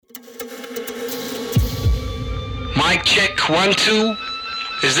Mic check, 1, 2.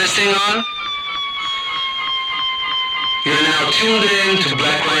 Is this thing on? You're now tuned in to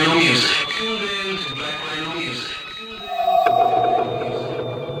Black Rhino Music.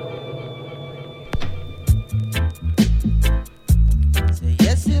 Say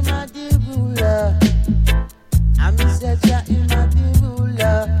yes, in my dear ruler. I'm in search of in my dear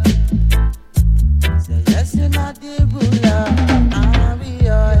ruler. Say yes, in my dear ruler. I'm we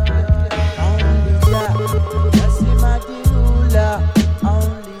are only Jah. Yes, in my dear ruler.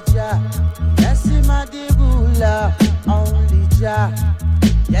 Only Jah. Yes, in my dear ruler. Only Jah.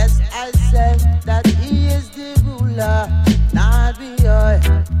 Yes, I say that He is the ruler. Not we are.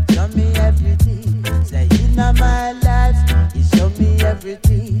 Show me everything. Say in my life, He show me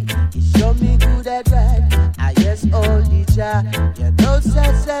everything. He show me good and right. Ah yes, only Jah. You know,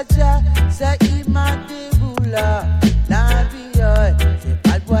 say Jah. Say He my the ruler. Not we are. Say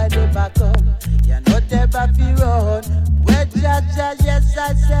bad boy never come. You know they back fi run. Where Jah, yes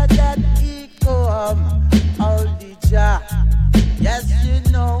I said that He come. Only Jah. Yes, you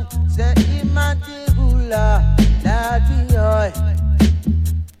know, say He my the ruler. Not we are.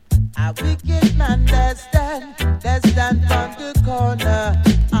 A wicked man they stand on the corner.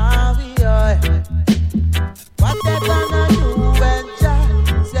 Ah, we are. What they gonna do when Jah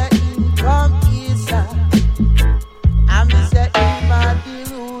say Him come Isa? I me say Him a the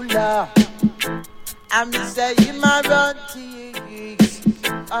ruler. I me say Him a run things.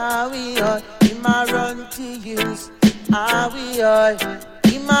 Ah, we are. Him a run things. Ah, we are.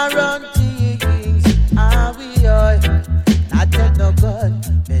 Him a run things. Ah, we are. Not take no gun,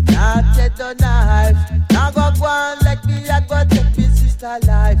 me not take no knife. Now go on like me, I go take me sister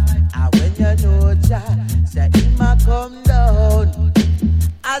life. And when you know Jah, say Him a come down.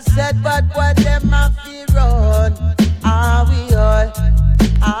 I said, but what them a fi run? Ah we are,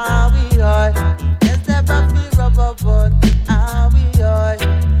 yes never fi rubber bun. Ah we are,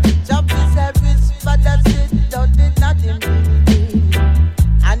 jump is every spot that sit down did nothing mean.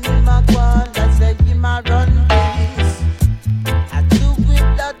 And Him a go on, I say Him a run.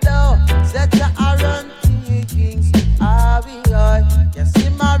 Set your run things, ah we are. Yes,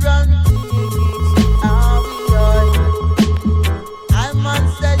 Him a run things, ah we are. I man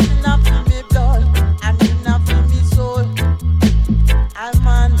say He not for me blood, and He not for me soul. I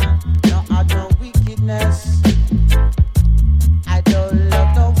man no have no wickedness. I don't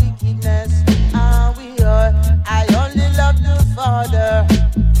love no wickedness, ah we are. I only love the Father,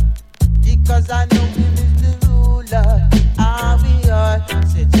 because I know Him is the ruler, ah we are.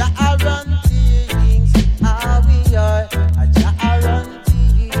 Say Jah run things, ah we are. Jah run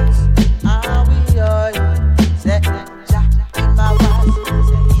things, ah we are. Say Jah in my wife,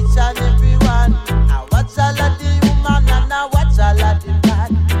 say each and every one. I watch all of the woman and I watch all of the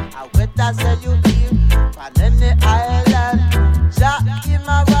man. I wait I say you hear on any island. Jah in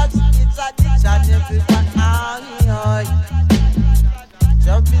my wife, it's a each and every one, ah we are.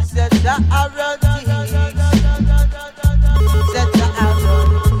 Jump in, say Jah run things, say Jah run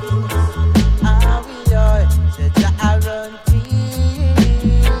things, ah we are. Say Jah run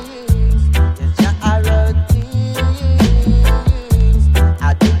things, say Jah run things. I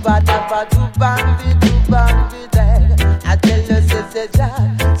do bad, do bambi there. I tell you, say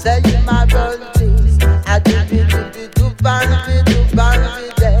Jah, say Him a run things. I do bambi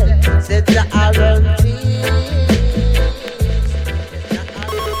there. Say Jah run things.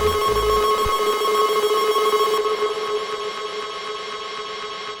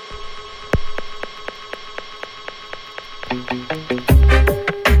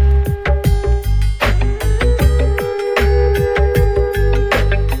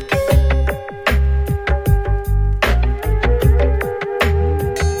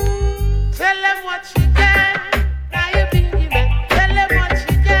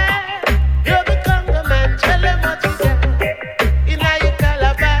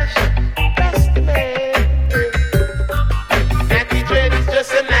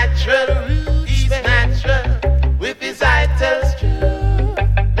 He's natural with his vitals true.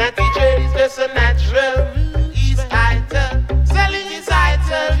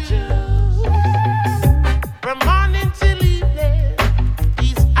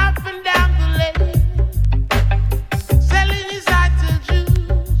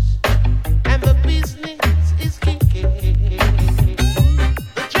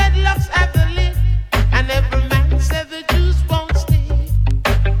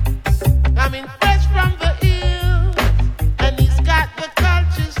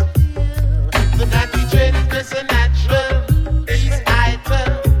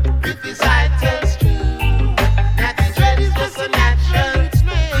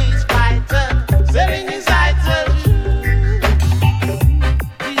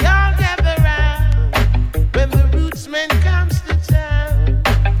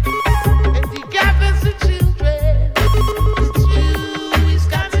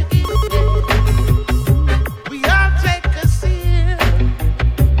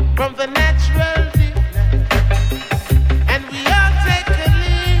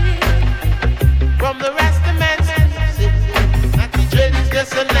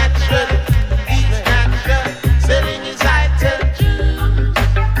 just a natural. He's natural. Selling his items.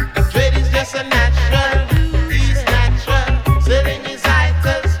 Trade is just a natural. He's natural. Selling his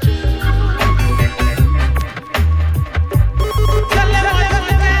items. Tell them what you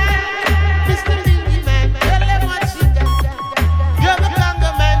got, Mr. Beauty Man. Tell them what you got. You're the Congo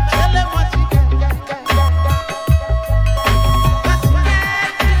man. Tell them what you got.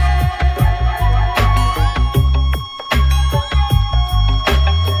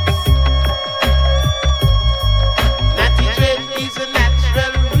 Natty Dread is a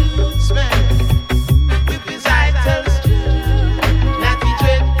natural roots man with his items true. Natty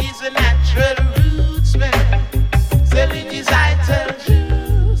Dread is a natural roots man selling his items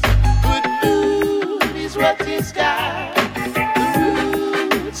true. Good food is what he's got.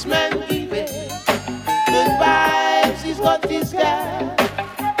 The roots man give it. Good vibes is what he's got.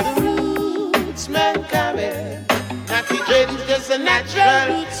 The roots man coming. Natty Dread is just a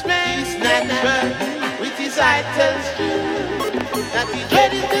natural roots man. He's natural with his items true. Natty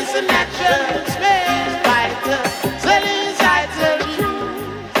Dread is just a natural roots man. Vital, selling his items true.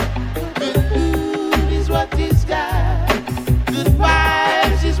 Good food is what he's got. Good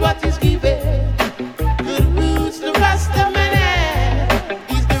vibes is what he's giving. Good roots, the Rasta man.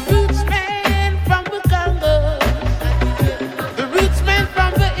 He's the roots man from the Congo. The roots man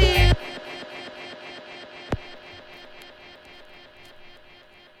from the hill.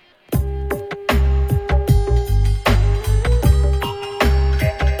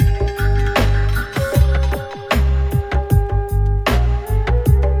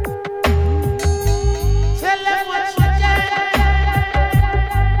 Tell them what you got.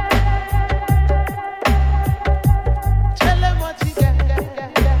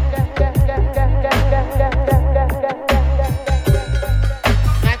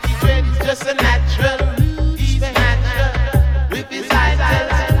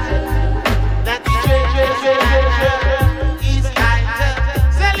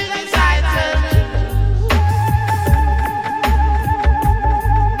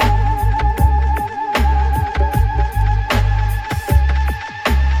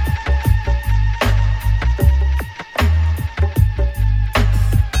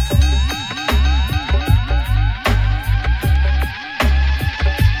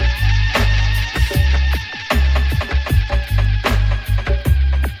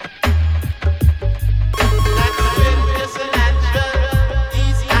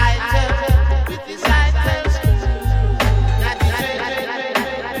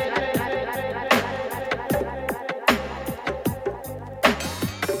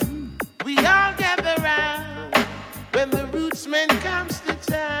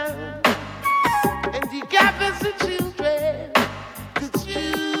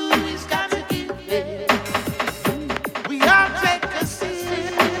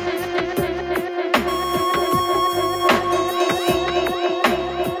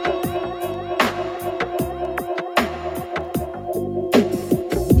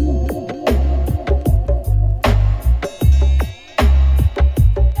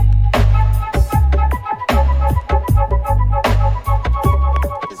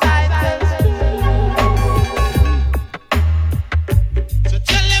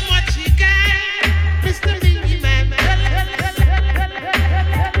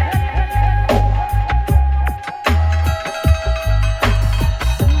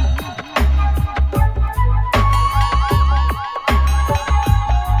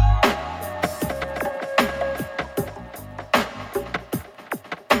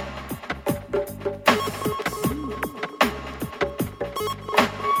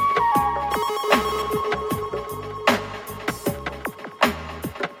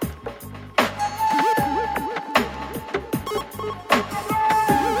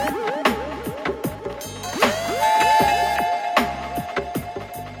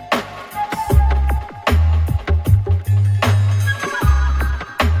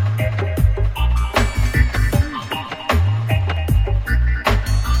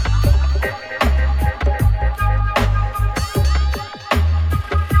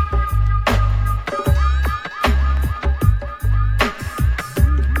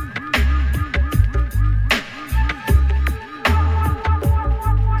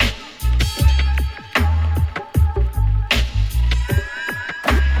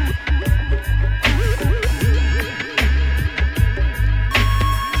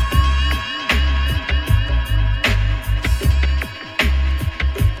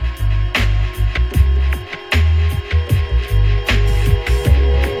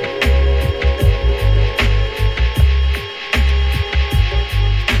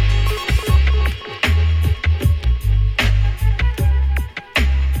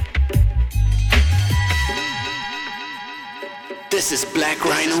 This is Black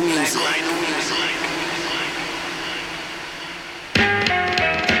Rhino Music.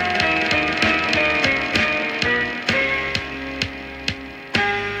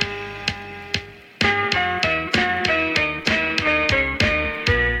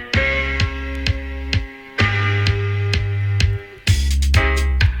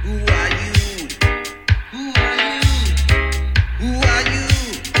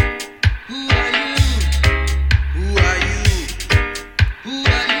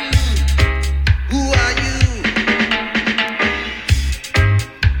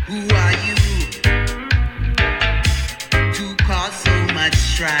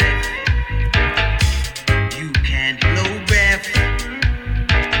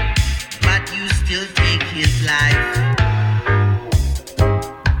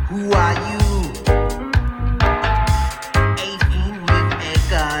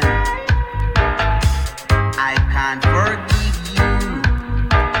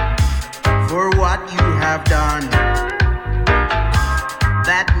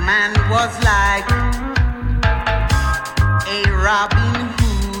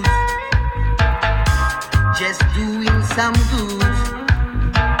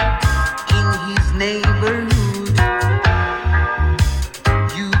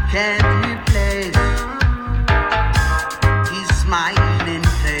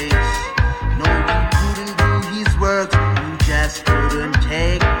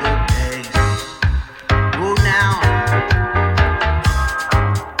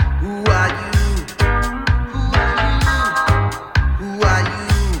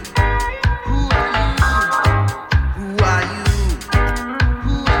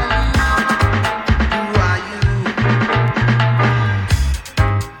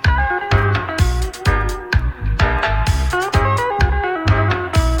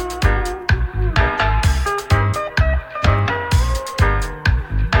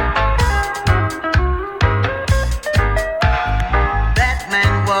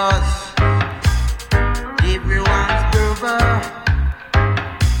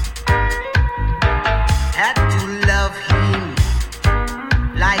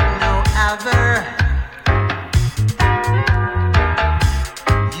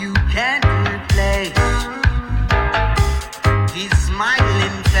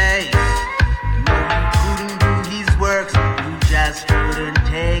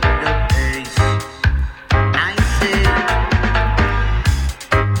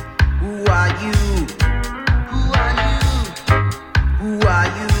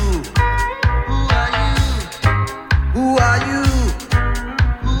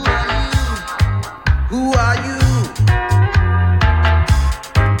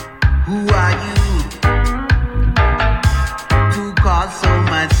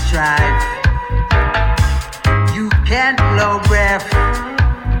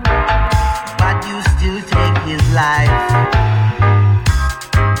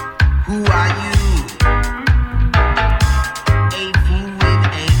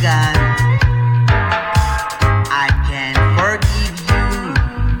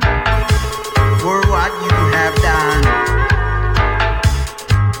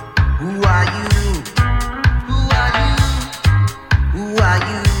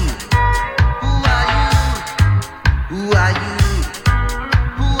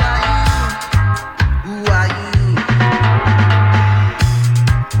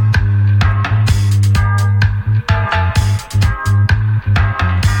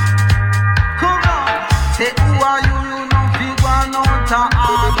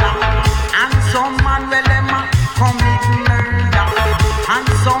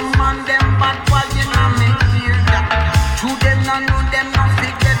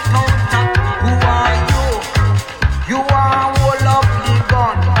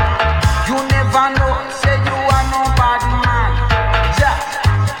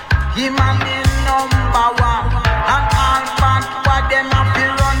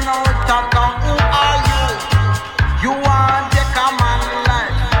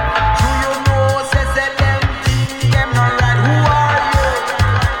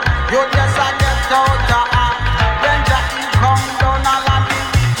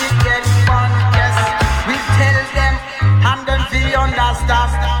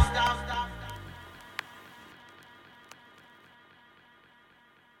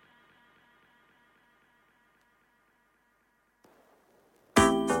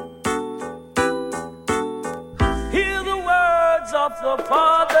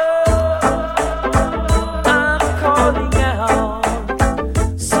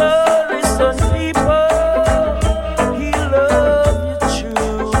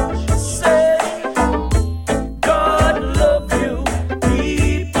 Say, God love you.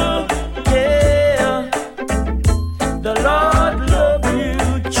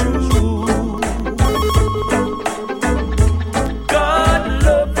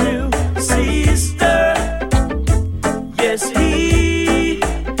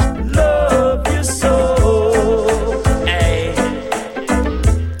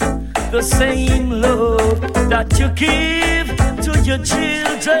 give to your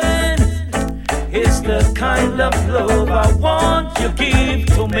children is the kind of love I want you give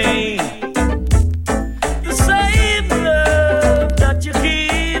to me. The same love that you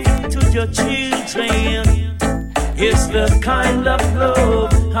give to your children is the kind of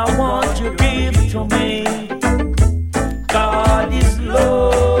love I want you give to me. God is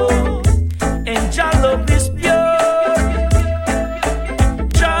love and your love is pure.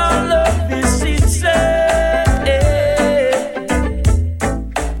 Your love is sincere,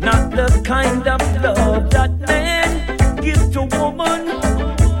 not the kind of love that man gives to woman,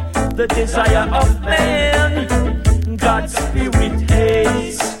 the desire of man. God's spirit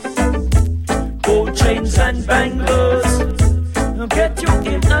hates gold chains and bangles, get you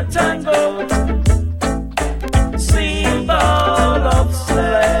in a tangle, symbol of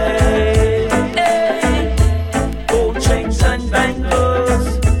slave. Gold chains and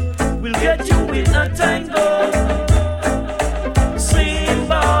bangles will get you in a tangle,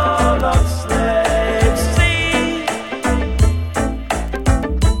 symbol of slave. See,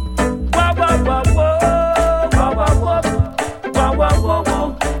 wah wah wah wah, wah wah wah, wah wah wah wah,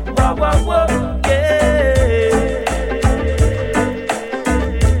 wah wah wah.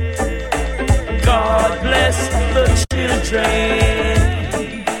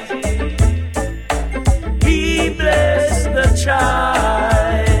 He blessed the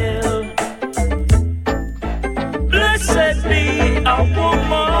child. Blessed be a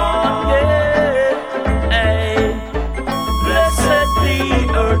woman, yeah. Hey. Blessed be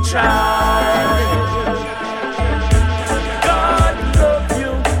her child. God love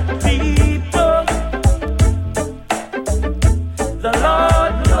you, people. The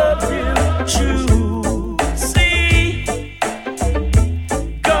Lord love you, true.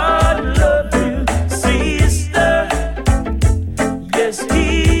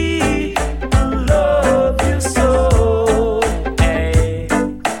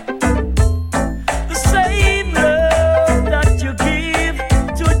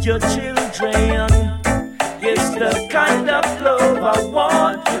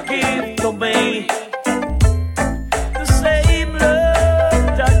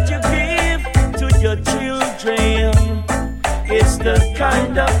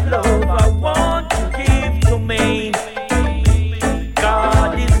 Kind of love I want to give to me.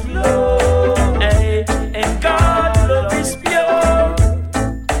 God is love, and God love is pure.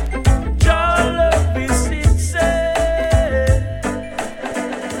 Your love is sincere.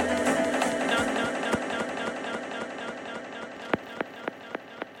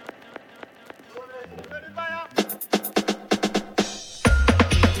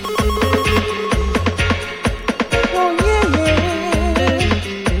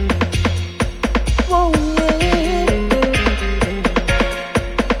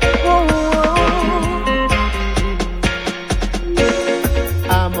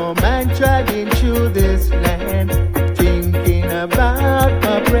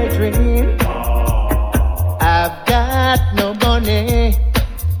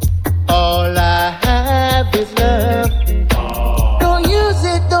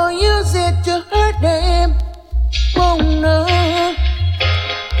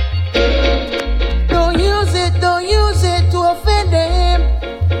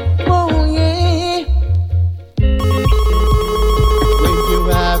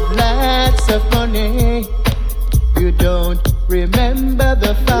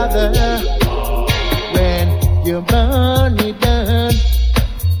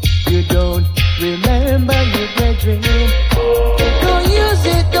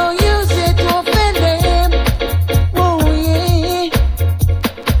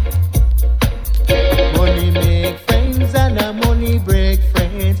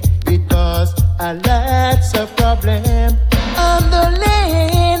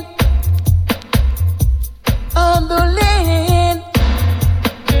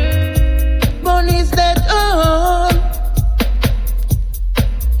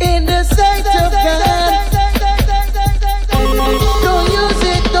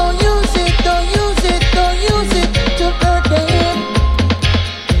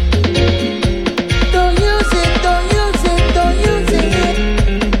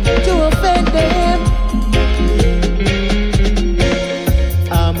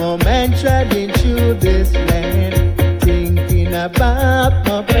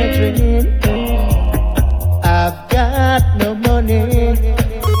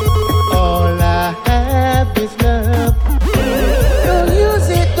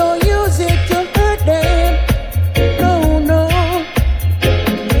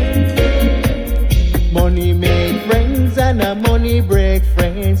 money break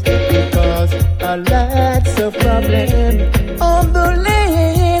friends because a lots of problems.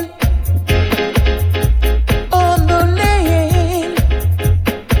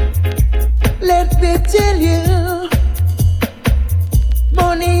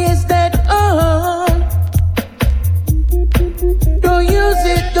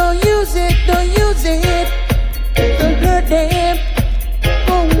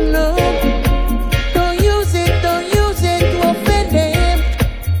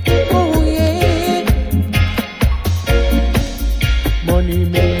 Money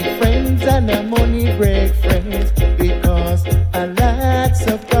make friends and a money break friends because a lots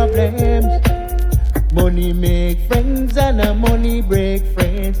of problems. Money make friends and a money break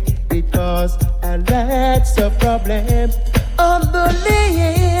friends because a lots of problems. On the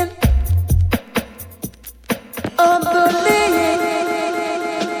land, on the land.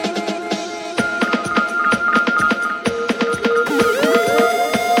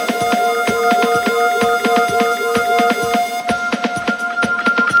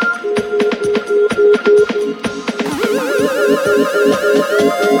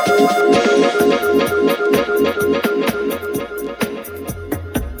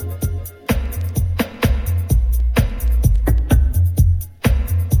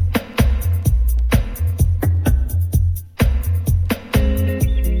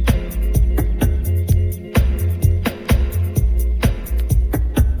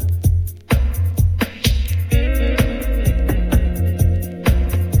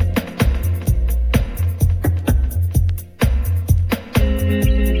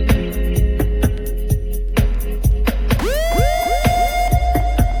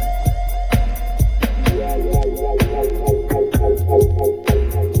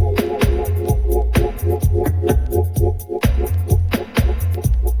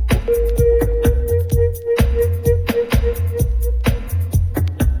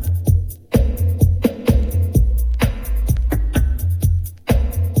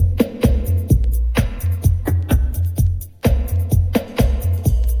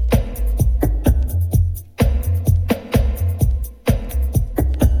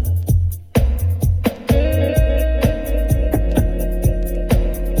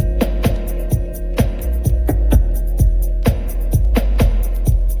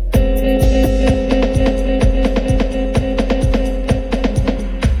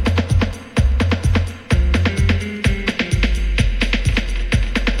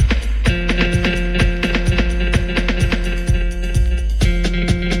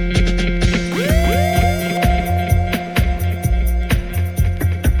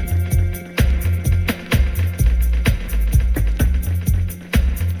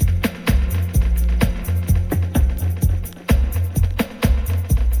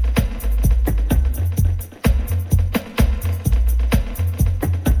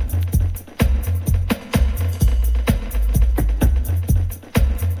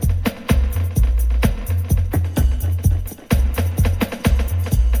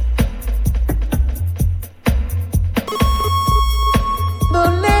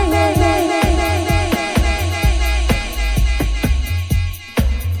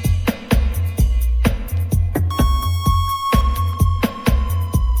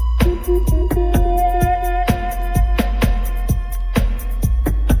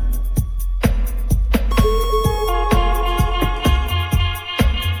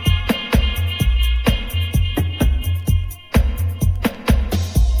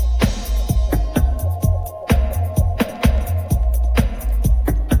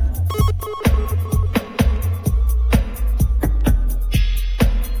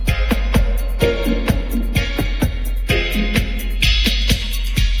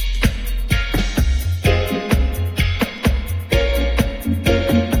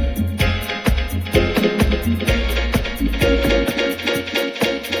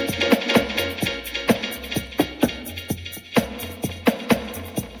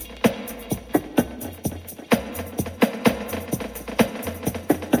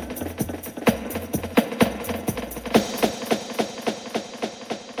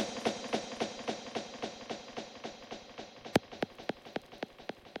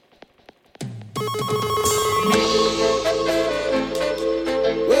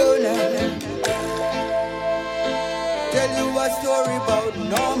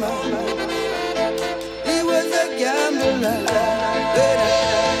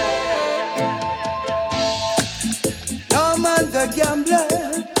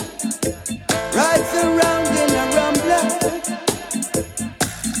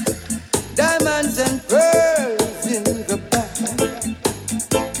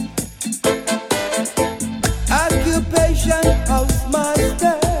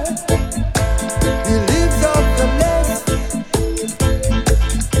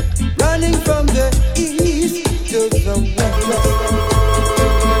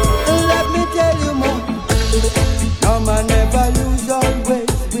 Never lose on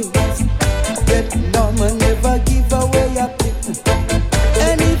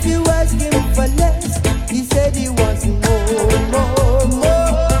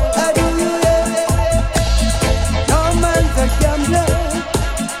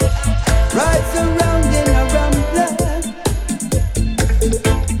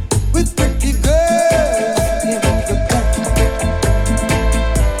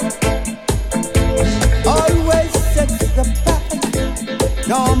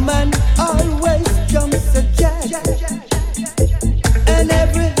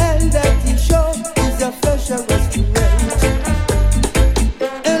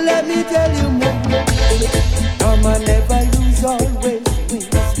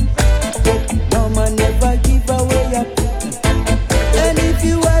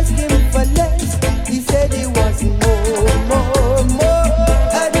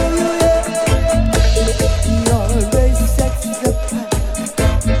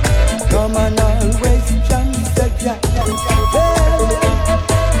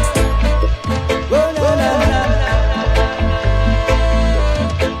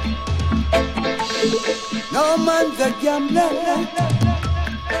gambler,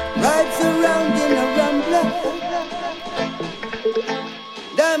 rides around in a rambler,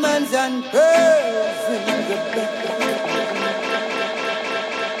 diamonds and pearls in the back.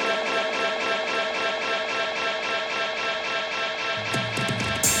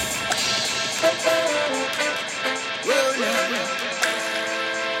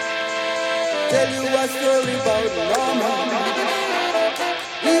 Tell you a story about Norman.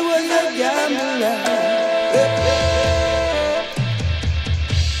 He was a gambler.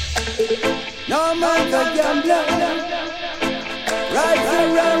 Norman the gambler rides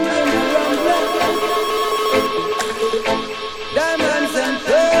around in a rambler, diamonds and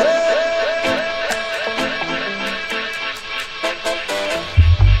pearls.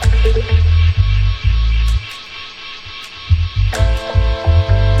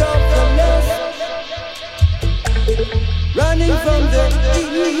 Running from the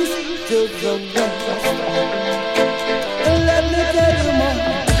east to the west. Let me tell you more.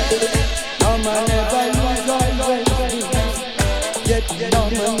 Norman never lose, always wins. Yet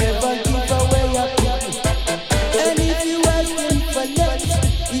Norman never give away a piece. And if you ask him for less,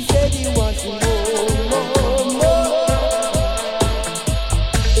 he said he wants more.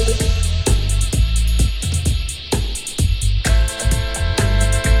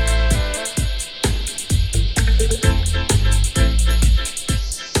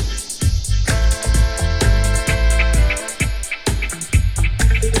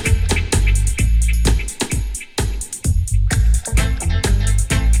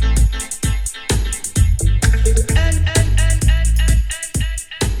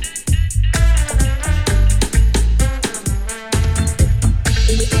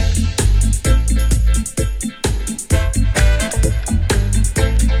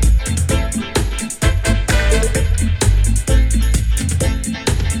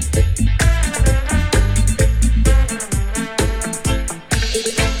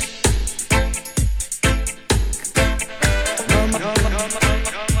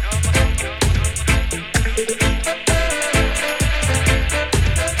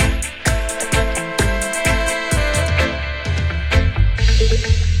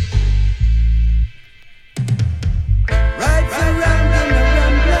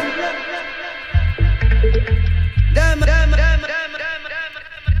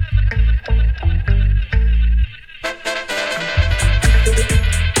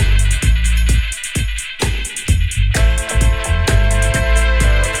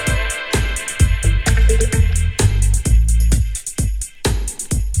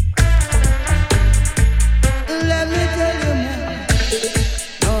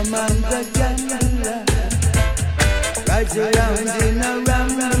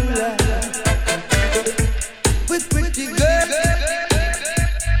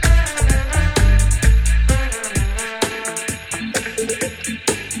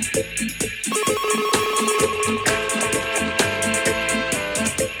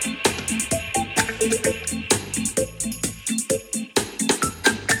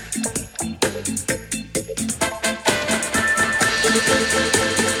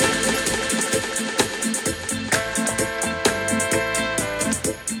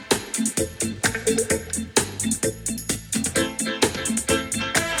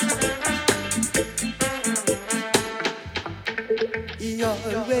 He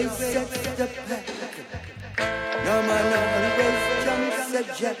always sets the pack. No man always jumps a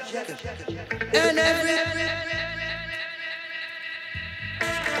jack. And every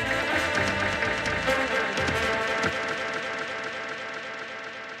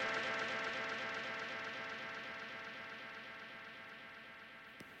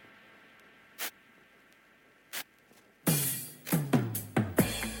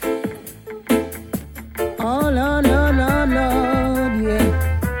Oh, Lord, Lord, Lord, Lord, yeah.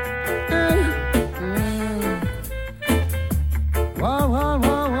 Whoa, whoa,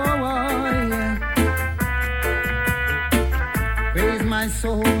 whoa, whoa, whoa, yeah. Praise my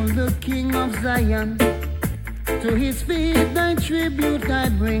soul, the King of Zion. To his feet thy tribute I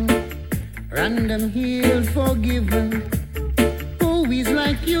bring. Random healed, forgiven. Who is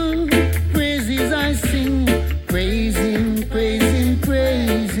like you? Praises I sing. Praise him, praise him,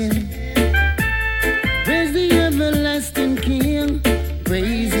 praise him. Praise the everlasting King.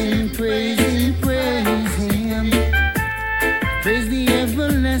 Praise him, praise him, praise him. Praise the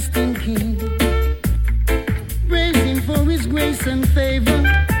everlasting King. Praise him for his grace and favor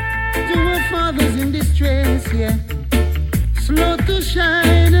to our fathers in distress, yeah. Slow to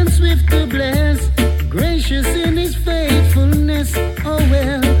shine and swift to bless, gracious in his faithfulness, oh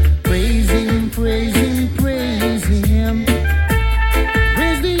well. Praise him, praise him, praise him.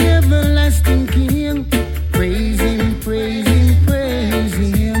 Praise the everlasting King. Praise him, praise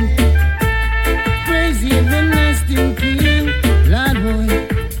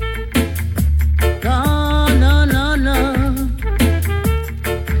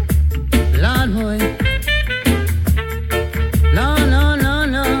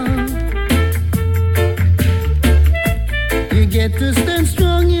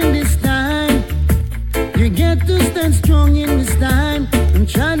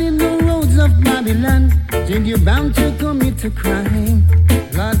then you're bound to commit a crime.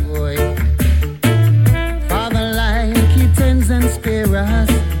 Lord boy, Father, like He tends and spare us.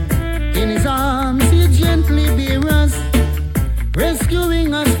 In His arms He gently bear us,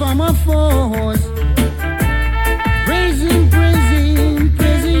 rescuing us from our foes. Praise Him, praise Him,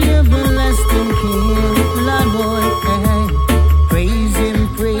 praise the everlasting King. Lord boy, hey. Praise Him,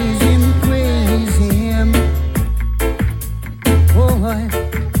 praise Him, praise Him. Oh,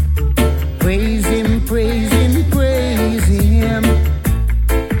 praise Him, praise Him, praise Him.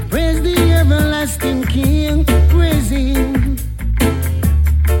 Praise the everlasting King, praise Him.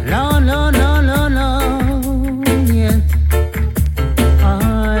 Lord, Lord, Lord, Lord, Lord, yeah.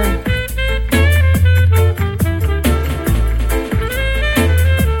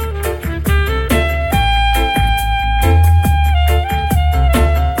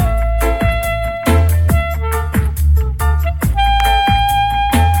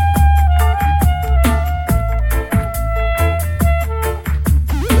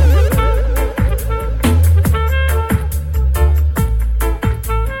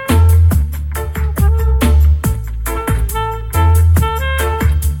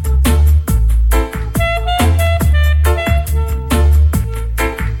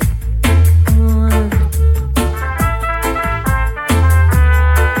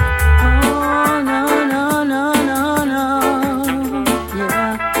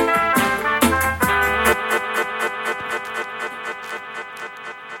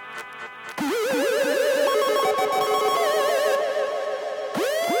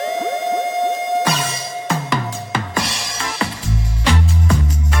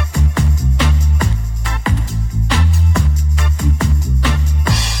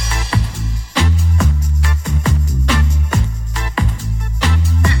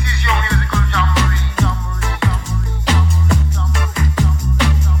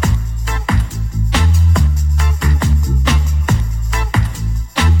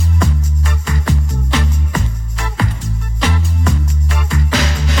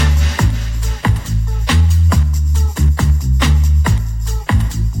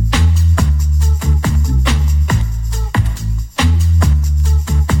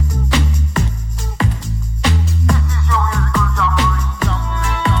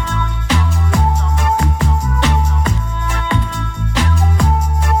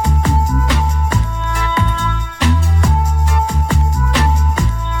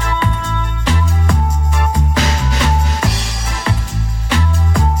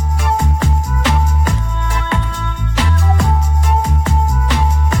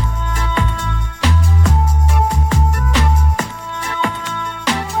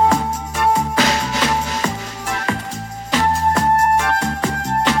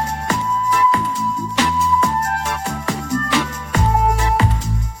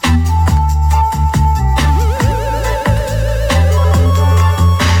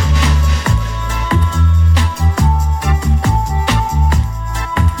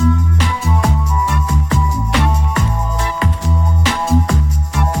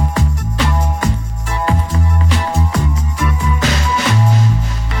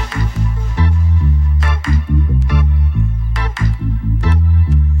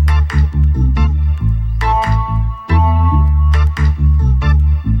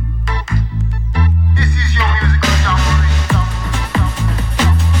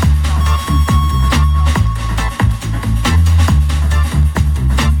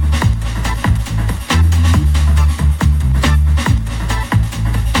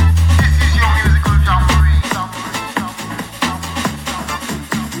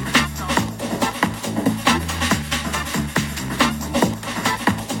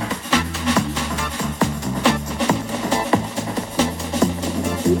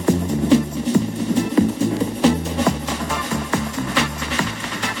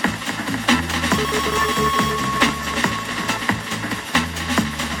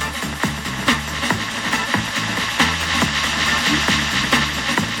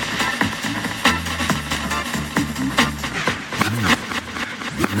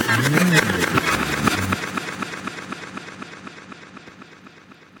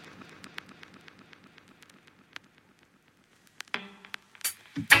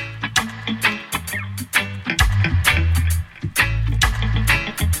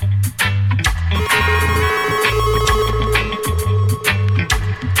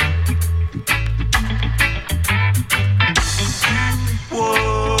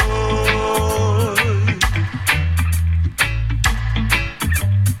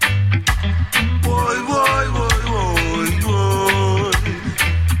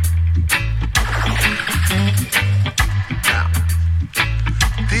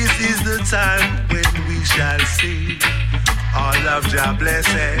 see all of Jah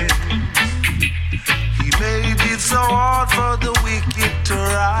blessings. He made it so hard for the wicked to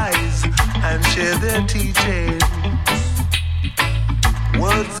rise and share their teachings.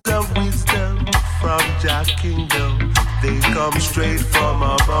 Words of wisdom from Jah kingdom, they come straight from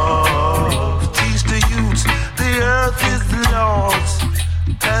above. Teach the youths the earth is the Lord's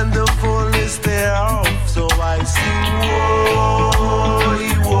and the fullness thereof. So I sing, woe,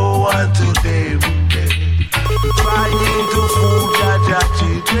 woe unto them, trying to fool Jah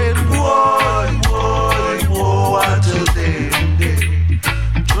children. Woe, woe unto them,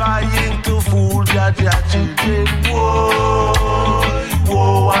 trying to fool Jah children. Woe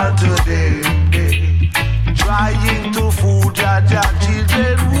unto them, trying to fool Jah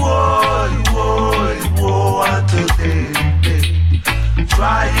children. Woe unto them,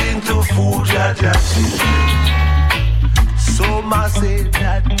 trying to fool Jah children. Some a say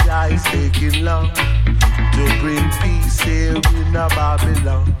that Jah is taking long to bring peace here in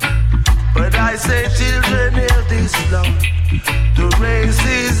Babylon. But I say, children, hear this law. The race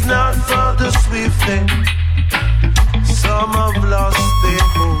is not for the swift thing. Some have lost their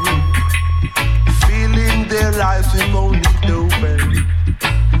hope, feeling their lives will only do well.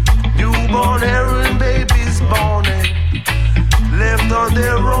 Newborn heron babies born and left on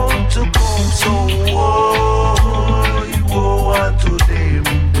their own to come. So woe unto them,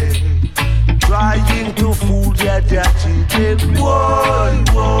 trying to fool Jah children. Woe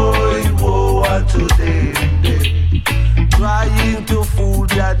unto them, trying to fool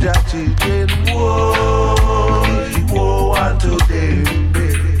Jah children. Woe unto them,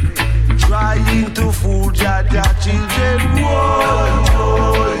 trying to fool Jah children. Woe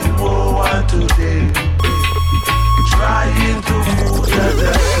unto them, trying to fool Jah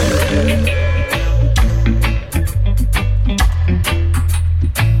children.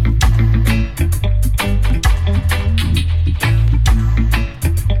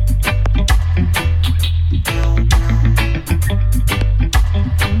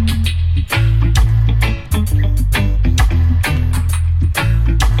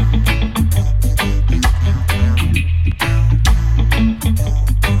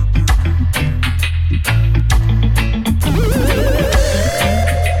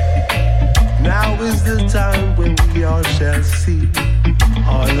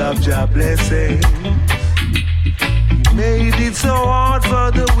 Jah blessings. He made it so hard for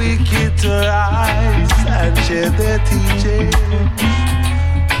the wicked to rise and share their teachings.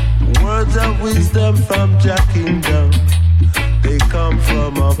 Words of wisdom from Jah kingdom, they come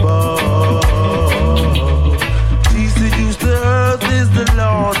from above. Teach the youth the earth is the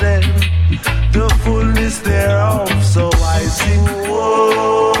Lord and the fullness thereof. So I sing,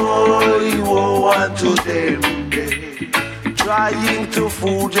 woe unto them, trying to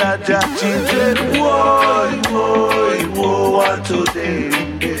fool Jah children. Woe unto them,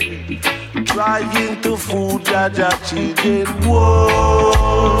 trying to fool Jah children.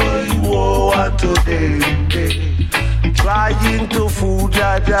 Woe unto them, trying to fool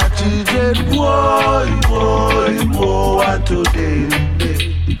Jah children. Woe unto them,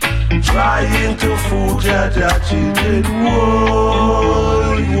 trying to fool Jah children.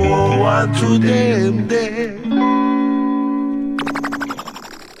 Woe unto them.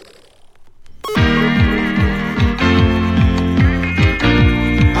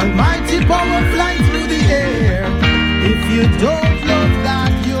 Power flying through the air. If you don't love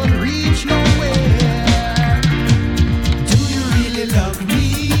that, you'll reach nowhere. Do you really love me?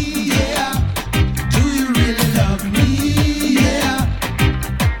 Yeah. Do you really love me? Yeah.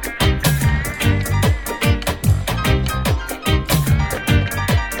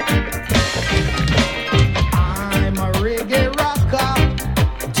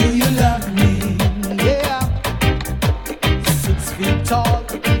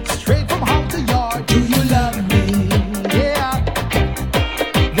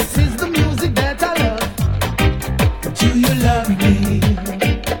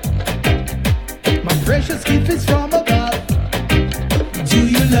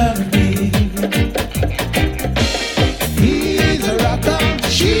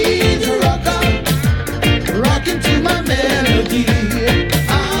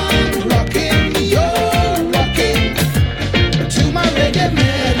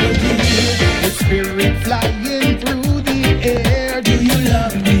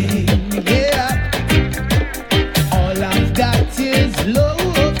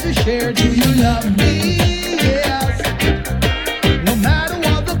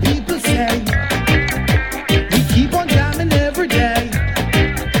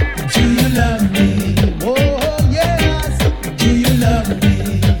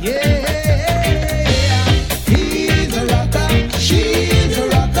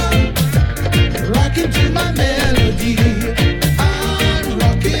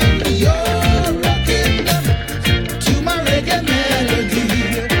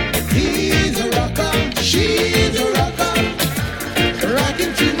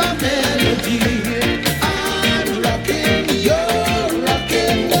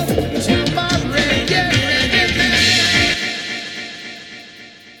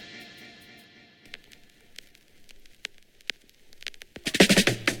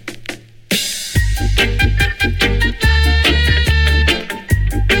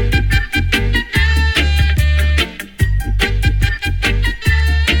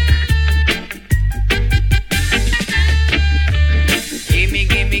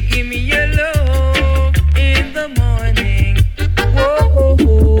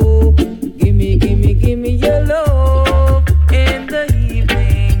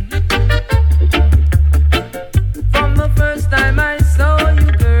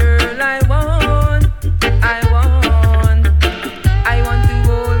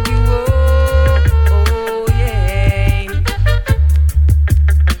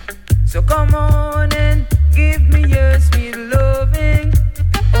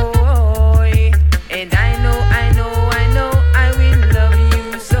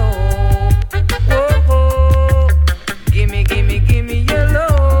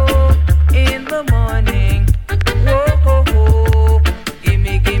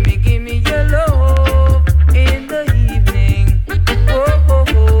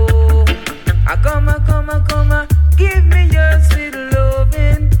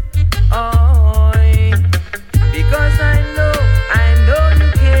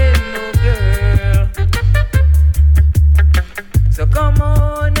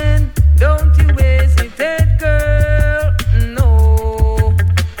 Don't you hesitate, girl. No,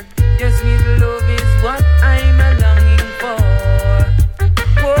 your sweet love is what I'm longing for.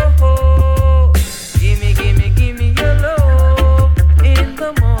 Whoa, gimme, gimme, gimme your love in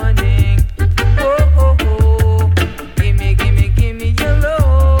the morning. Whoa, gimme, gimme, gimme your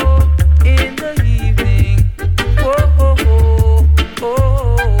love in the evening. Whoa,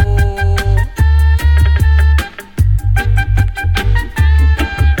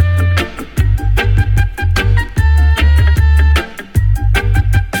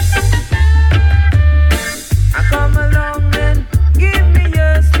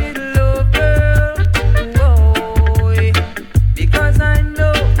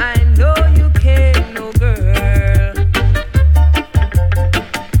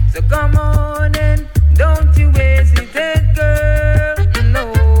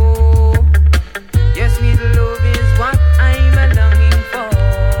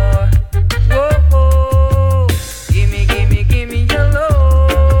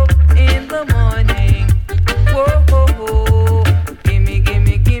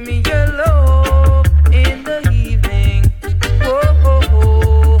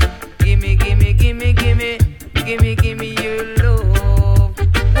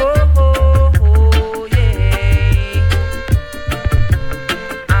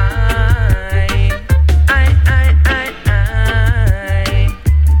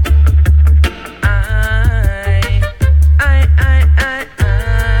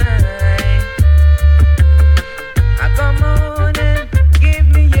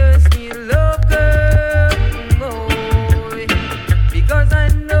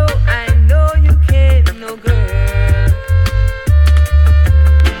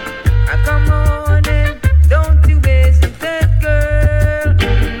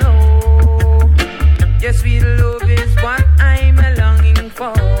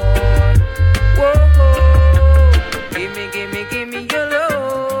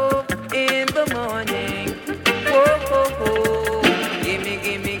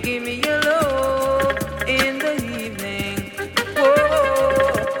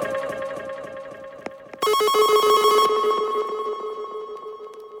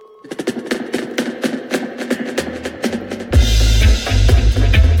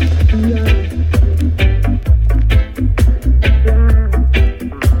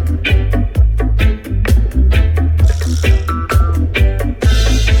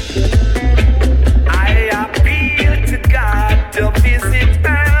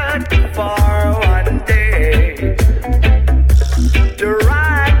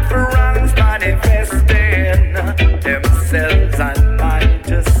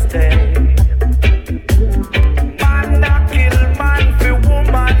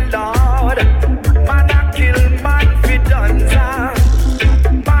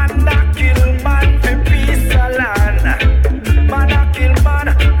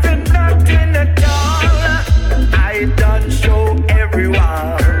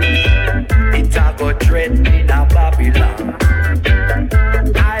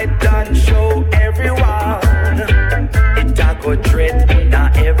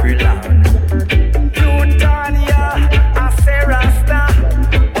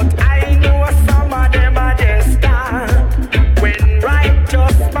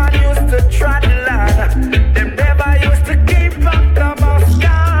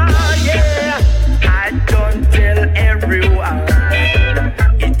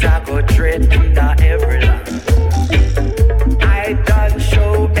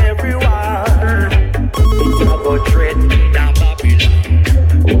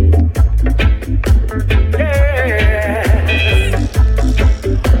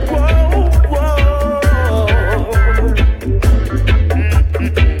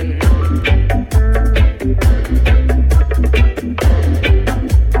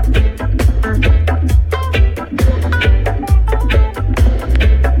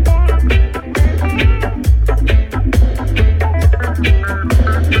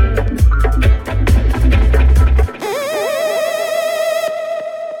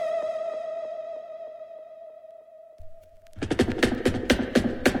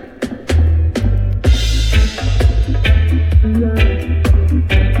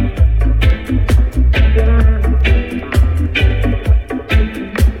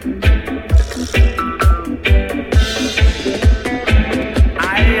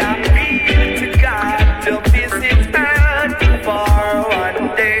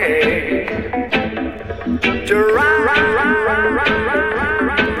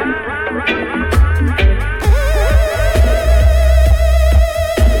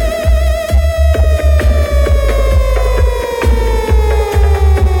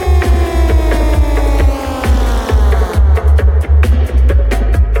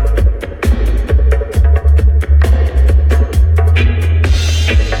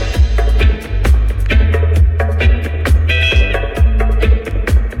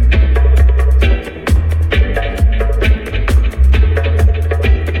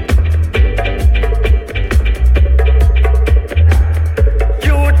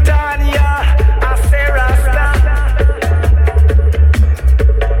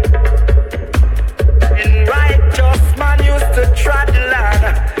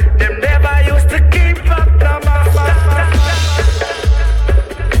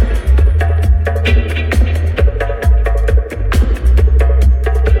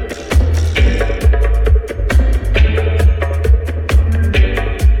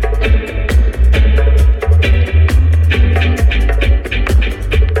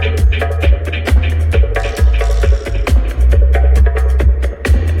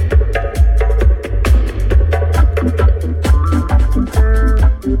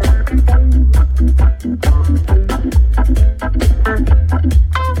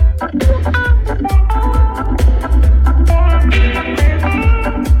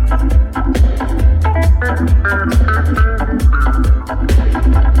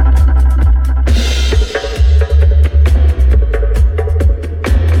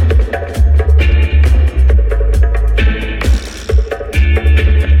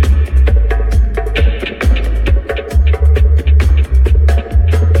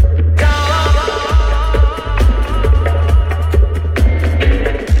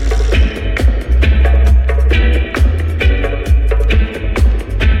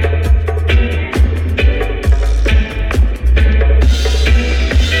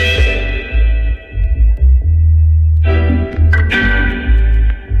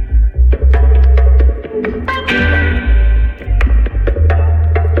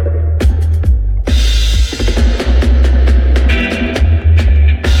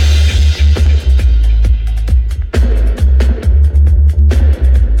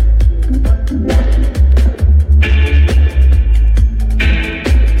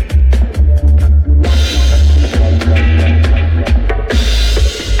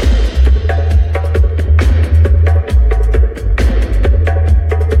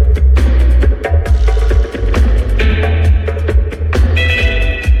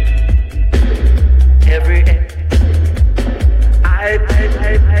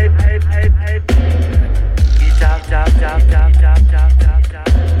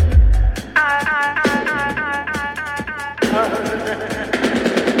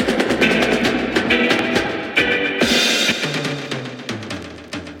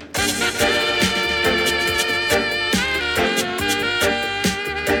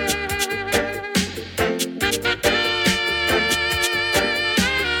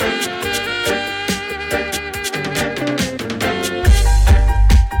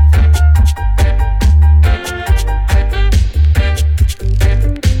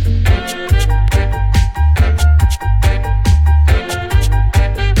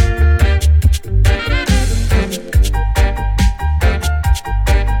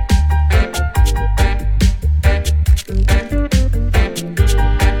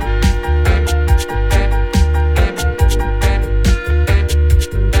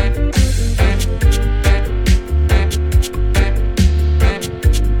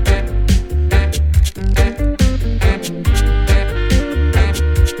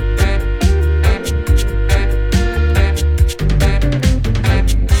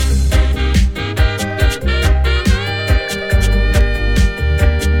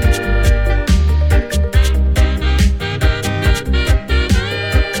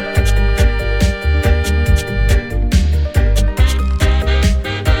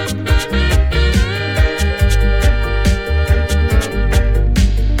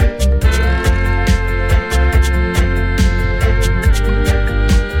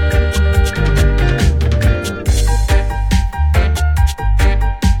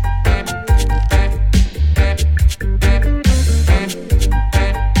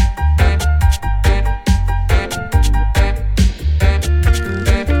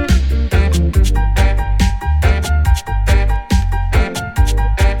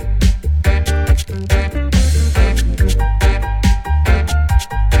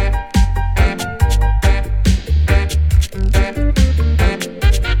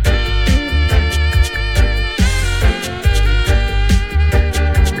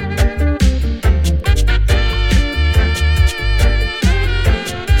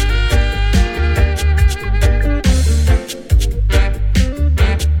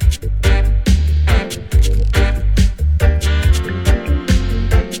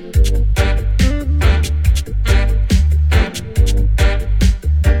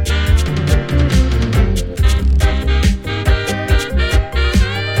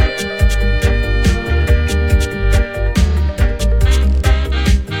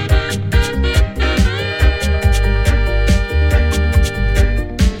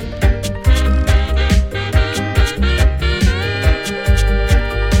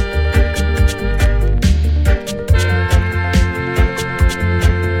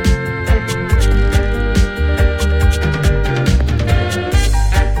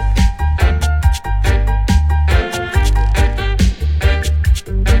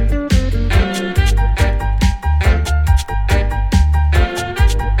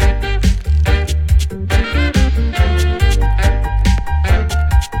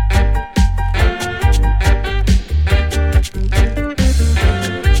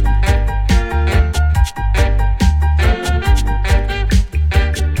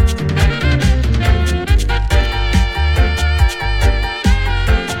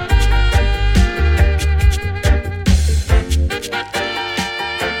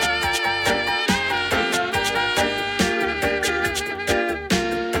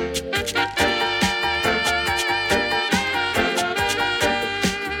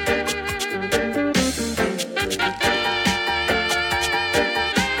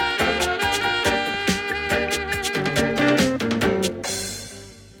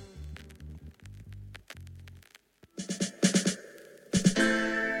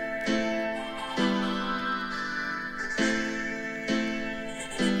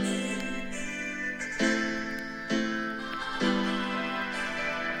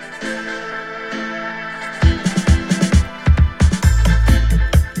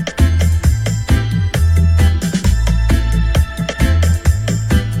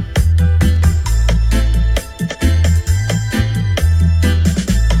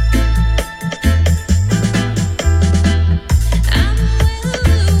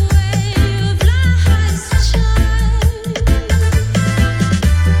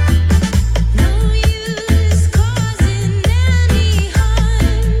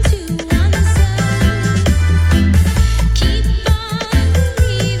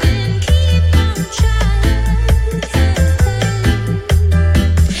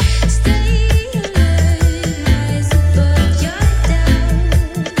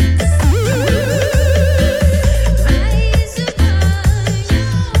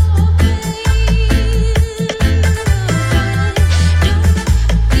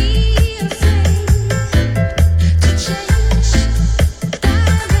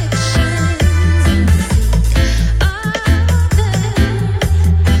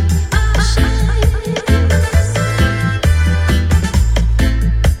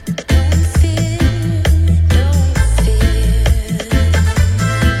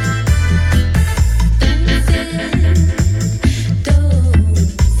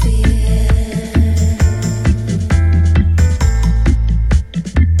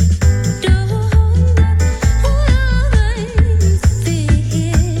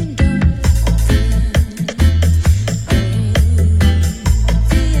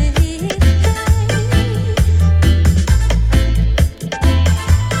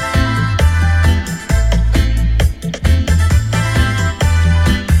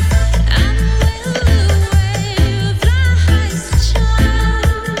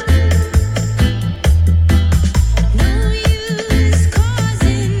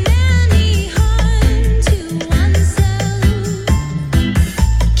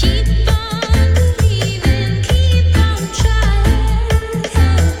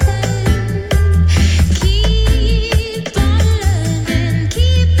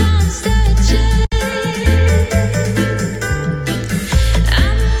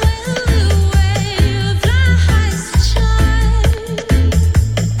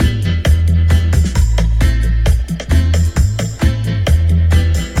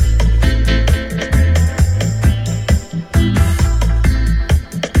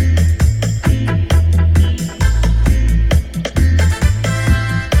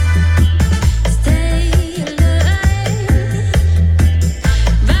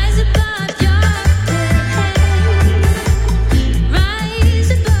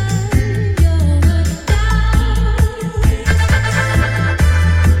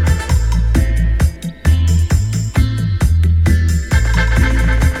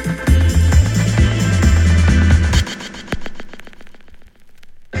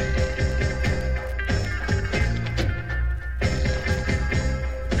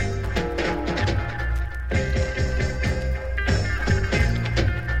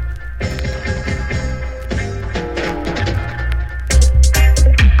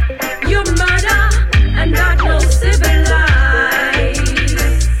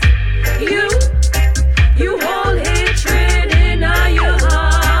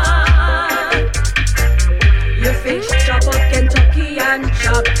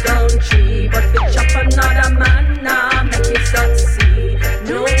 down tree, but we chop another man now, make it succeed.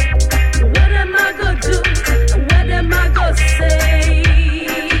 No, what am I gonna do? What am I gonna say?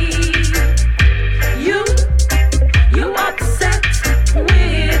 You upset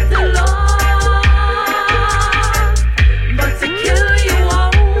with the law, but to kill your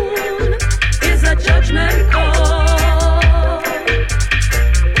own is a judgment call.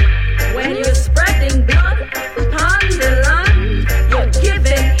 When you're spreading blood upon the land, you're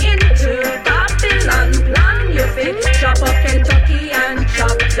giving into Babylon plan. You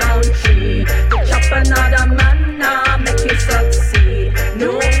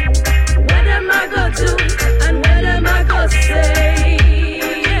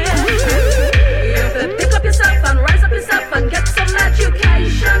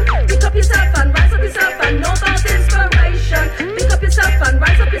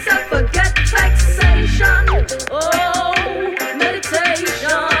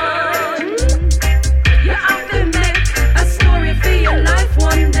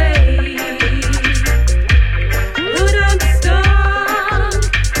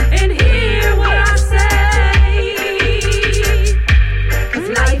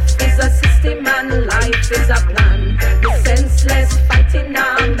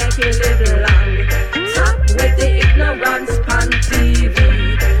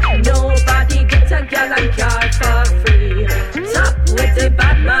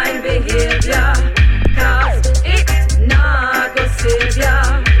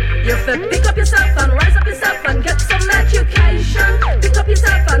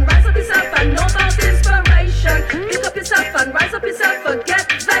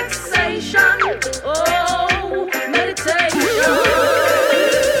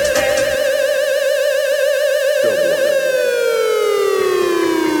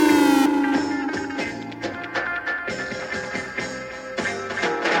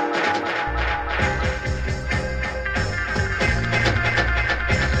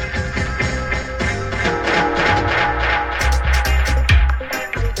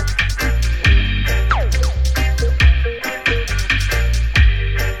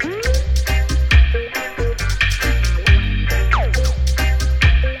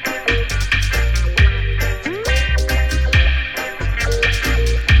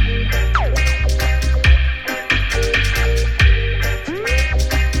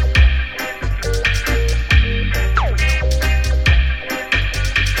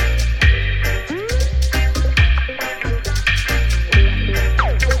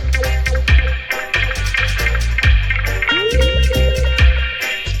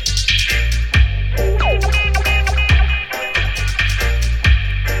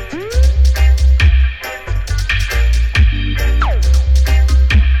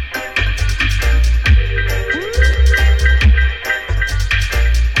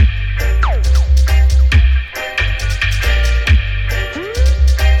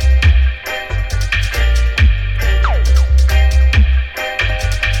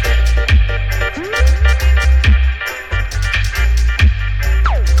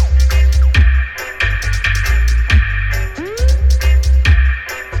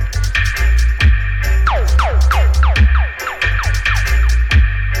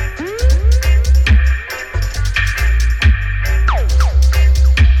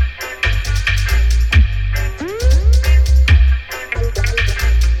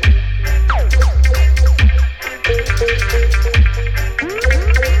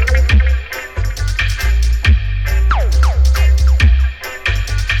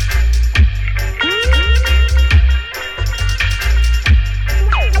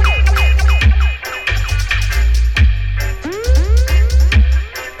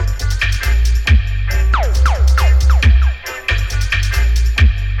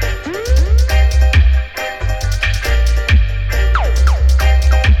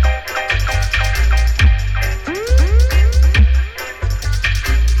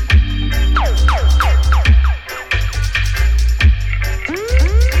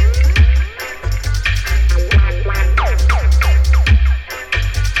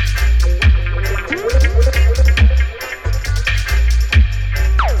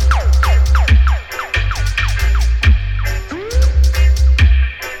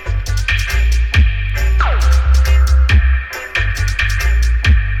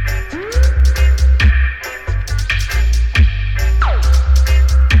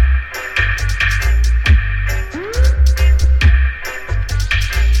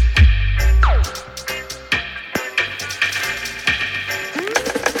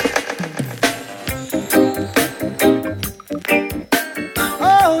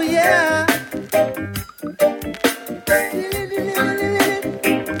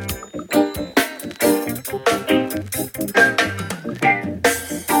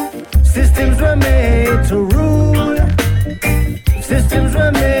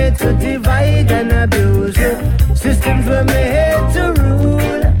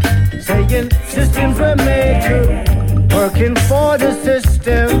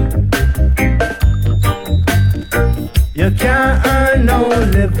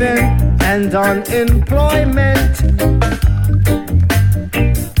and unemployment.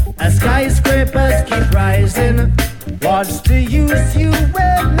 As skyscrapers keep rising, what's the use? You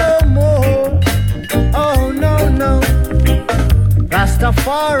will no more. Oh no, no.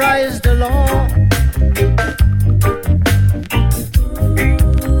 Rastafari is the law.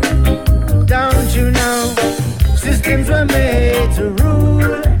 Don't you know? Systems were made to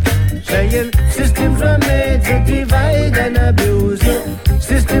rule. Saying systems were made to divide and abuse.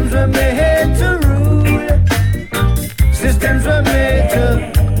 Systems were made to rule. Systems were made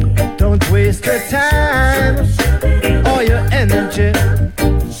to. Don't waste your time or your energy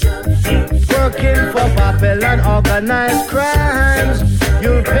working for Babylon organized crimes.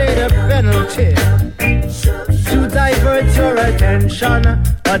 You'll pay the penalty to divert your attention,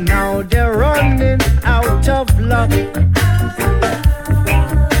 but now they're running out of luck.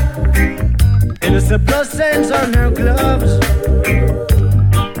 Innocent blood stains on her gloves.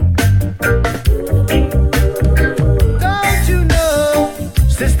 Don't you know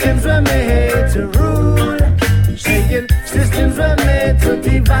systems were made to rule? Saying systems were made to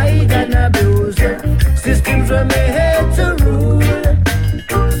divide and abuse. Systems were made to rule.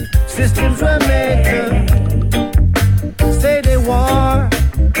 Systems were made to say they war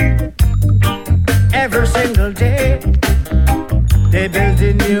every single day. They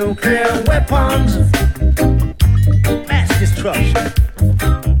building nuclear weapons, mass destruction.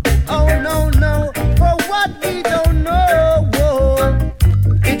 Oh no, no, for what we don't know. Whoa.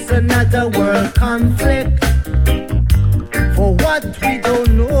 It's another world conflict. For what we don't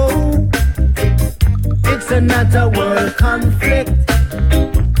know, it's another world conflict.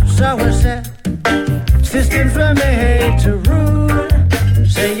 So I said, systems were made to rule.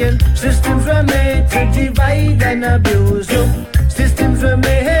 Saying systems were made to divide and abuse. Systems were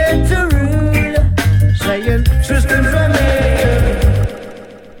made to rule. Saying systems were made to.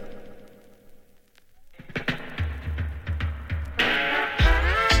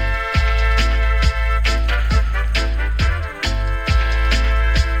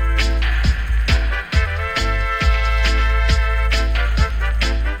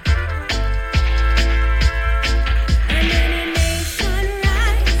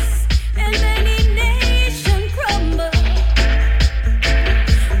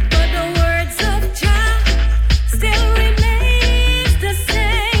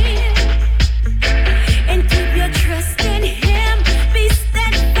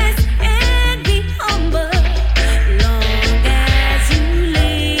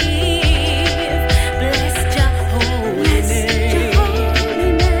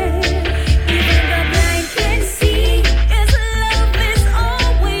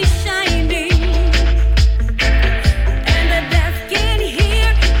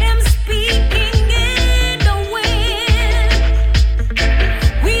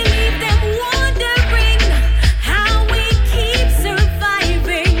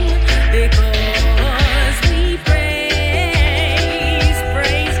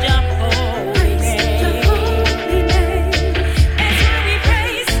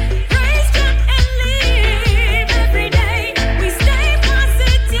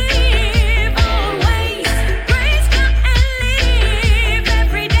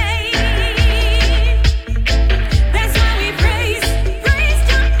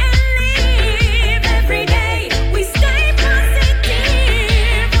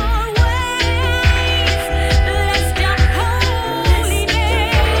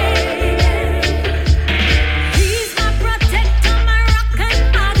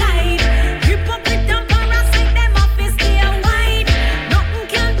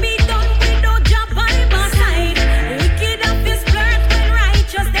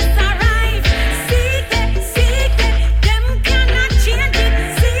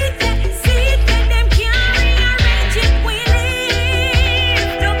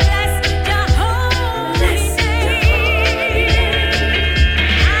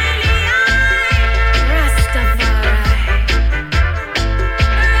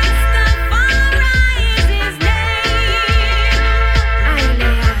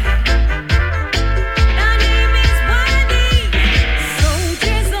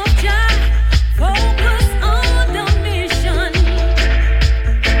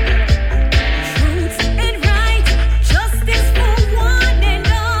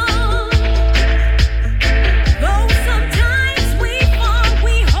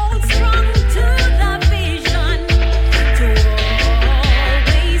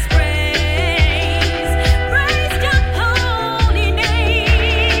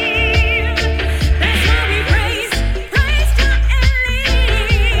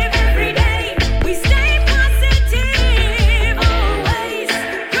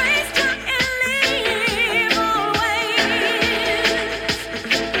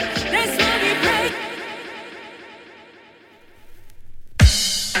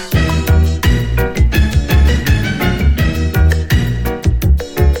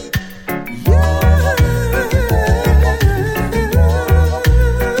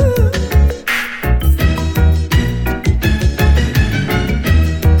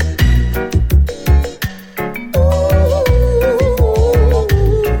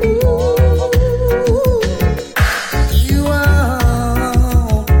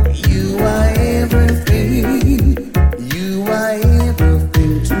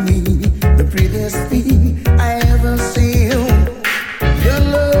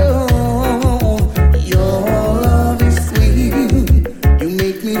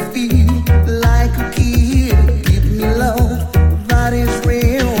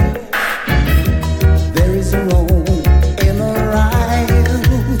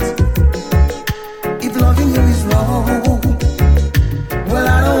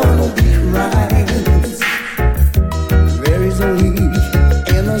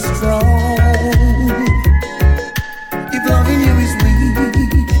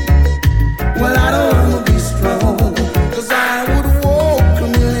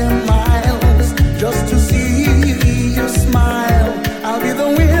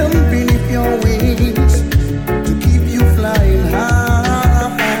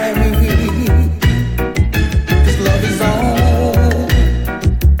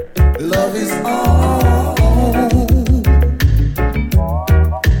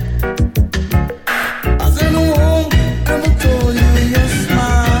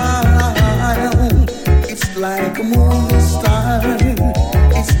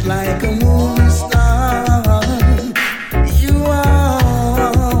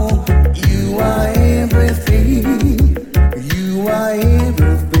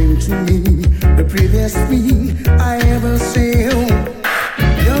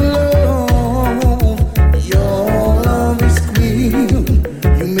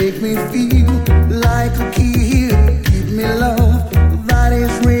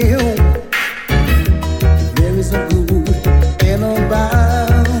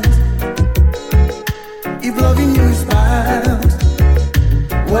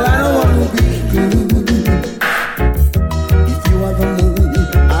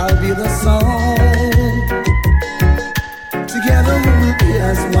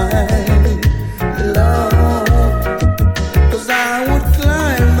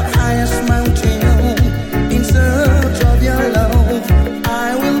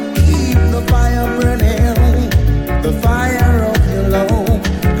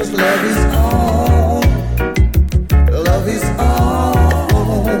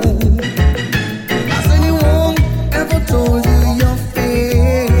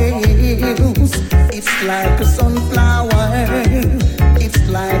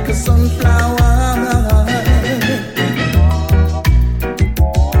 sunflower.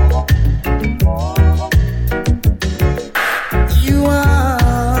 You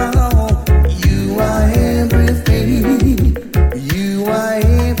are everything. You are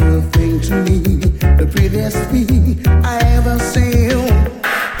everything to me. The prettiest thing I ever seen.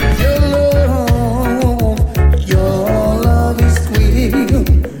 Your love is sweet.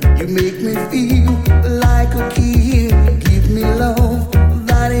 You make me feel like a king. Give me love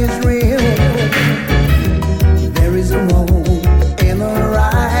that is real. There is a wrong and a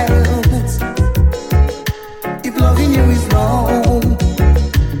right. If loving you is wrong,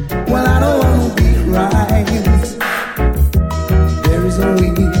 well, I don't want to be right. There is a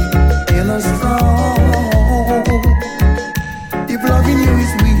weak and a strong. If loving you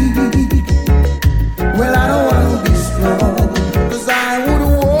is weak, well, I don't want to be strong. 'Cause I would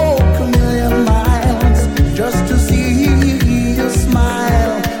walk a million miles just to see you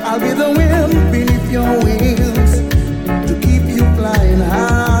smile. I'll be the wind beneath your wings to keep you flying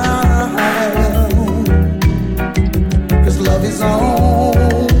high. 'Cause love is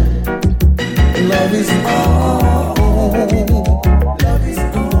all. Love is all. Love is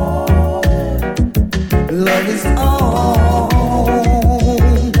all. Love is all.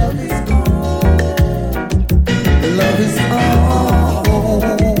 Love is all. Love is all.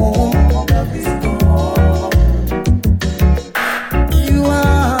 Love is all.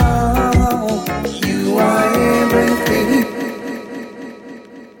 You are everything.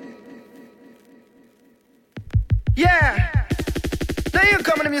 Yeah. Now you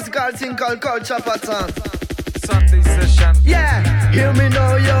come in a musical thing called Culture Pattern. Sunday session. Yeah, hear me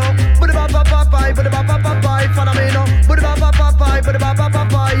now, yo. Buddy ba ba ba ba, buddy ba ba ba ba, follow me now. Buddy ba ba ba ba, buddy ba ba ba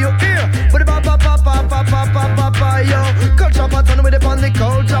ba, you hear? Buddy ba ba ba ba ba ba ba ba ba, yo. Culture Pattern with the on the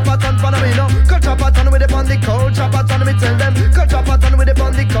culture pattern, follow me now. Culture Pattern with the on the culture pattern, me tell them. Culture Pattern with the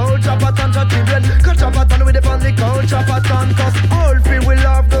on the culture pattern, to children. Culture Pattern with the on the culture pattern, 'cause all free will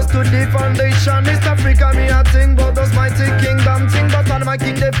love goes to the foundation. East Africa, me a thing, but those mighty kingdom thing, but on my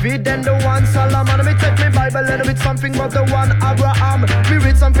King David and the one Solomon. Me take me Bible and read something about the one Abraham. Me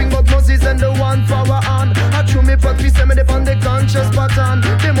read something about Moses and the one Pharaoh. I chew me pot, we say me depend the conscious pattern.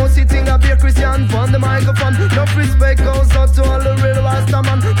 The most thing I be a Christian on the microphone. No respect goes out to all the real Rasta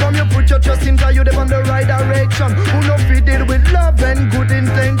man. Come you put your trust in God, you depend the right direction. Who no feed it with love and good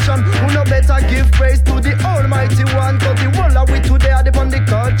intention. Who no better give praise to the Almighty One. 'Cause the world are we today are depend the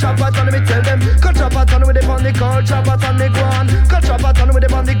culture pattern. Me tell them culture pattern with depend the culture pattern. Me go on culture pattern with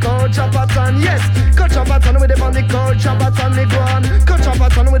depend the culture pattern. Yes, culture pattern with depend the culture pattern. Me go on culture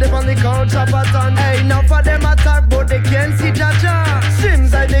pattern with depend the culture pattern. Hey, now for them attack, but they can't see Jaja.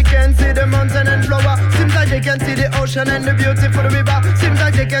 Seems like they can see the mountain and flower. Seems like they can see the ocean and the beautiful river. Seems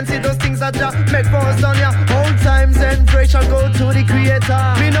like they can see those things that Jah make for us on ya. All times and pressure go to the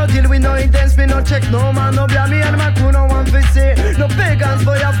Creator. Me no deal with no intense, me no check no man, no blah. Me and my crew no one fi say. No pagans,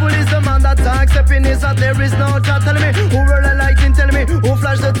 boy, a fool is the man that talks. Happiness that there is no Jah. Tell me who roll the lightning, tell me who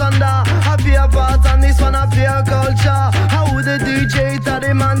flash the thunder. Happy part and this one happy culture. How the DJ to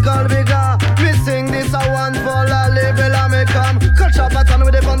the man called bigger. We sing this a one for la label and me come. Culture pattern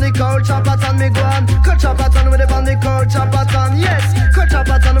with the on the culture pattern me go on. Culture pattern with the on the culture pattern. Yes, culture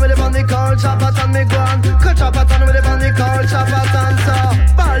pattern with the on the culture pattern me go on. Culture pattern with the on the culture pattern. So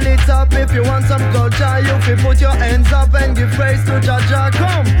ball it up if you want some culture. You fi put your hands up and give praise to Jah Jah.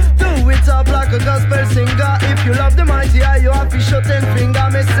 Come, do it up like a gospel singer. If you love the mighty, you have to shut and finger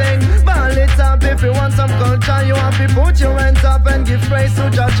me sing. Ball it up if you want some culture. You have to put your hands up and give praise to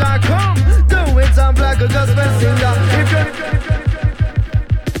Jah Jah. Come, do it up like a gospel singer. If you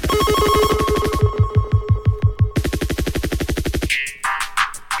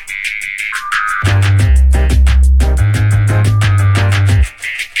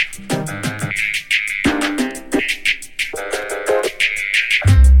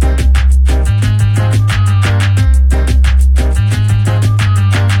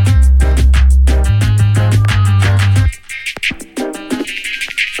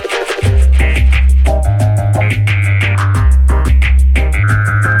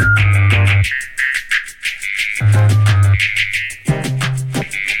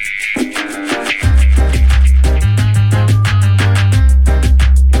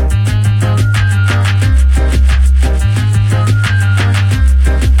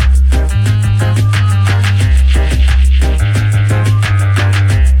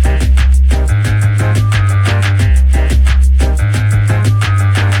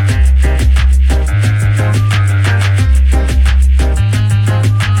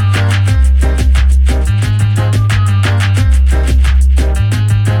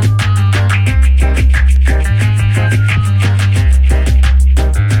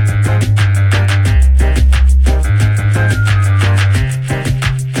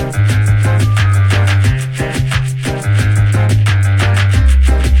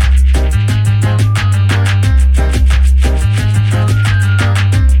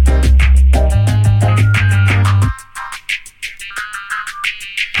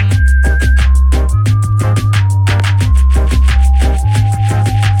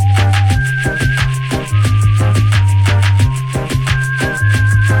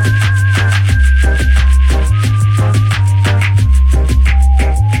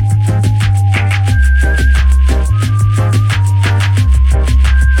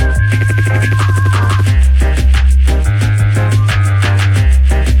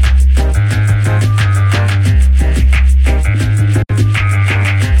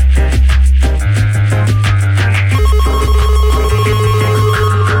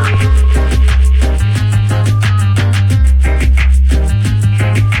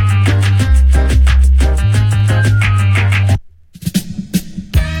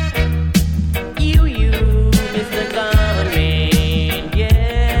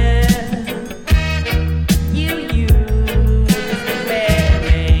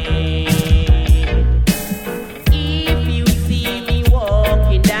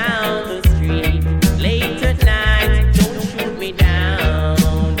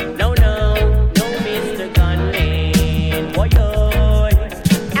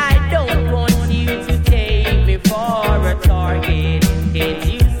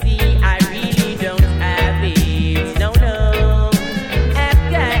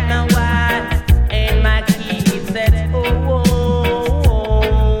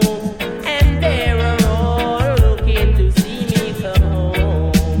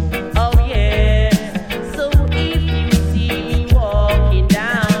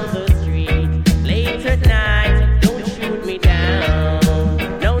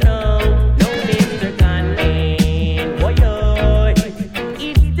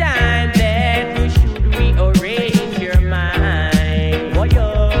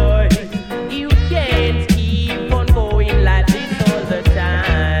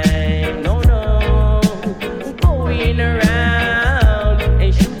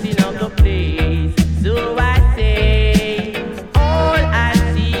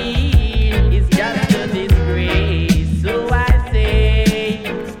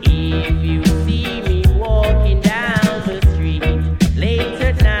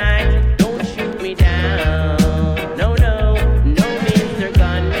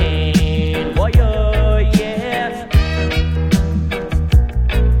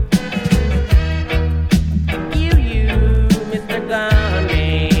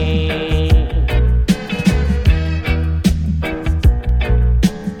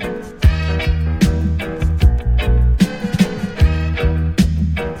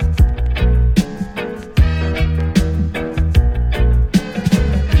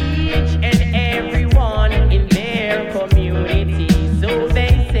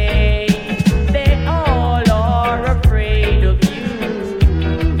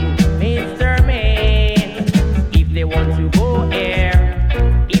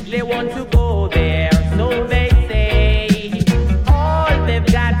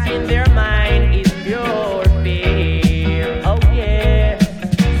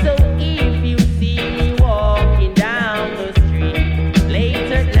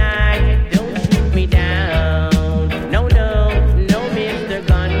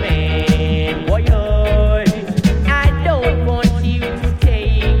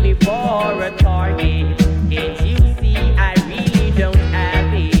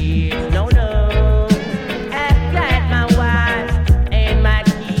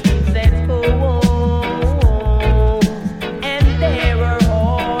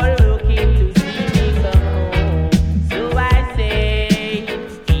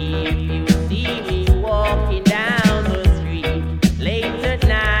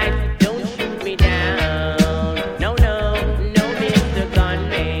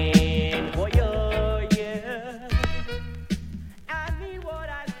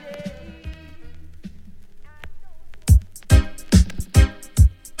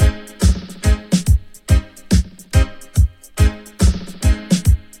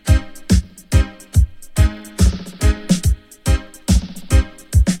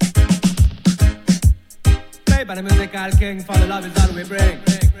by the musical king, for the love is all we bring.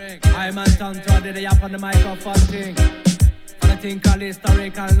 I'm on tongue to the up on the microphone thing. For the thing called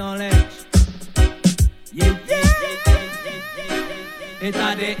historical knowledge. Yeah. It's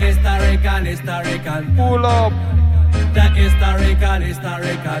a the historical. Pull up. The historical.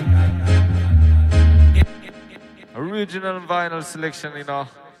 Original vinyl selection, you know.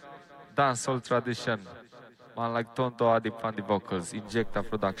 Dancehall tradition. Man like Tonto Adip on the vocals. Injector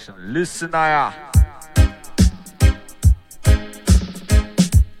production. Listen, Aya.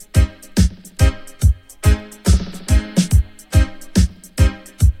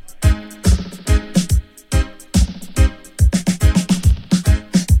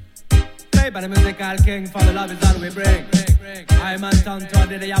 By the musical king, for the love is all we bring. I'm on tongue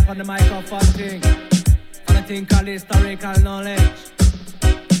to the up on the microphone thing. For the thing called historical knowledge.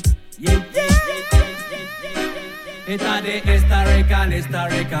 Yeah. It's a the historical.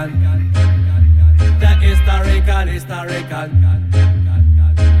 The historical.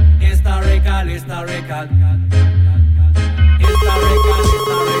 Historical The historical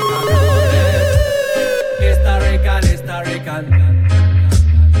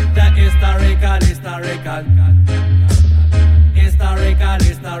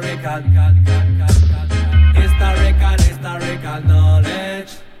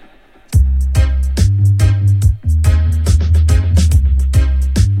knowledge.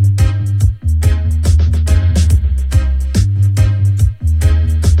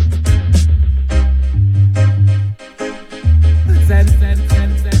 Zen.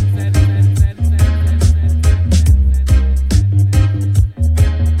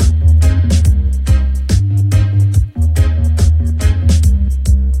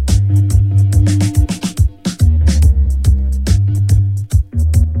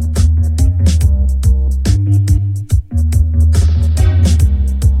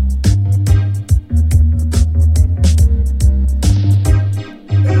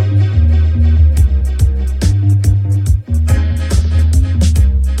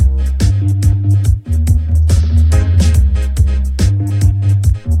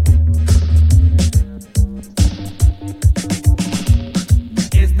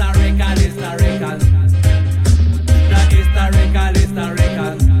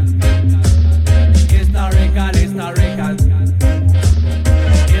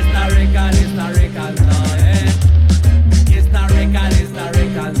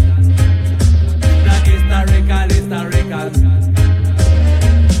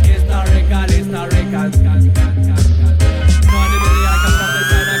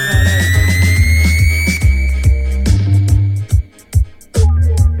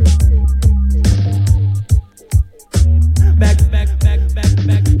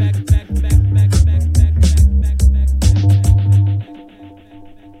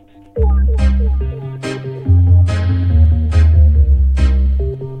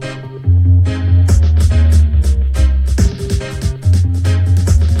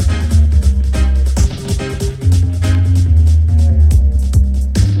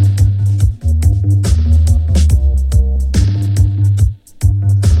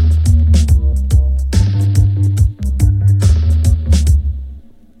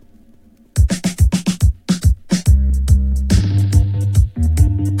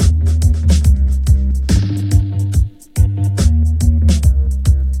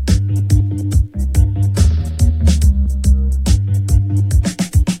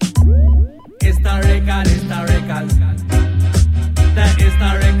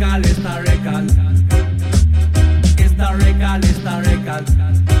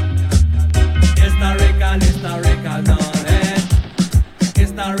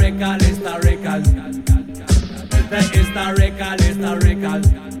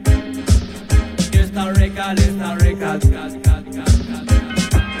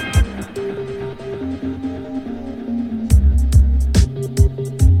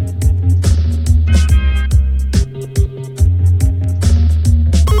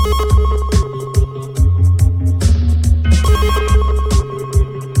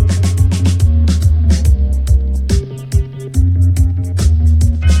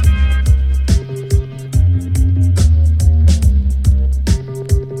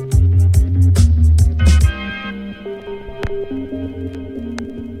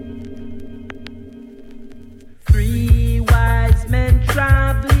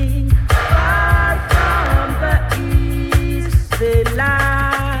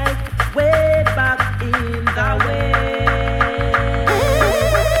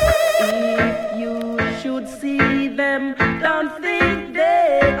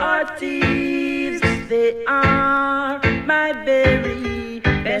 are my very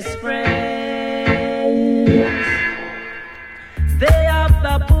best friends.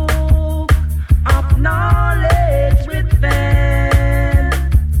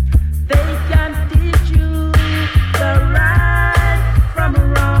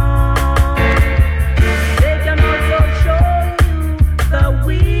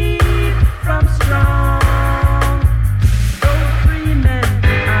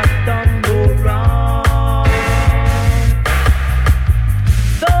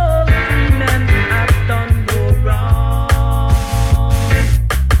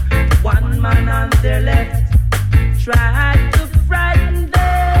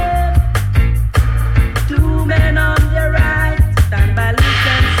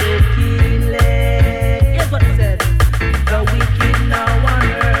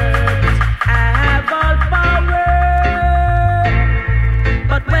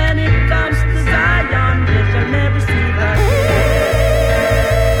 when it comes to Zion, they shall never see the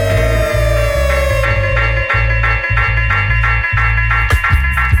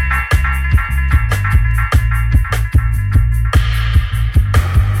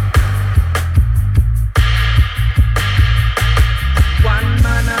one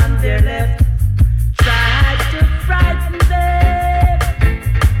man on their left tried to frighten them.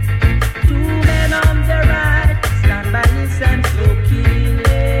 Two men on their right stand by his and so kill it.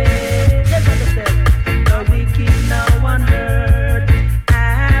 That's what they said. The wicked now unheard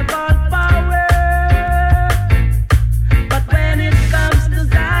have all power, but when it comes to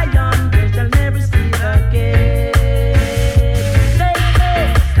Zion, they shall never see the gate. They say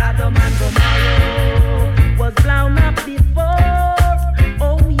Sodom and Gomorrah was blown up before.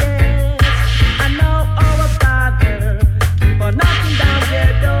 Oh yes, and now our Father keep on knocking down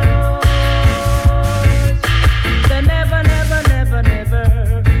their doors. They never, never, never, never,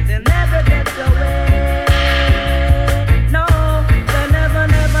 they'll never get away. No, they never,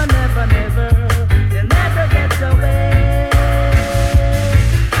 never, never, never, they'll never get away.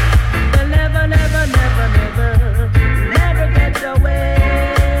 They'll never, never, never, never, never get away.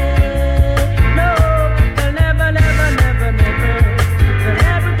 No, they'll never, never, never, never, they'll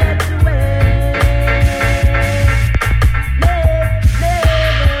never get away. Never,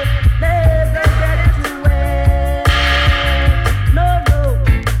 never, never get away. No, no.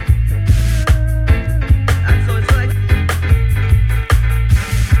 And so it's like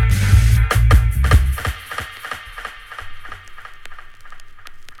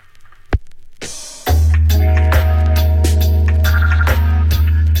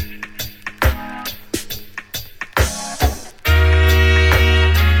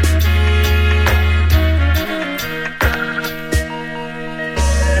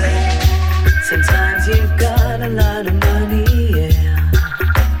sometimes you've got a lot of money, yeah.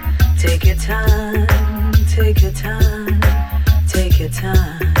 Take your time, take your time, take your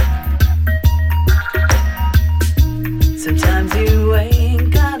time. Sometimes you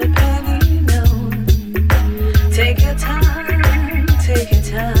ain't got a penny, no. Take your time, take your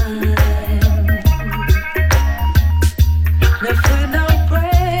time. No food, no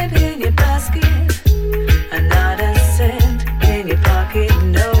bread in your basket, and not a cent in your pocket,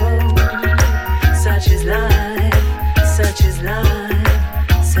 no. Such is life, such is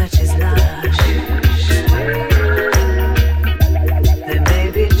life, such is life. There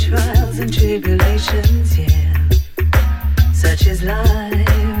may be trials and tribulations, yeah. Such is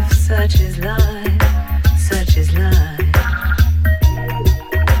life, such is life, such is life.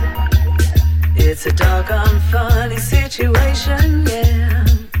 It's a doggone funny situation, yeah.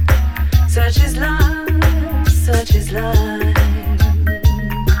 Such is life, such is life.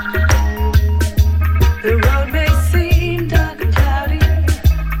 The road may seem dark and cloudy,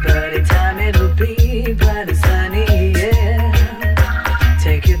 but in time it'll be bright and sunny, yeah.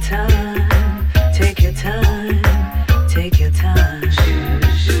 Take your time, take your time, take your time.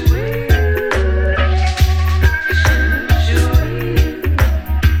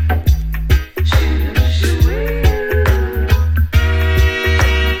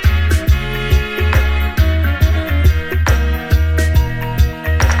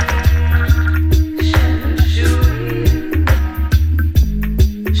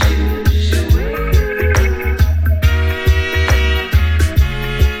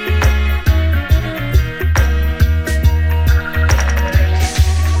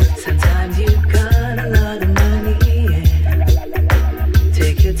 Sometimes you've got a lot of money, yeah.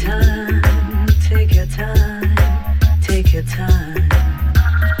 Take your time, take your time, take your time.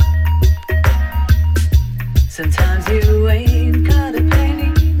 Sometimes you ain't got a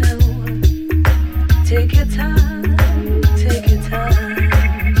penny, no. Take your time, take your time.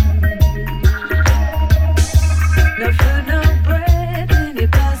 No food, no bread in your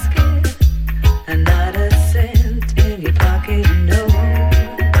basket, and not a cent in your pocket, no.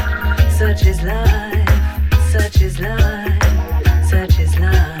 Such is life, such is life, such is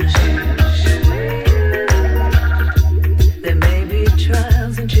life. There may be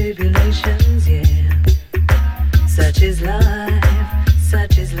trials and tribulations, yeah. Such is life,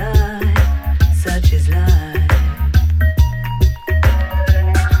 such is life, such is life.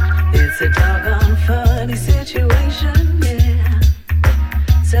 It's a doggone funny situation, yeah.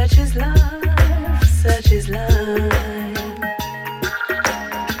 Such is life, such is life.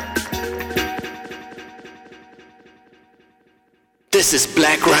 This is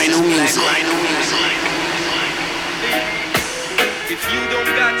Black Rhino music. If you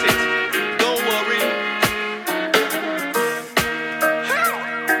don't got it, don't worry.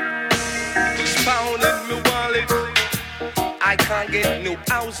 Just pound in my wallet. I can't get no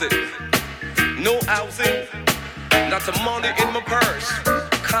housing, no housing, not the money in my purse.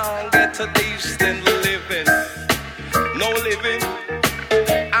 Can't get a decent living, no living.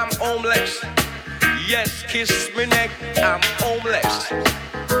 I'm homeless. Yes, kiss me neck. I'm homeless.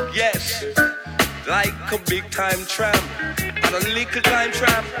 Yes, like a big time tramp and a little time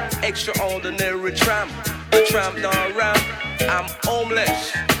tramp, extraordinary tramp. The tramp not ramp. I'm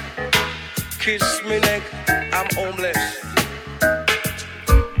homeless. Kiss me neck. I'm homeless.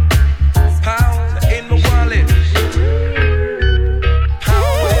 Pound in my wallet.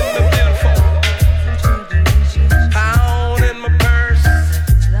 Pound in my billfold. Pound in my purse.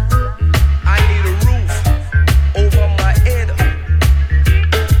 I need a roof over my head.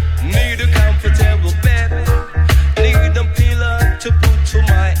 Need a comfortable bed. Need a pillow to put to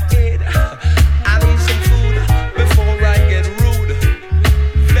my head. I need some food before I get rude.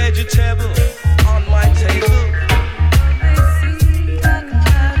 Vegetable on my table.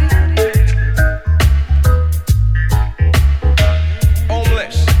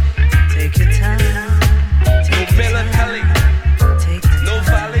 Homeless. Take your time. No melancholy. No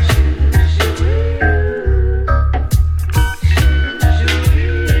valley.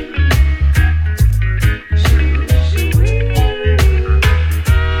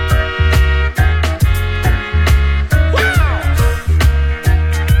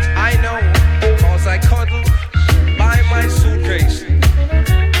 I know, 'cause I cuddle by my suitcase,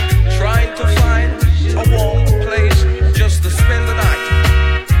 trying to find a warm place just to spend the night.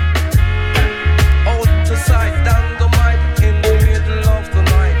 Out to sight, down the mic in the middle of the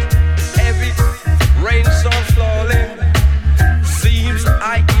night. Heavy rain starts falling. Seems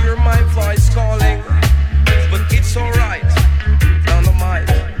I hear my voice calling, but it's alright. Down the mic,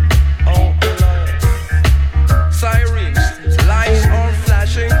 all alone. Sirens, lights are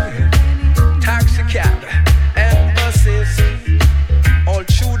flashing. Taxi cab and buses all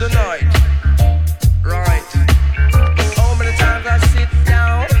through the night. Right. How many times I sit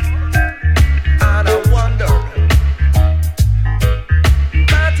down and I wonder,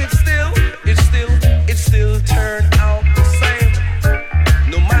 but it still turned out the same.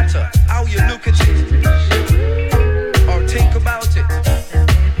 No matter how you look at it or think about it,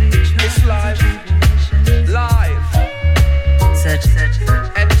 it's life,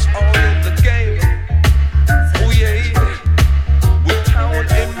 and it's all in the game. Oh yeah, with pound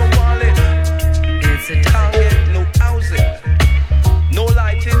in my wallet, can't get no housing, no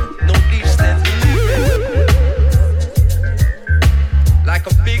lighting, no decent living. Like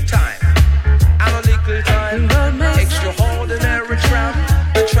a big time and a little time, extraordinary tramp,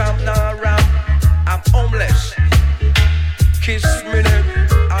 the tramp not ramp. I'm homeless. Kiss me neck,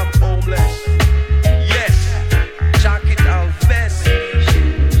 I'm homeless. Yes, jacket and vest.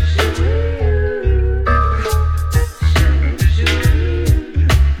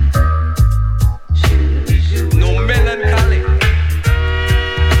 No melancholy,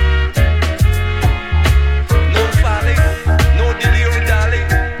 no folly, no dilly-dally.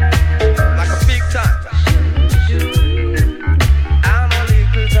 Like a big time and a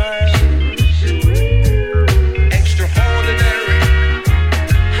little time, extraordinary.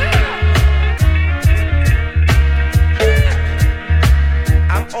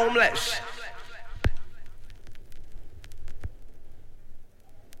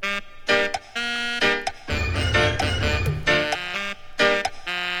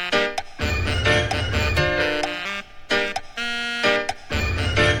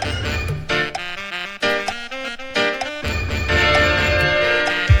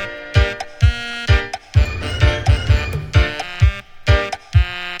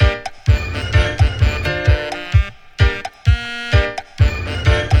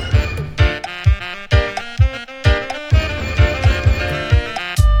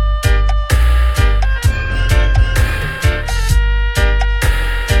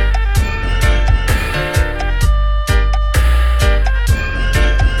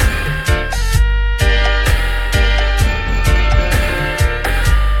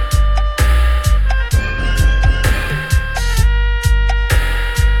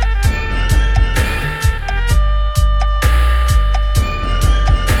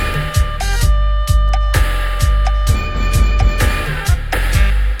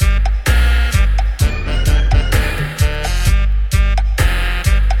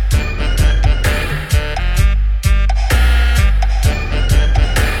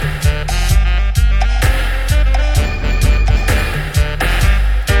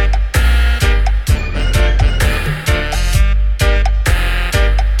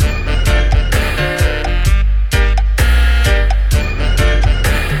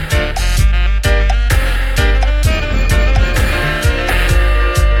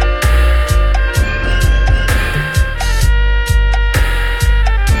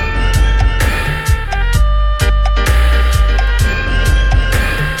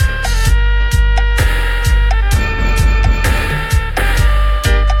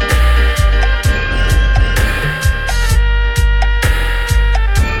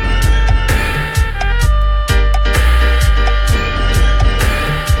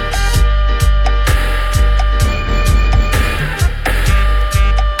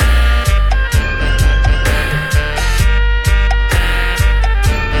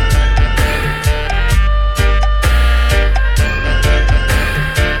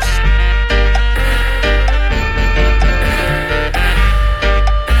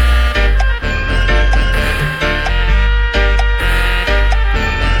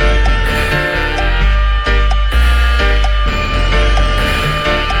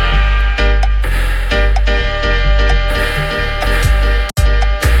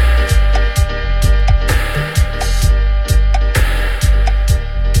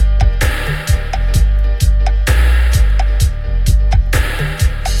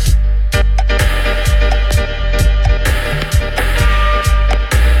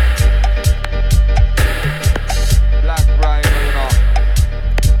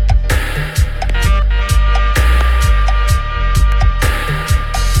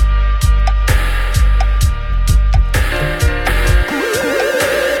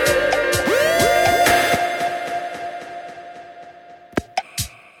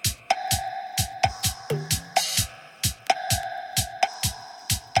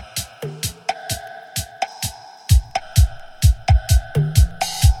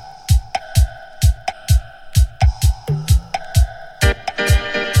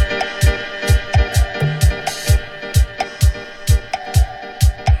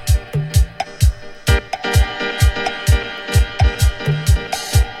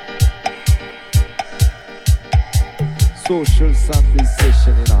 social Sunday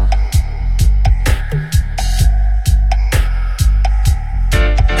session, you know.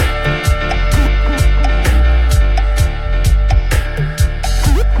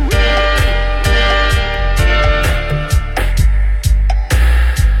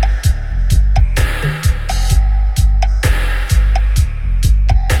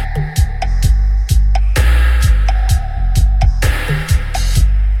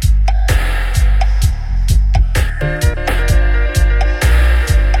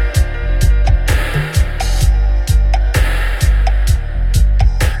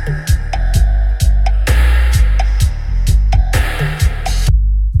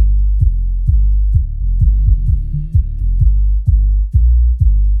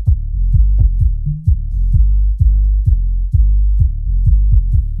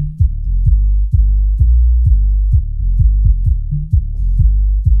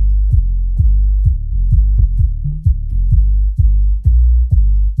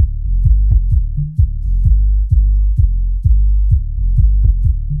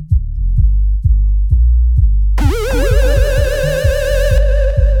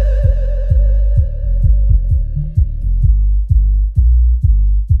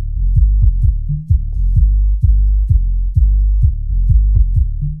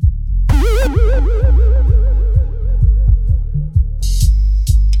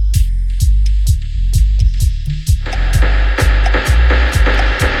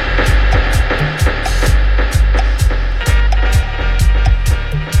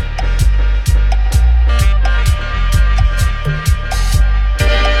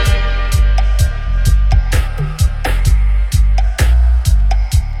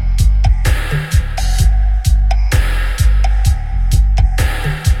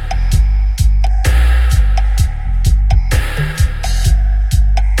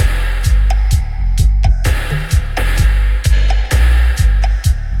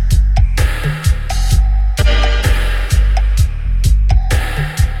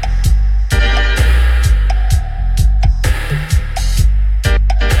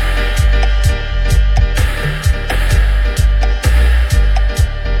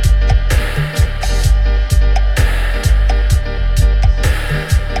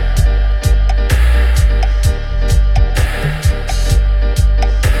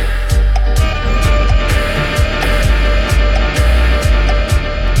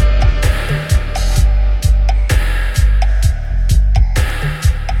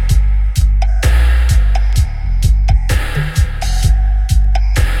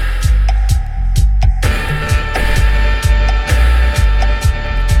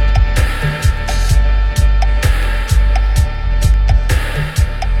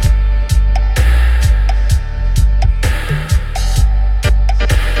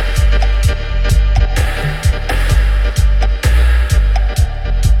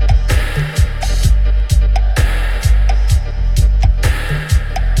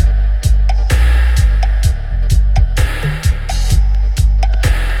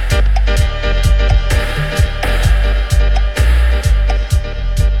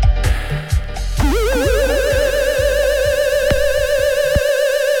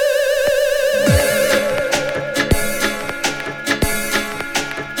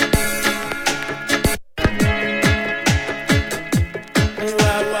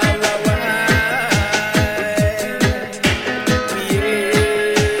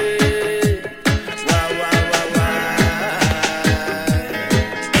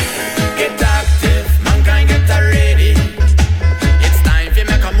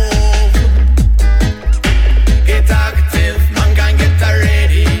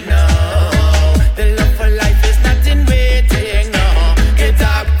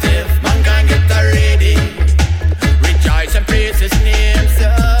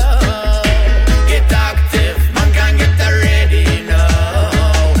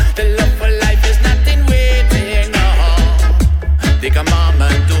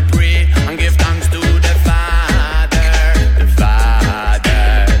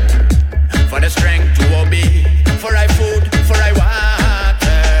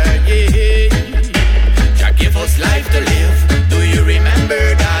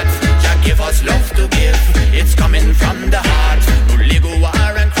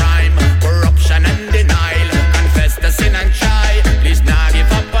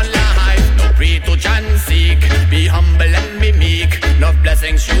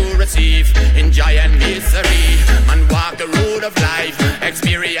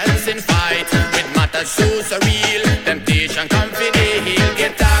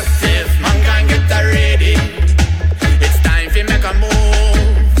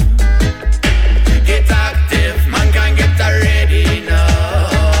 Get active, mankind get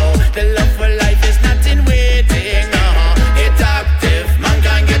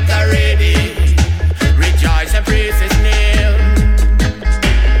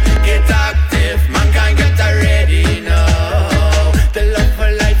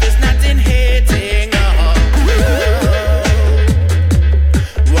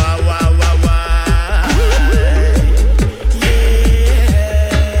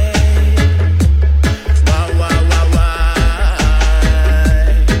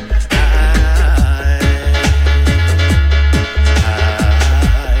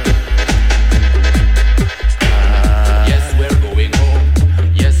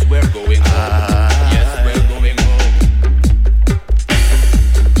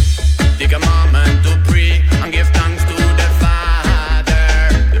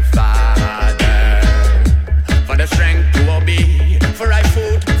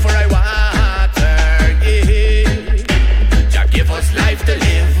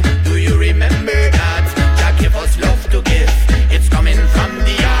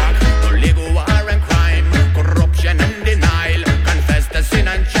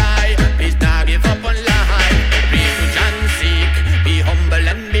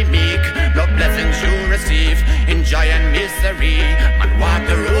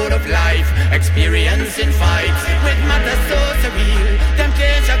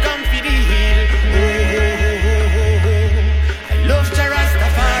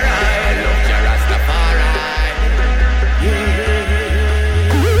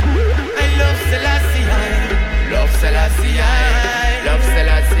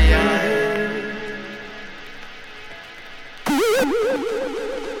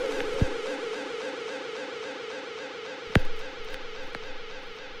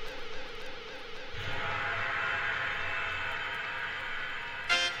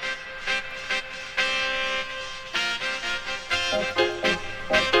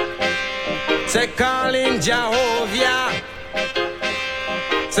Say calling Jehovah.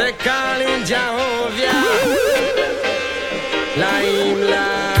 Say calling Jehovah. Lam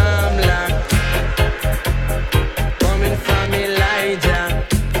Lam. Coming from Elijah.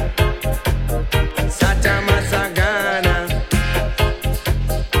 Satama Sagana.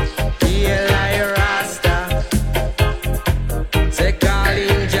 Eli Rasta. Say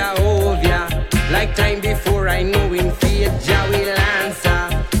calling Jehovah. Like time before I know in faith Jah will answer.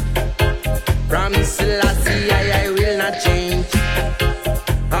 From Selassie I will not change.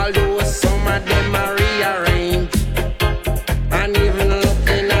 Although some of them are rearranged. And even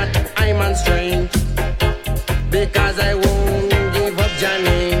looking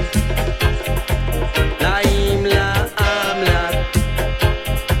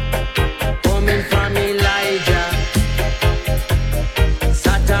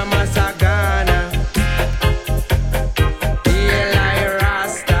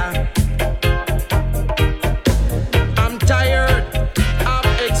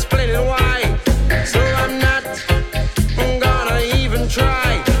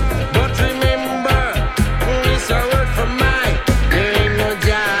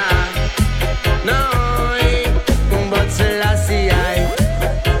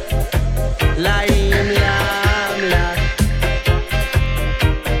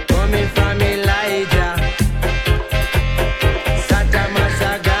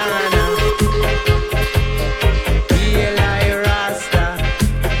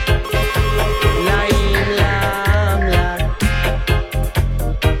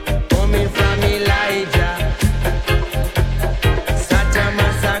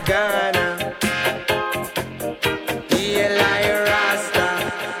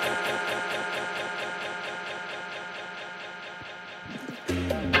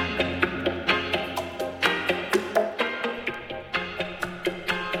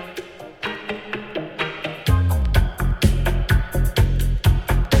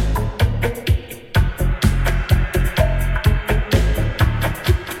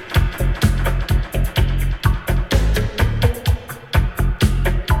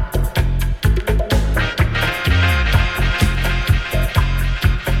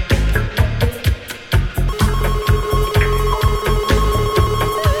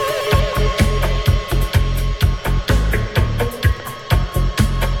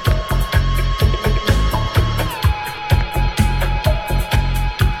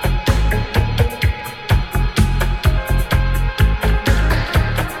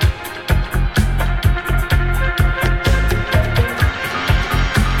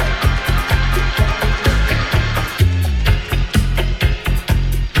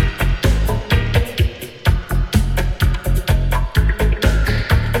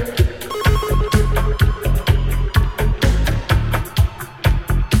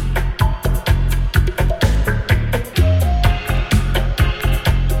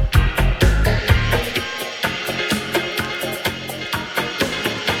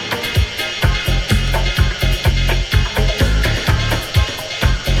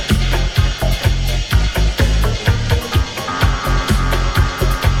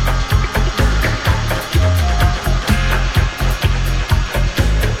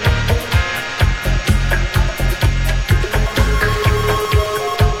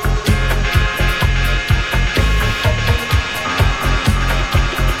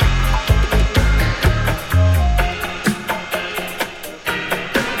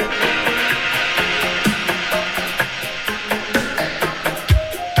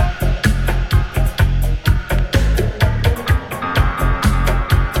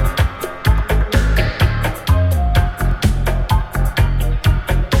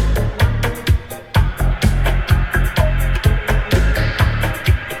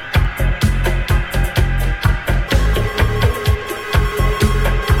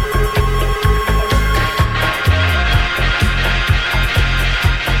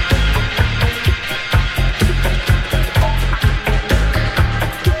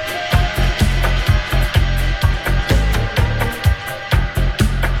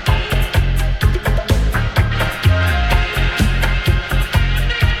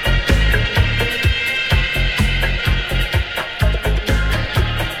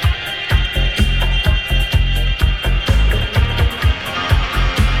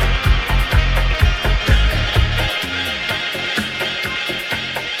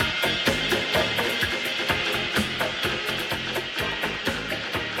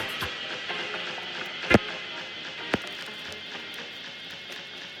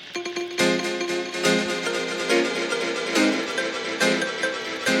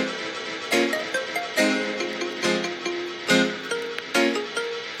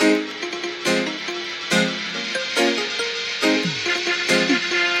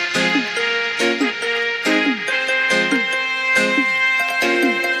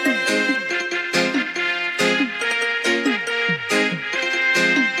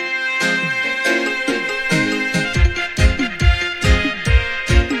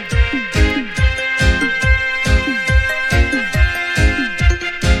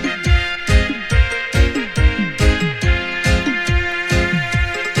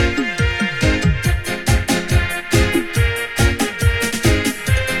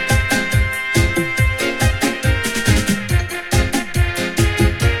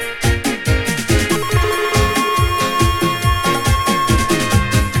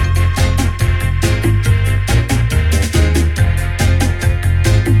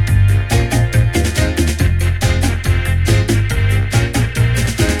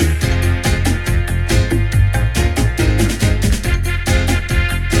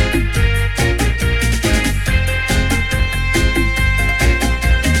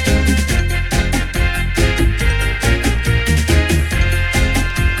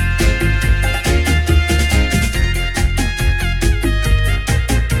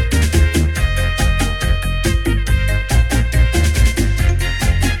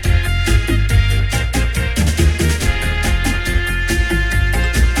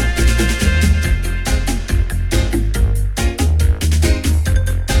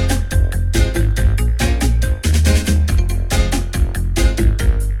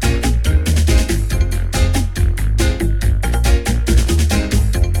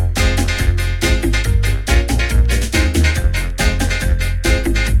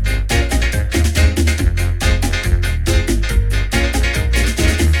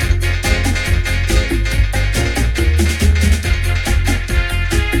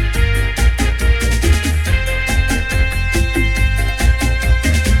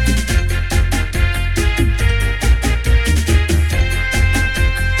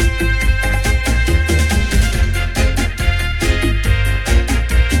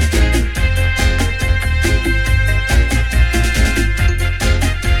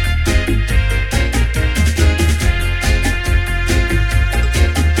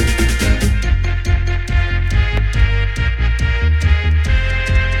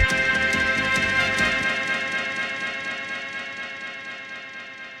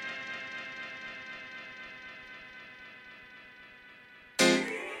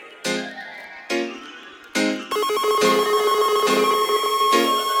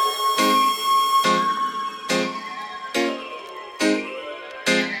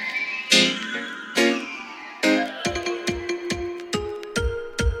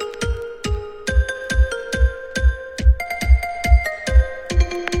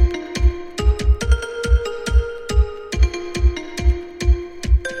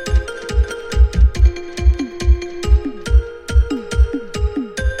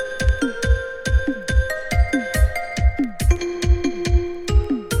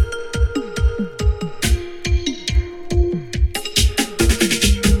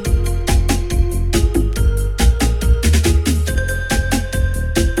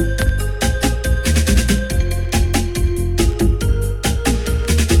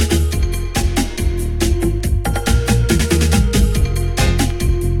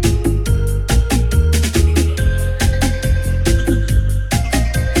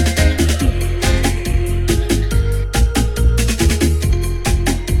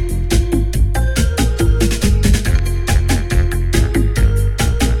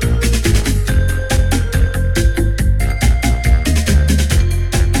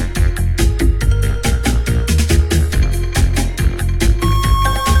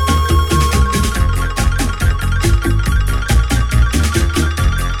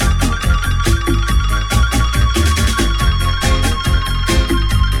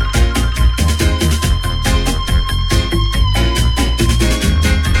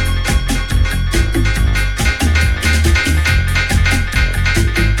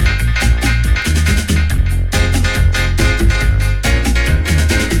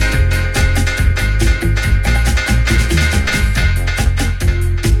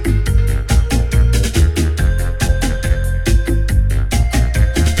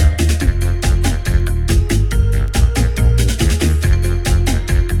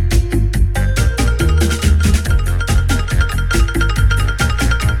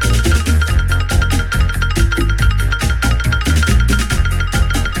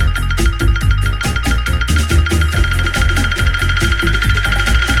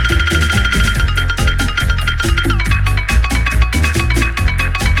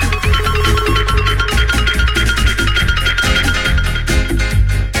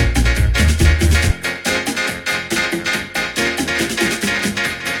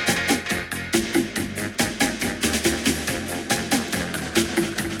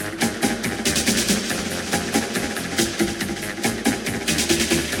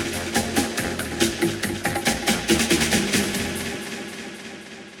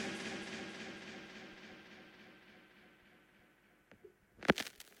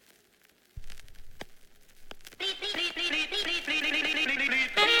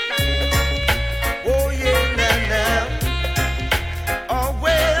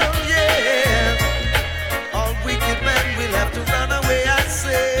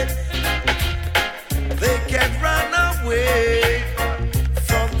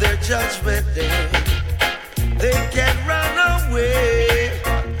judgment day. They can run away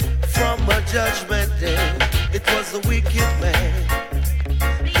from a judgment day. It was the wicked man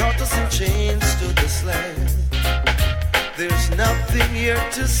got us in chains to this land. There's nothing here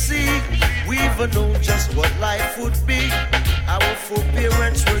to see. We even know just what life would be. Our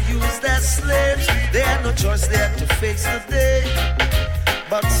foreparents were used as slaves. They had no choice, they had to face the day.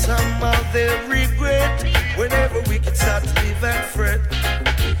 But somehow they regret whenever we can start to live and fret.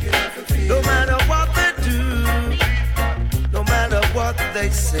 No matter what they do, no matter what they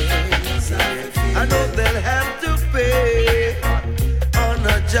say, I know they'll have to pay on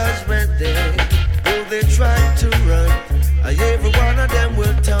a judgment day. Though they try to run, every one of them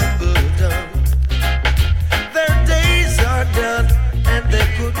will tumble down. Their days are done, and they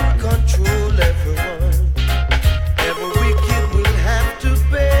couldn't control everyone. Every wicked will have to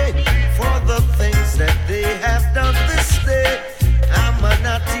pay for the things that they have done this day. I'm a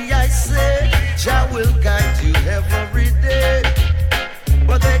naughty, I say, Jah will guide you every day.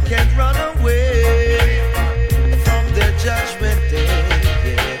 But they can't run away from their judgment day.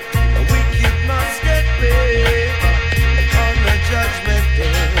 The wicked must get paid on the judgment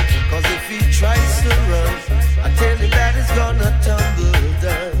day. 'Cause if he tries to run, I tell him that he's gonna tumble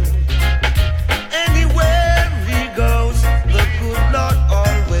down. Anywhere he goes, the good Lord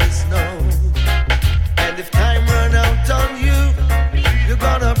always knows. And if time run out on you, you're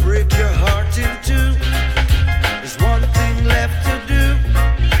gonna break your heart in two. There's one thing left to do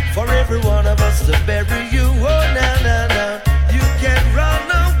for every one of us to bury you. Oh, now, now, now, you can't run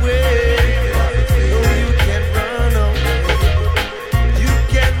away. No, you can't run away. You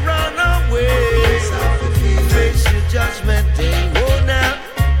can't run away. Face your judgment day. Oh, now,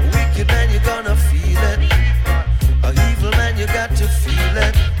 wicked man, you're gonna feel it. A evil man, you got to feel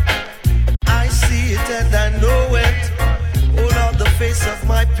it. I see it and I know it. Oh, Lord, the face of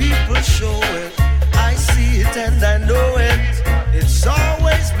my people show it. I see it and I know it. It's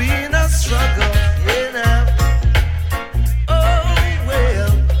always been a struggle, yeah, now. Oh,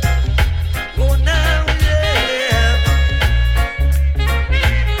 well. Oh, now, yeah.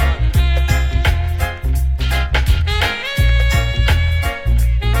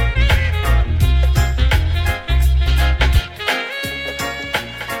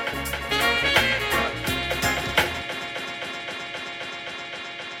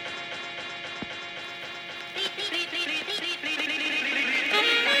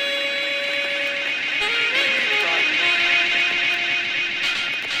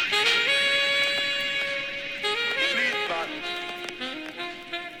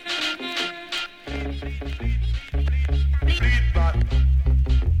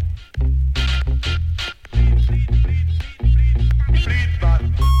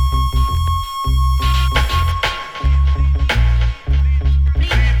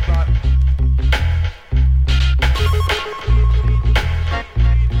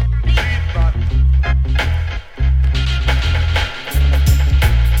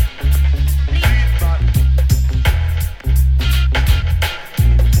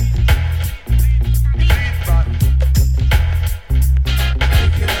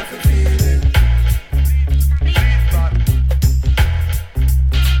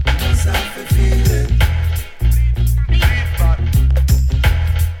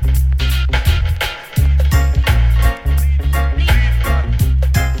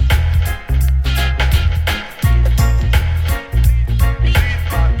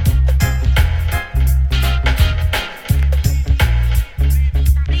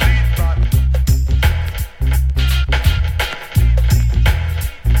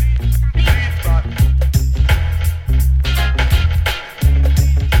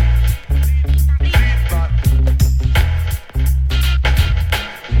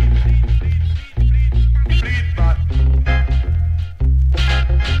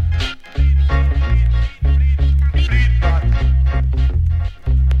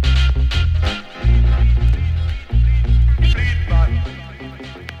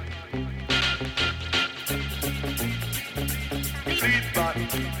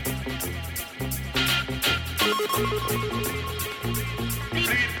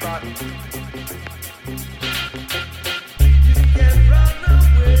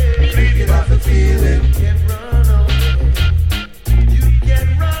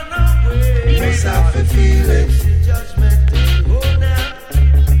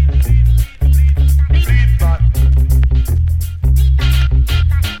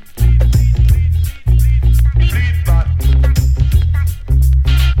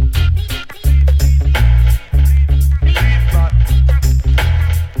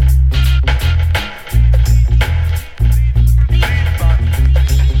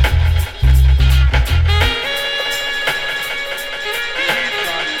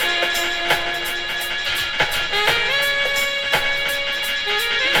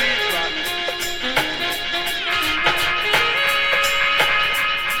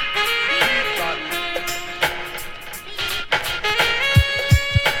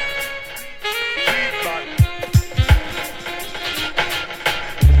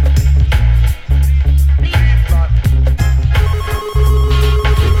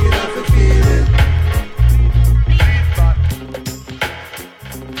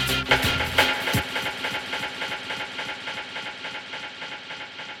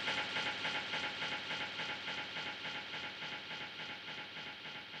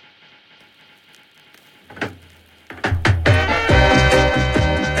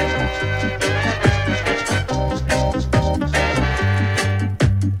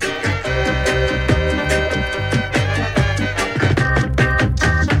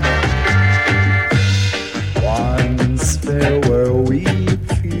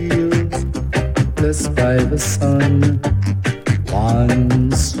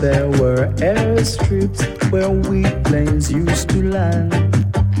 there were airstrips where wheat planes used to land.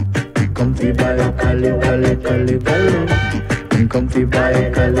 Comfy by Cali, Cali, Cali, Cali. Comfy by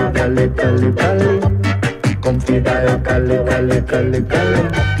Cali, Cali, Cali, Cali. Comfy by Cali, Cali, Cali, Cali.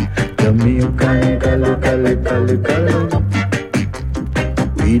 Jamaican Cali, Cali, Cali, Cali.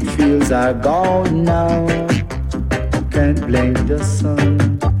 Wheat fields are gone now. Can't blame the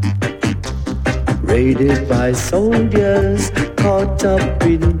sun. Raided by soldiers caught up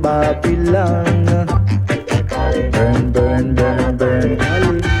in Babylon. Burn, burn, burn, burn,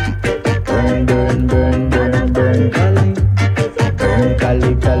 Cali. Burn, burn, burn, burn, burn, Cali. Burn,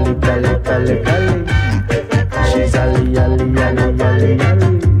 Cali, Cali, Cali, Cali, Cali. She's Ali, Ali, Ali, Ali,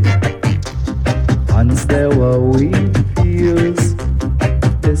 Ali. Once there were wheat fields,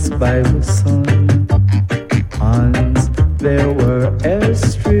 this by the sun. Once there were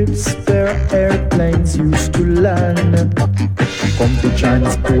airstrips where airplanes used to land. Come to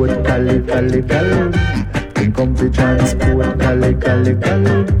transport, Cali, Cali, Cali. Come to transport, Cali, Cali,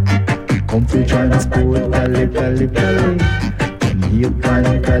 Cali. Come to transport, Cali, Cali, Cali.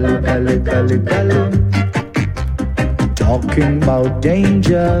 Jamaican Cali, Cali, Cali, Cali. Talking about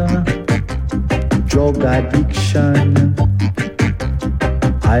danger, drug addiction.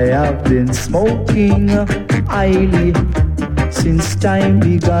 I have been smoking highly since time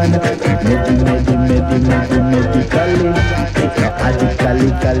began. Medically. Adically,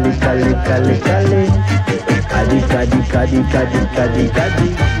 cali, cali, cali, cali. Adicadi, cadi, cadi, cadi, cadi.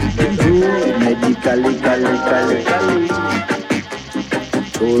 Medically, cali, cali, cali.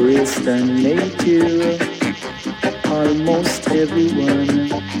 Tourist and native, almost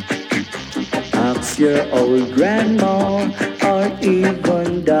everyone. Ask your old grandma or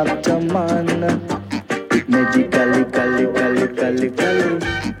even Dr. Man. Medically, cali, cali, cali, cali.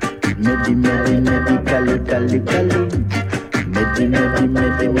 Medically, cali, cali.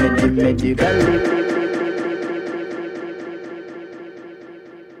 Medically.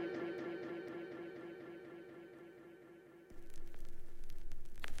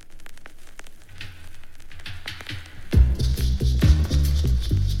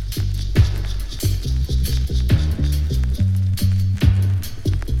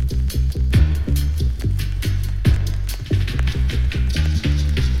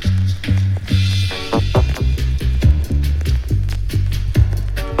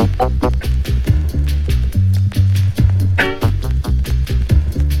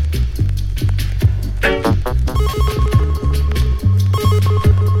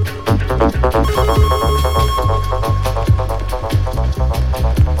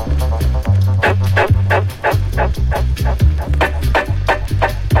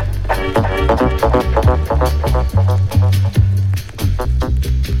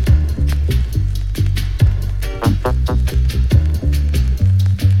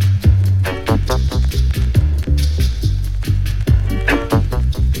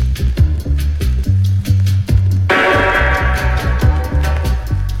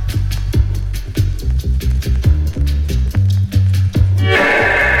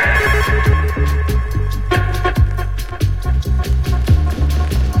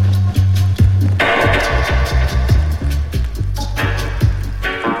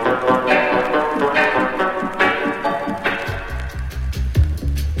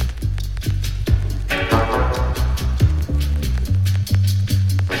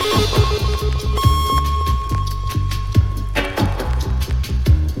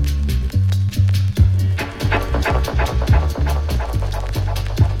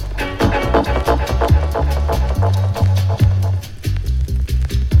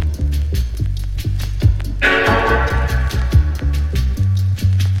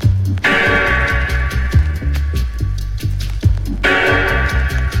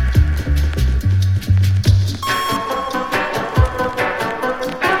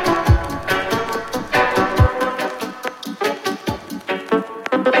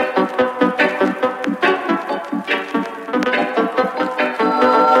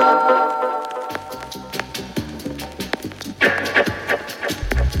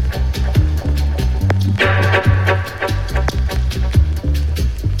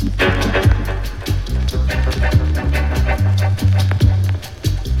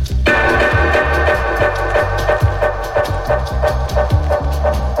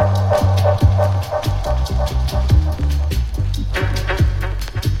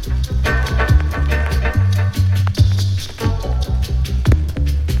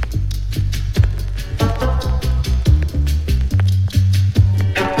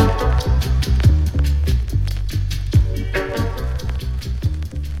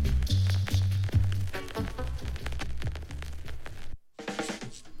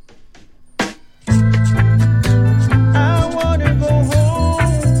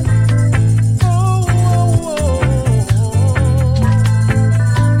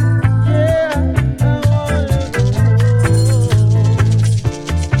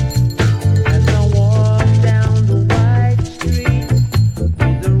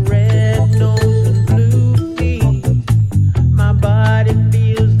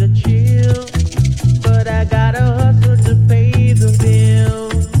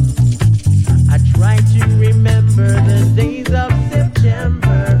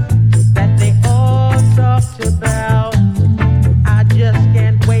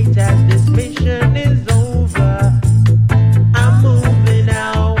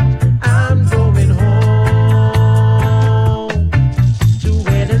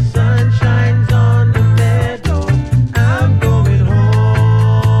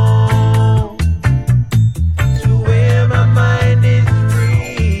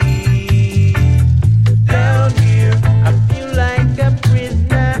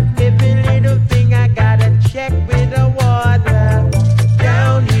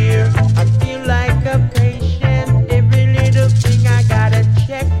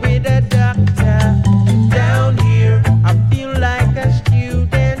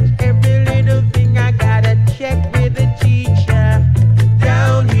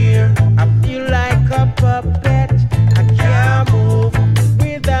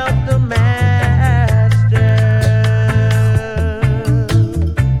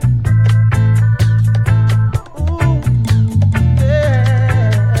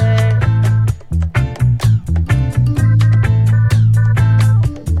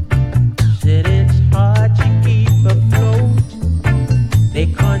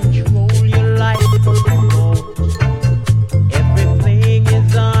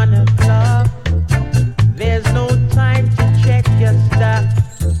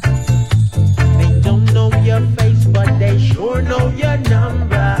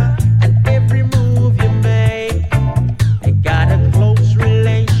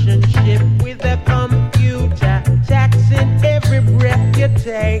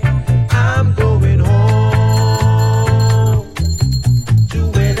 take. I'm going home to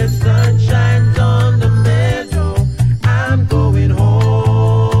where the sun shines on the meadow. I'm going home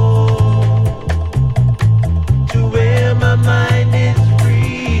to where my mind is free.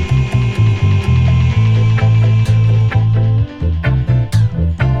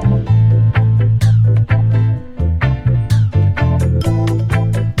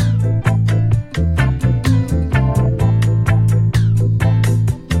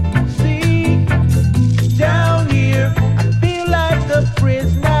 See, down here, I feel like a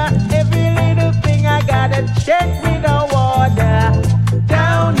prisoner. Every little thing I gotta check with the water.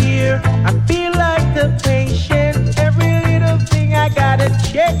 Down here, I feel like the patient. Every little thing I gotta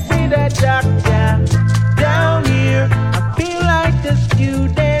check with the doctor. Down here, I feel like the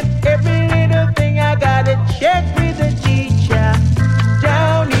student. Every little thing I gotta check with the teacher.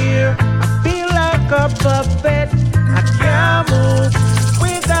 Down here, I feel like a puppet. I can't move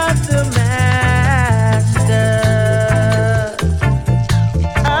without the master.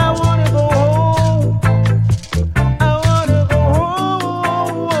 I wanna go home. I wanna go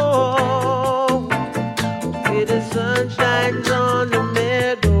home. Where the sun shines on the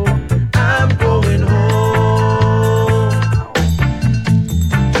meadow. I'm going home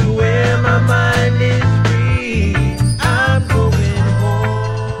to where my mind is free. I'm going home.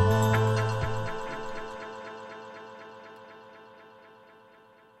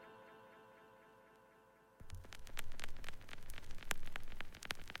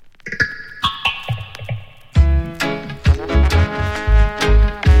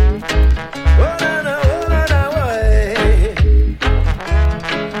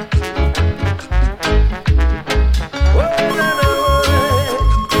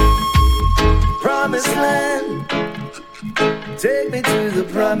 Promised land, take me to the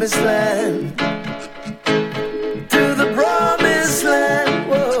promised land. To the promised land,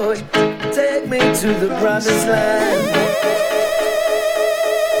 whoa, take me to the promised land.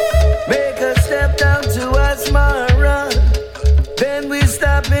 Make a step down to Asmara, then we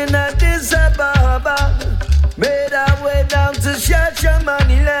stop in Addis Ababa. Made our way down to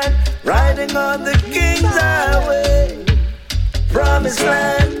Shashamani land, riding on the King's Highway. Promised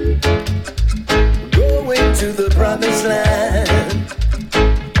land, going to the promised land.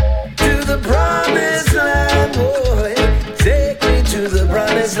 To the promised land, boy. Take me to the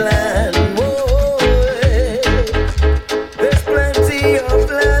promised land, boy. There's plenty of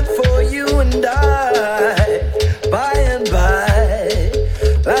land for you and I, by and by.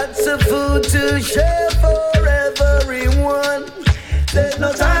 Lots of food to share for everyone. There's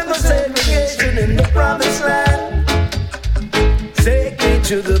no time for segregation in the promised land. Take me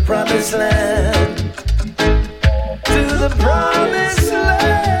to the promised land. To the promised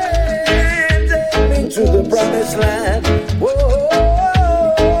land. Take me to the promised land. Whoa.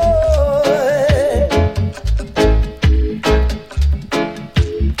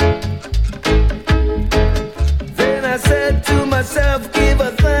 Then I said to myself, give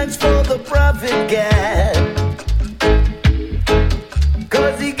a thanks for the prophet Gad.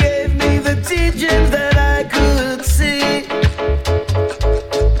 'Cause he gave me the teachings that I could see.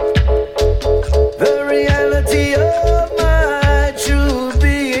 The reality of my true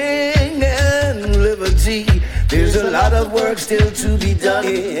being and liberty. There's a lot of work still to be done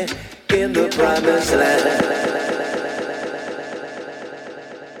here in the promised land.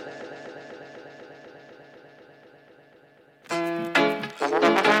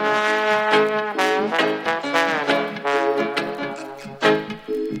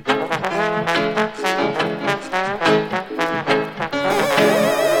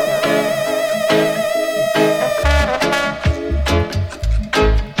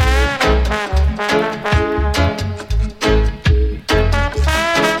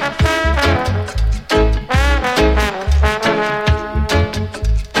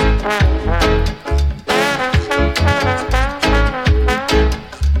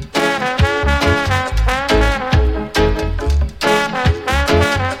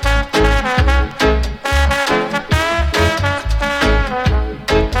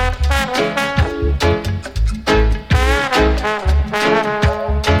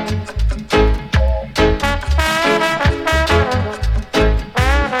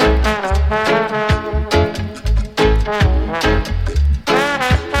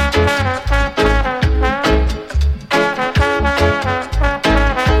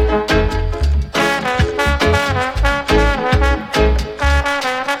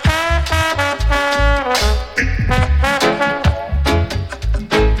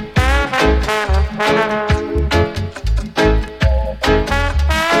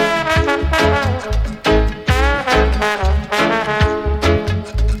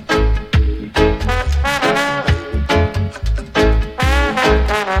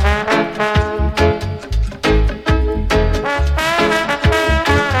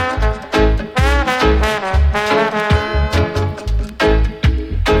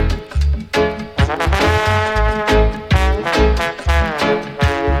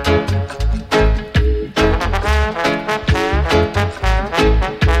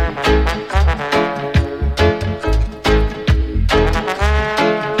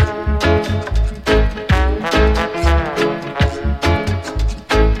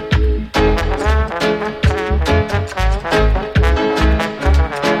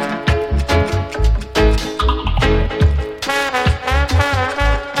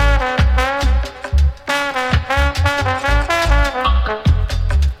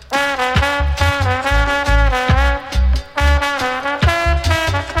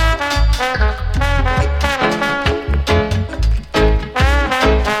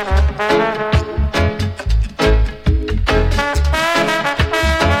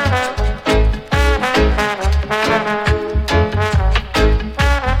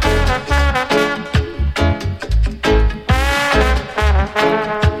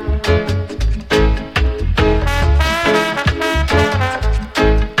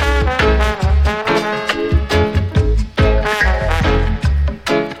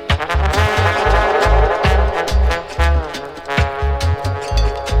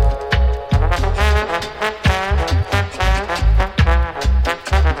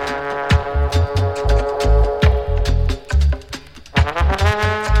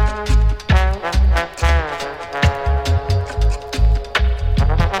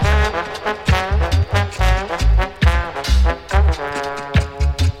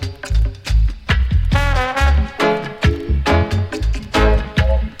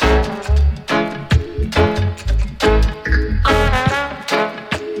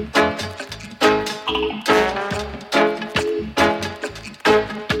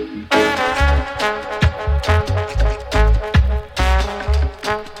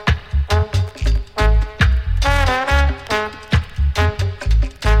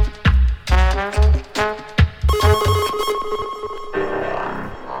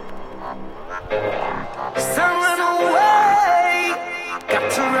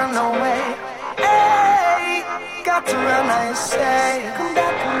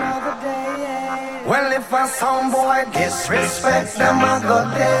 If a sound boy disrespect them, I go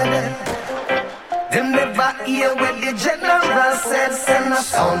dead. Them never hear what the general said. Send a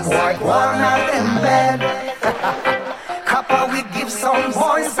sound boy one out in bed. Copper we give sound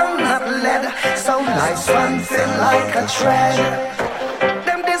boys and not lead. Sound nice one thin like a thread.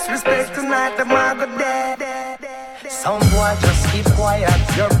 Them disrespect tonight, them I go dead. Sound boy just keep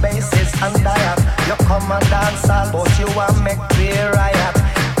quiet. Your bass is undiet. You come and dance all, but you want make clear riot.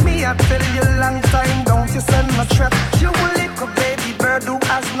 Me I tell you long time, don't you send my trap. You will lick a baby bird who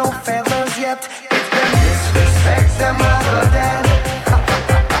has no feathers yet. If them disrespect them, I go dead.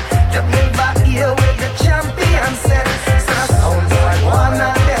 You never hear what the champion said. So the sound boy one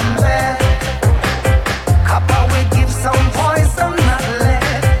of them bad. Copper we give some boys some not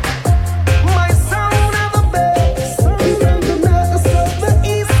lead. My sound of a bass, from the north, the south, the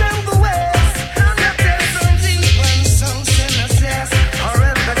east and the west. You tell some things when some sinners yes. Or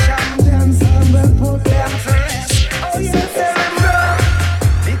if the champions will put them to rest. Oh yeah, tell them run,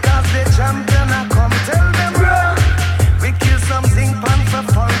 because the champion I come. Tell them run, we kill something fun for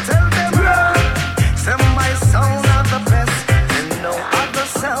fun. Tell them run, send my sound of the best. And no other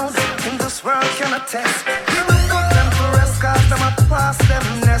sound in this world can attest. You will put them to rest, cause them are past them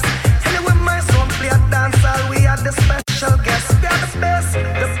nest. Anyway, my son play a dance all, we are the special guests. We are the best,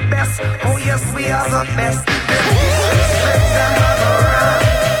 the best. Oh yes, we are the best. Disrespect them all around.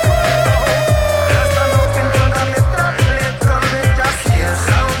 Just a look into the middle, little bit, just hear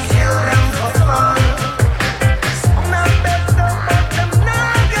sound, kill them for fun. Now better, but them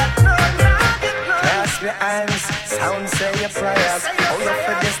now get no. Clasp your hands, sound say your prayers. Hold up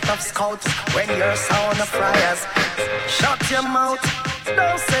for this tough scout when you're sound of fryers. Shut your mouth,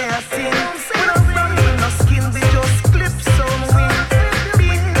 don't say a thing. We don't run with no skin, we just clip some wing.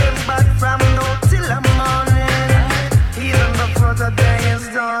 Beat them back from now till the morning. Even before the day is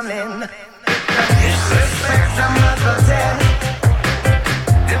dawning. Disrespect them mother dead.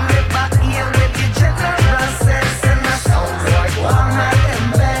 Them never hear what the general says. And the sound like one of them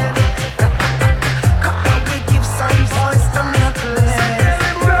bed. Copper we give some voice to knucklehead.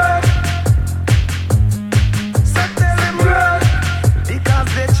 So tell them run, because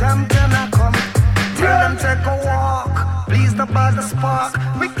the champion I come. Tell them take a walk, please don't bother spark.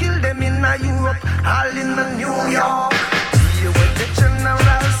 We kill them in Europe, all in New York. See what the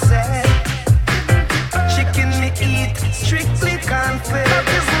general said. Chicken me eat, strictly confed. That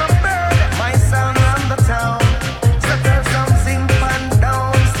is my bird, my sound on the town. So tell something fun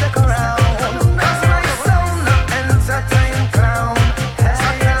down, stick around. Cause my sound no entertain clown. So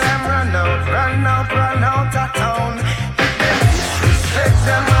tell them run out of town. If them disrespect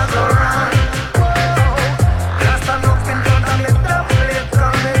them, I go run. Just a look into the middle,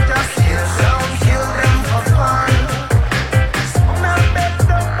 little bit, just hear sound, kill them for fun. Now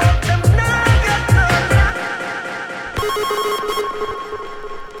better, but them now get no.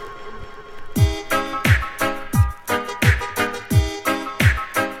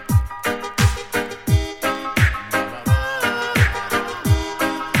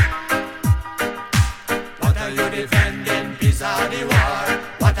 What are you defending? Peace or the war?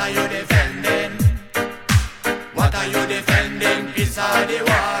 What are you defending? What are you defending? Peace or the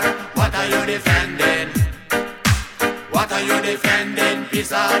war? What are you defending? What are you defending?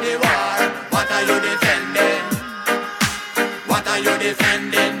 Peace or the war? What are you defending? What are you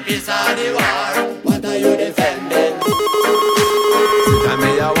defending? Peace or the war? What are you defending? Sit and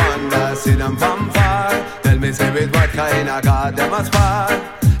me a wonder, see them from far. Tell me say with what kind of God them aspire.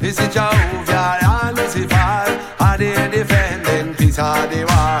 Is it Jehovah and Lucifer? Are they defending peace or the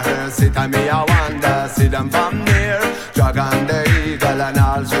war? Sit and me a wonder, see them from near. Dragon, the eagle and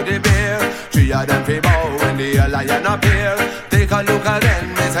also the bear. Three of them fi bow when the lion appear. Take a look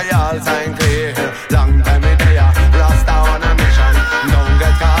again, me say all sign clear. Long time me there, Rasta on a mission. Don't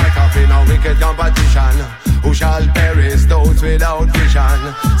get caught up in a wicked competition. Who shall perish those without vision?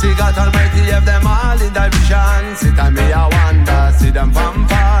 See God Almighty have them all in thy vision. Sit and me a wonder, see them from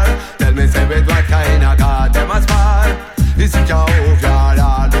far. Tell me say with what kind of God them aspire. Is it Jehovah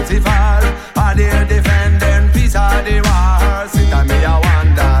or Lucifer? Are they defending peace or the war? Sit and me a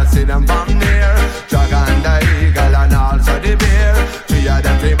wonder, see them from near. Dragon, the eagle and also the bear. Three of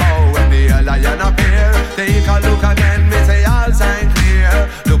them fi bow when the lion appear. Take a look again, me say all sign clear.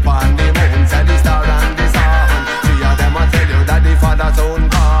 Look on the moon, say the star and the sun. Three of them a tell you that the Father soon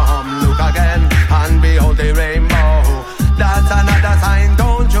come. Look again and behold the rainbow. That's another sign,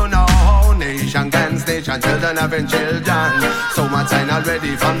 don't you know? Nation against nation, children having children. So much sign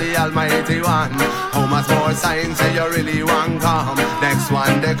already from the Almighty One. How much more signs say you really want come? Next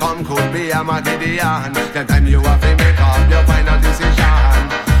one they come could be a Magidian. The time you have to make up your final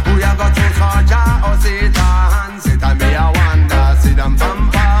decision. We have got to choose for Jah or see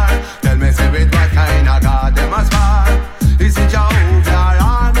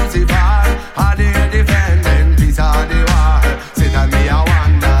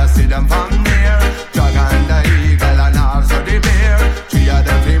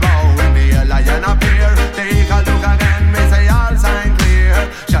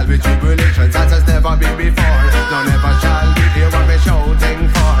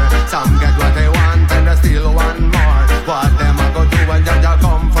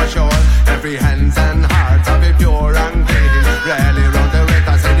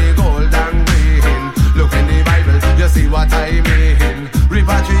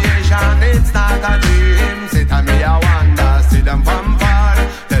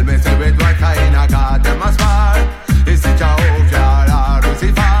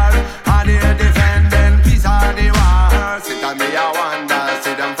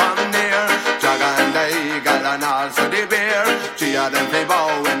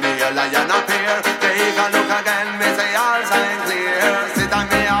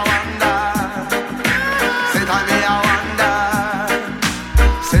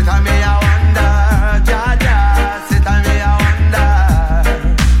sit and me a wonder, Jaja, sit and me a wonder.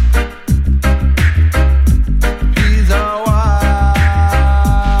 He's a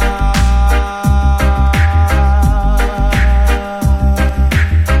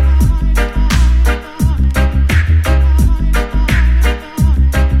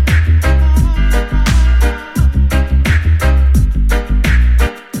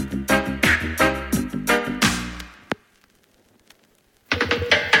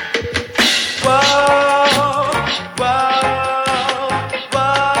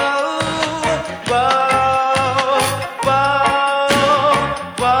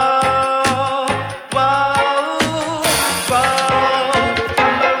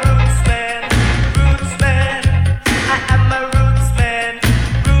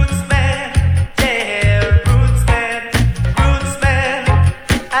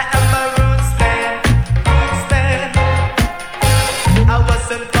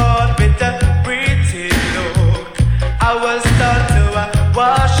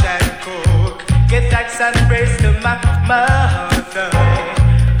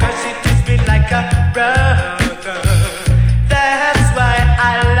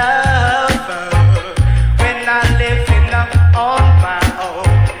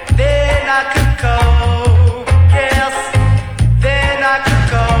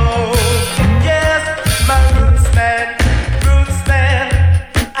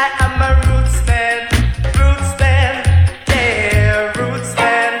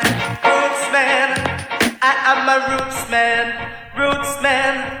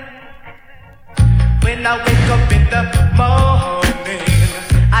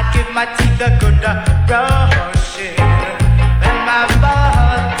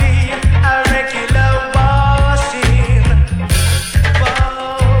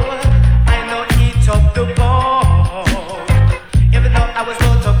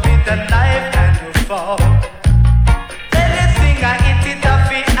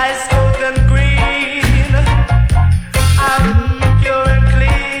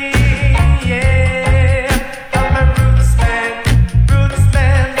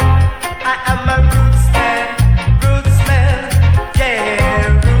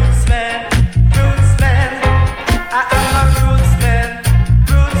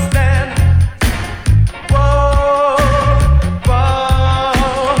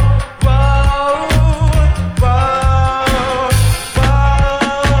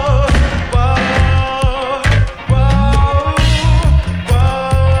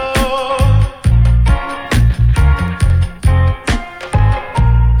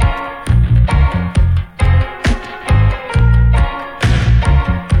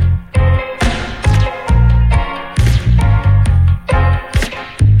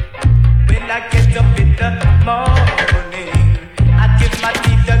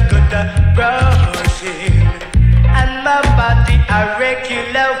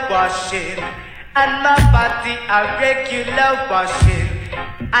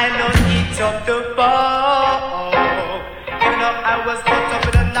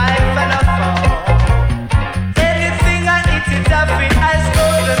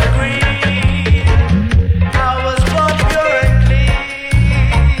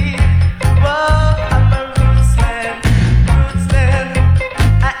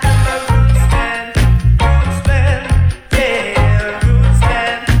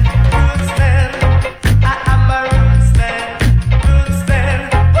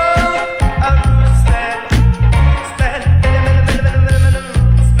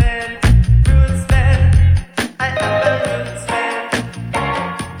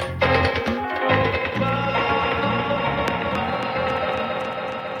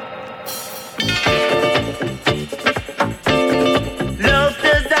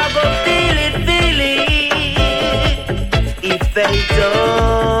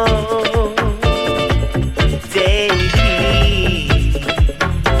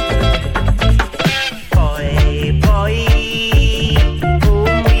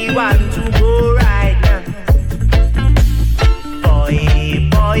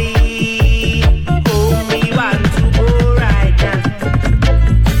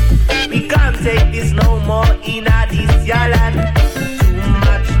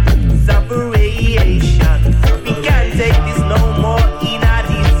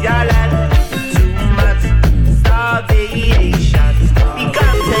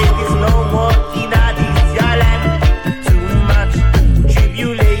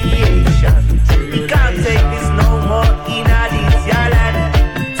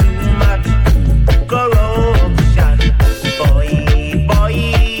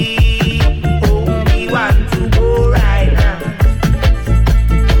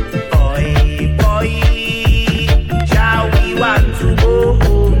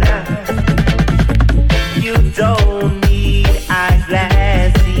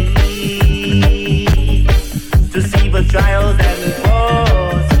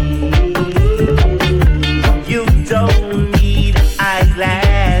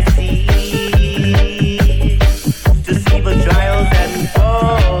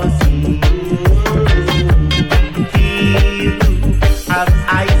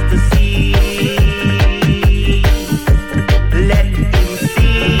eyes to see. Let him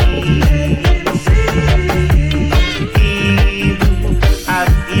see. He who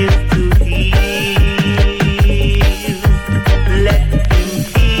has ears to hear. Let him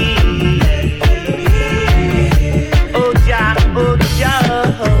hear. Oh Jah, boy,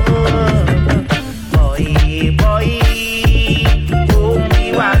 boy, home we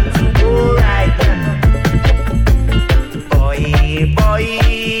want to go right now. Boy, boy,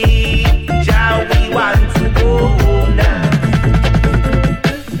 Jah, we want to go home now.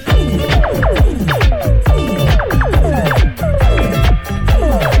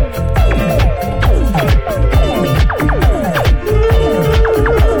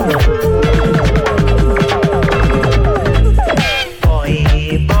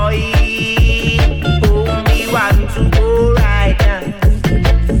 Boy, boy, home we want to go right now.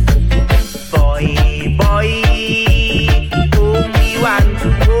 Boy, boy, home we want to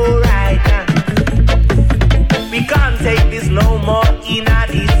go right now. We can't take this no more in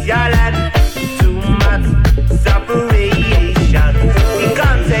this your land. Too much separation. We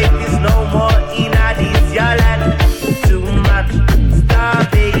can't take this no more in this your land. Too much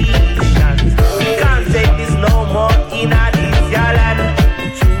starvation. We can't take this no more in this your land.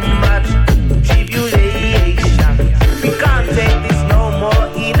 Too much tribulation. We can't take this no more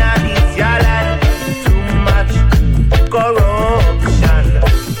in this your land. Too much corruption.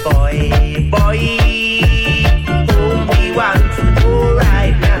 Boy, boy, home we want to go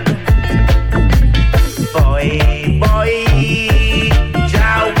right now. Boy, boy,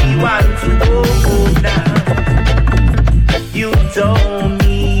 Jah, we want to go home now. You don't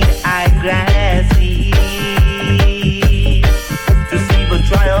need eyeglasses to see the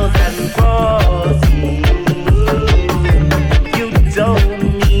trials and crosses. You don't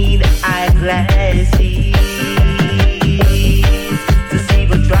need eyeglasses to see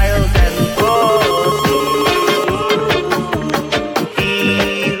the trials and crosses. He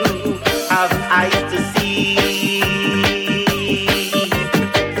who have eyes to see,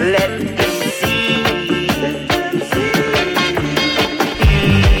 let him see. He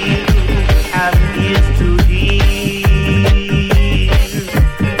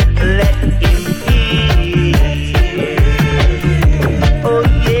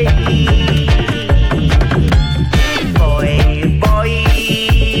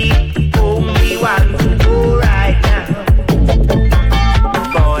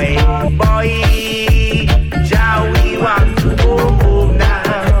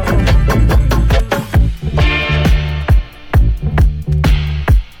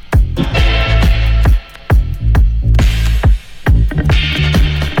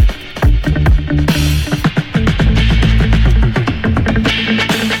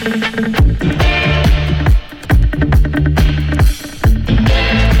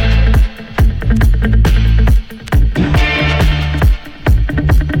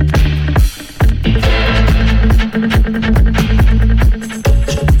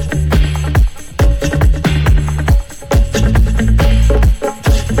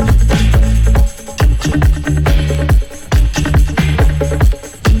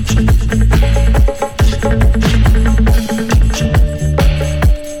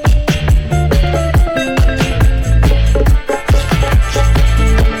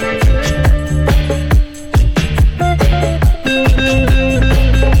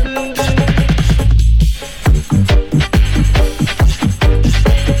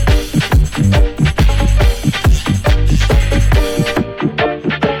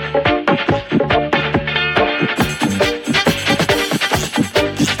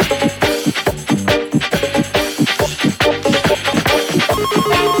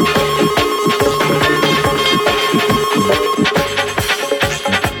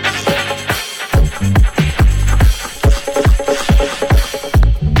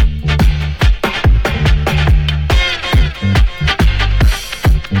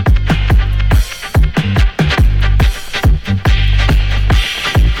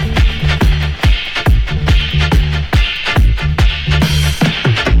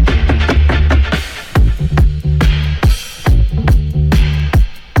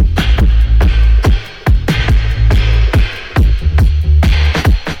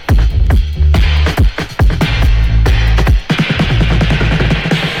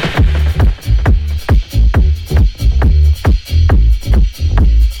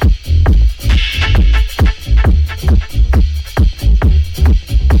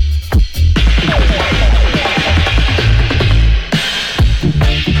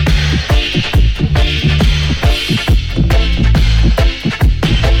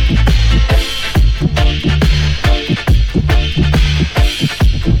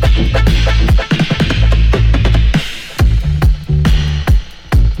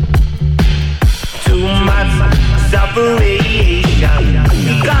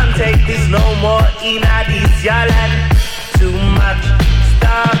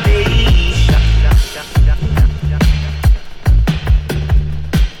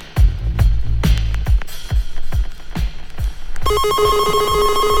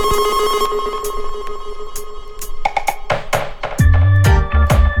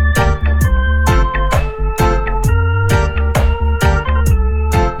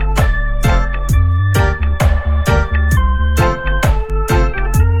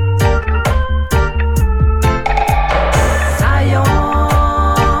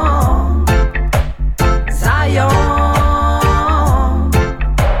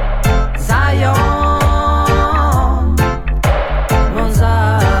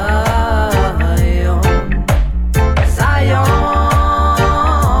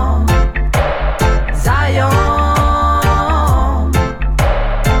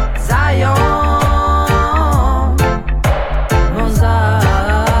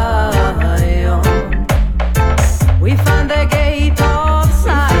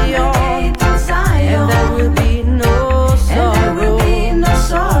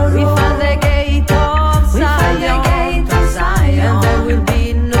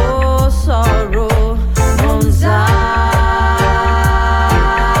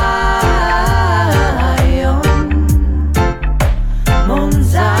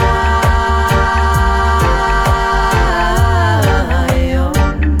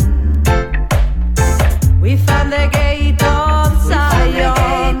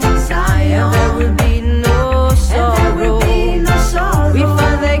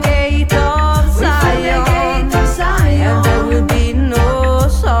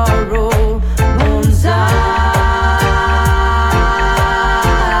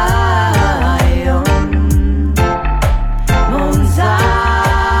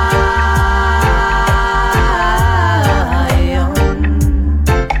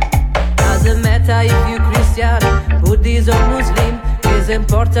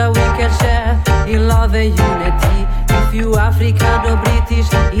important we can share in love and unity. If you African or British,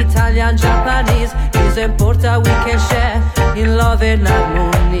 Italian, Japanese, it's important we can share in love and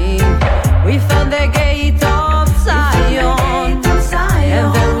harmony. We found the gate of Zion, and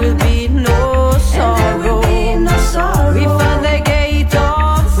there will be no sorrow. We found the gate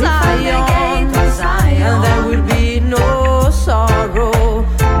of Zion, and there will be no sorrow.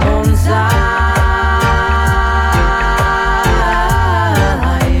 Mount Zion,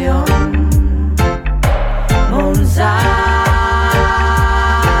 Mount Zion.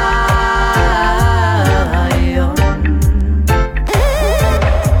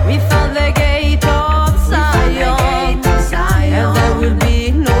 We found the gate of Zion, and there will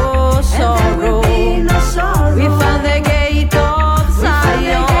be no sorrow. We found the gate of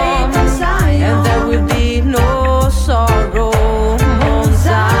Zion, and there will be no sorrow. Mount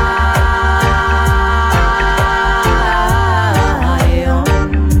Zion,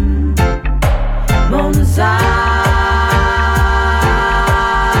 Mount Zion,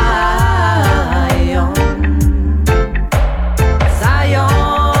 Zion,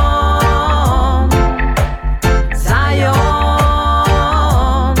 Zion,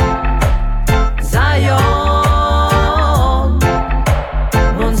 Zion,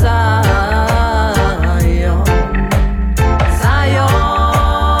 Mount Zion, Zion,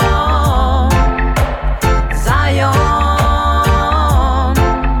 Zion,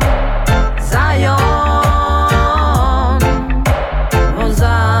 Zion, Mount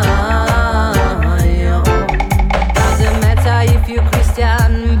Zion. Doesn't matter if you're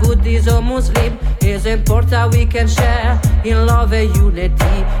Christian, Buddhist or Muslim, it's important we can share in love and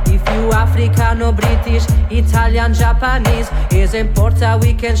unity. If you African or British, Italian, Japanese, it's important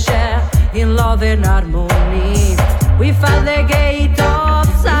we can share in love and harmony. We found the gate of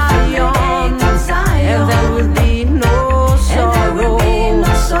Zion, and there will be no sorrow.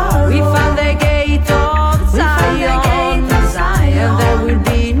 We found the gate of Zion, and there will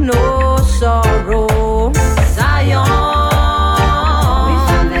be no sorrow. Zion, we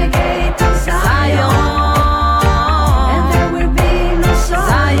found the gate of Zion, and there will be no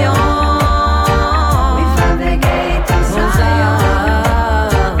sorrow. Zion, we found the gate of Zion,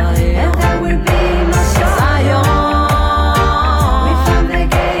 and there will be no sorrow. Zion, we found the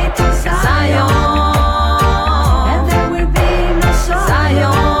gate of Zion, and there will be no sorrow.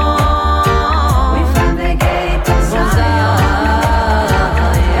 Zion, we found the gate of Zion,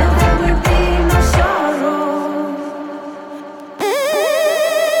 and there will be no sorrow.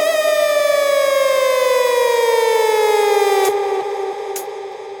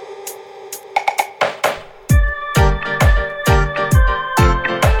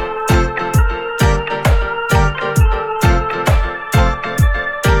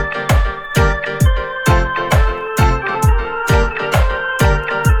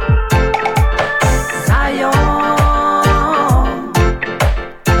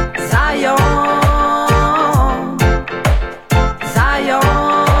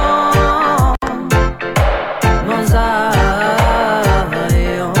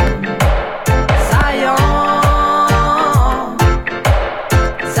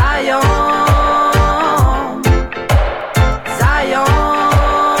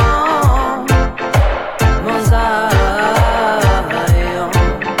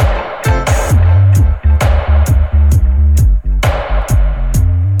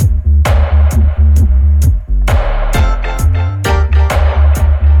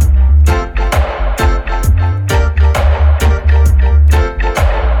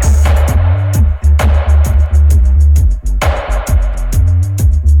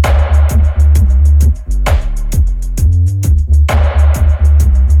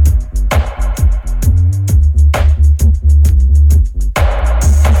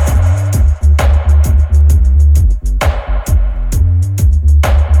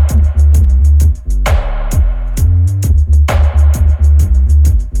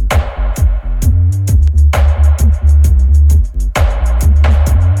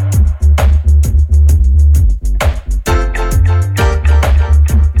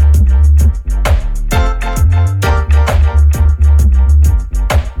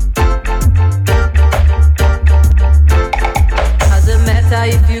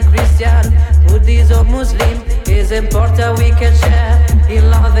 important we can share in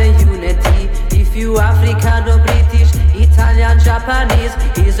love and unity. If you African or British, Italian, Japanese,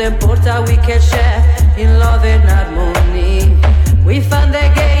 it's important we can share in love and harmony. We found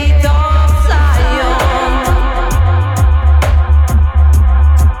the gate of Zion.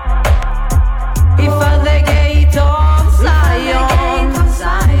 We found the gate of Zion,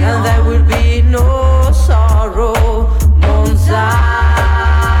 and there will be no sorrow. Mount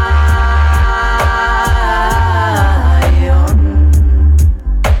Zion.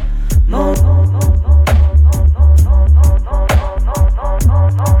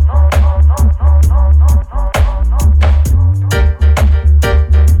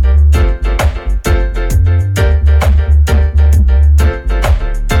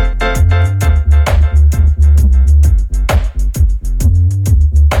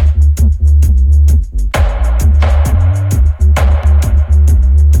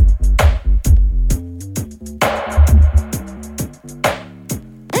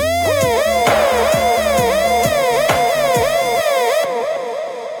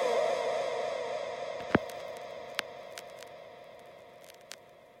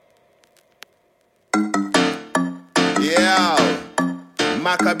 Yeah,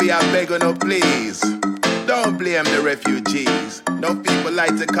 Maccabee, I beg you no please. Don't blame the refugees. No people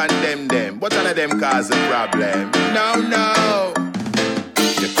like to condemn them, but none of them cause a problem. No.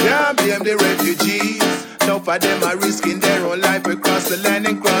 You can't blame the refugees. Enough of them are risking their own life across the land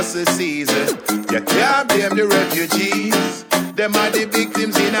and cross the seas. You can't blame the refugees. Them are the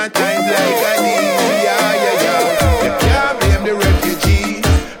victims in a time like a these. Yeah. You can't blame the refugees.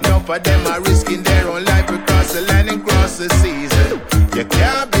 Enough of them are risking their own life across the land and cross the seas. You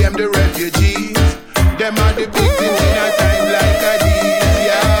can't blame the refugees. Them are the victims in a time like a these.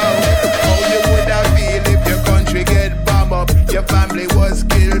 Yeah. How you would have feel if your country get bombed up? Your family was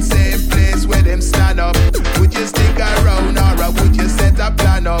killed, same place where them stand up. Would you stick around or would you set a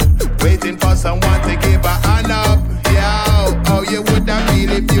plan up? Waiting for someone to give a hand up. Yeah, how you would have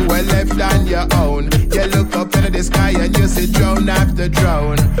feel if you were left on your own? You look up into the sky and you see drone after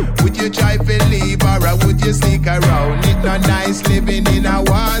drone. Would you try to leave or would you sneak around? It's not nice living in a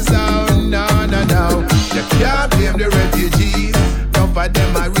war zone. No. You can't blame the refugees. Enough of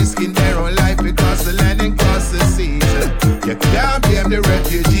them are risking their own life across the land and cross the seas. You can't blame the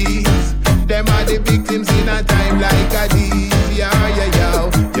refugees. Them are the victims in a time like a these. Yeah.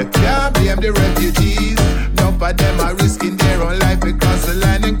 You can't blame the refugees. Enough of them are risking their own life across the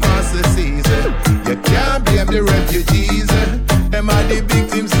land and cross the seas. You can't blame the refugees. Them are the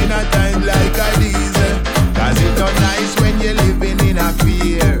victims in a time like a these. Cause it's not nice when you're living in a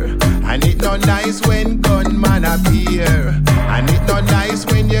fear. And it's not nice when gunmen appear. And it's not nice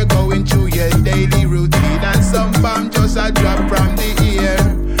when you're going through your daily routine and some bomb just a drop from the air.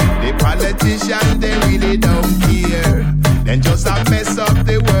 The politicians, they really don't care. Then just a mess up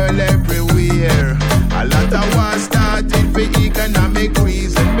the world everywhere. A lot of wars started for economic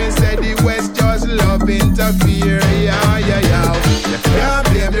reasons. Me say the West just love interfere. Yeah. You can't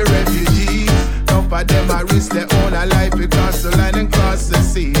blame the refugees. Enough of them are risk their own life across the land and cross the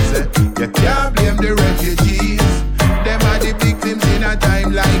seas. You can't blame the refugees. Them are the victims in a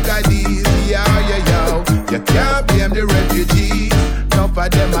time like a these. Yeah. You can't blame the refugees. Enough of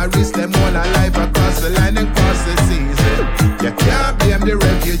them are risk them own life across the land and cross the seas. You can't blame the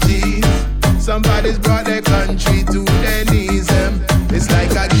refugees. Somebody's brought their country to their knees. It's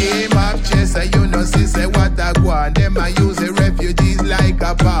like a game of chess. You know, say what I want. Them I use the refugees like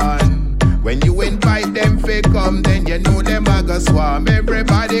a pawn. When you invite them to come, then you know them a go swarm.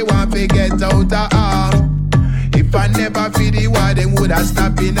 Everybody want to get out of harm. If I never feed the war, them would have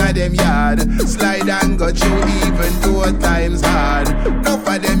stopped in a them yard. Slide and go through even though times hard. Enough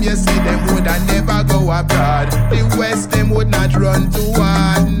of them you see them would have never go abroad. The West them would not run to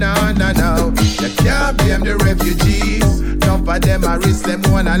war. No. You can't blame the refugees. Enough of them are risk them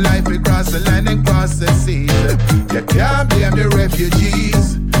own a life across the land and cross the seas. You can't blame the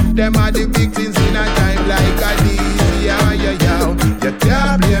refugees. Them are the victims in a time like a these. Yeah. You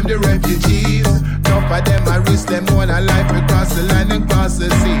can't blame the refugees. Enough of them are risk them own a life across the land and cross the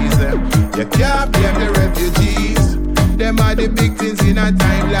seas. You can't blame the refugees. Them are the victims in a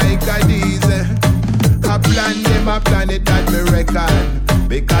time like a these. I plan it that me reckon.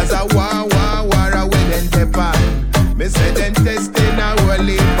 Because I war when them depend. Me say them testing a whole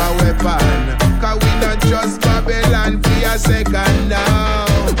heap of weapon. Cause we not trust Babylon for a second now.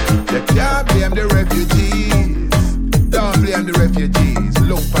 You can't blame the refugees. Don't blame the refugees.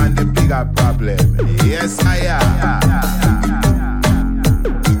 Look on the bigger problem. Yes, I am.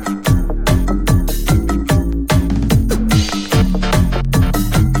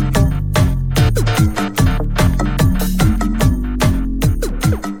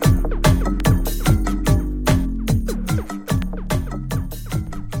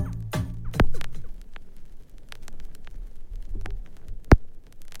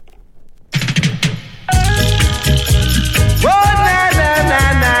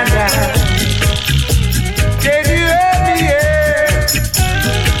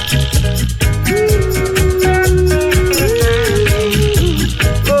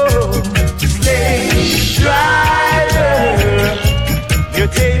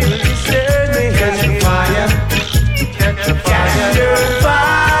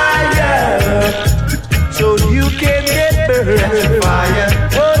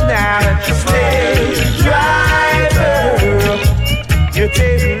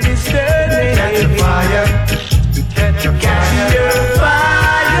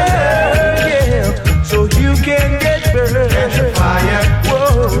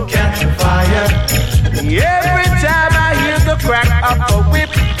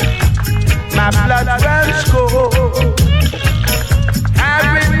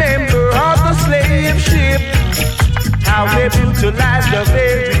 Brutalize the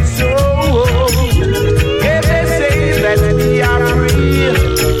very soul. Yeah, they say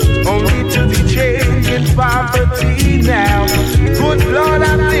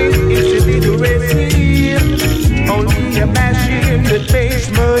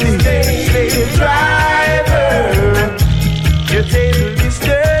money. Slave driver, your table is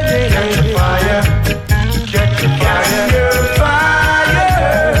turning. Catch a fire, catch a fire,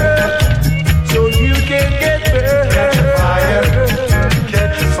 fire, so you can get burned. Catch a fire,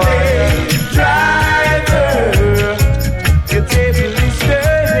 catch a fire. Slave driver, your table is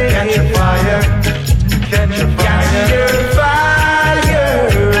turning. Catch a fire, catch a fire,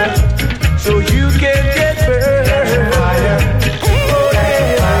 fire, so you can get burned. Catch a fire, catch a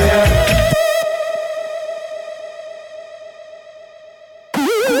fire.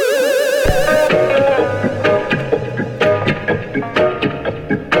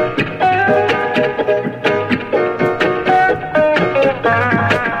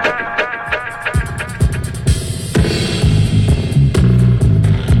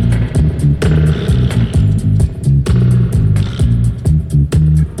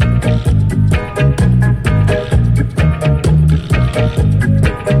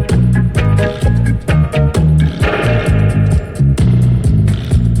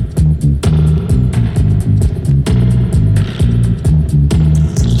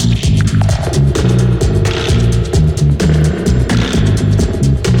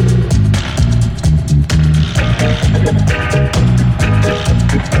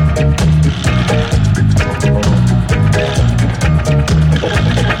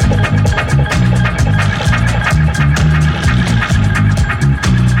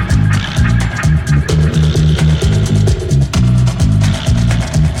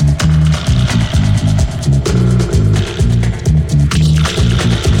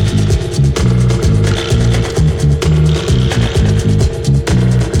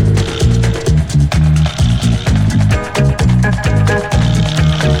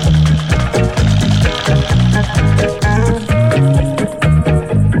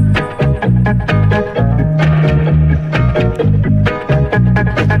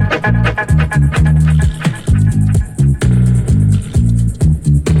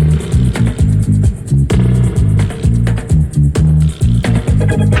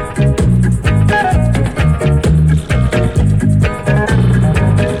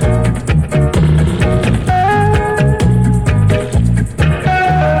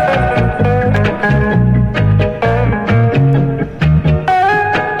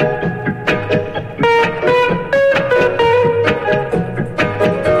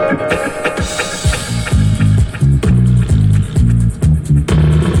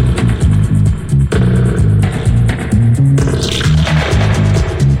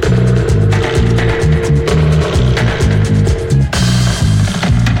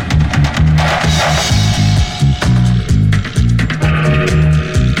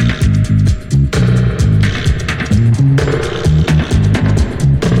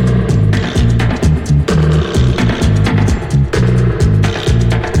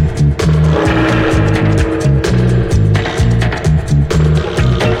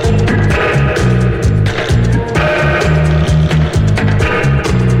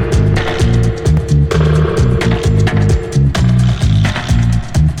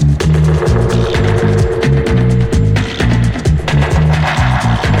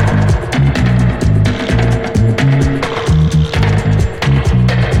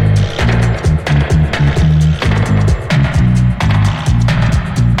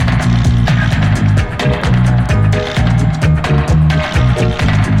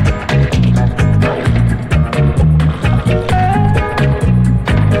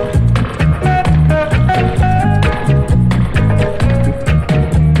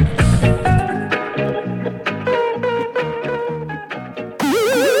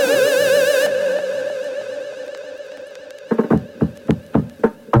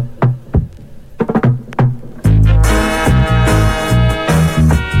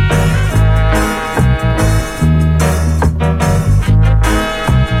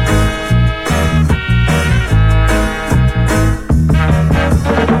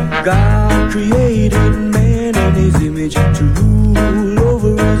 God created man in his image to rule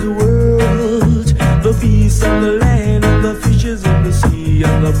over his world. The beasts of the land and the fishes in the sea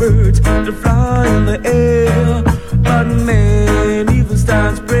and the birds that fly in the air. But man even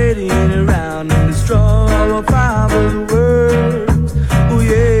starts spreading around and destroy our Father's words. Oh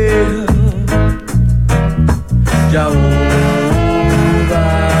yeah, Jehovah,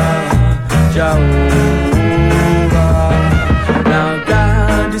 Jehovah. Now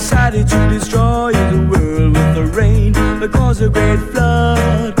God decided to destroy the world with the rain that caused a great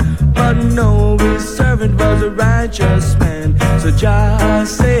flood. But no, his servant was a righteous man, so Jah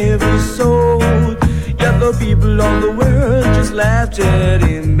saved his soul. Yet the people of the world just laughed at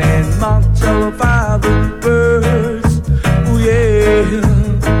him and mocked our Father's words. Oh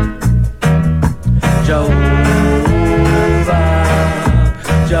yeah.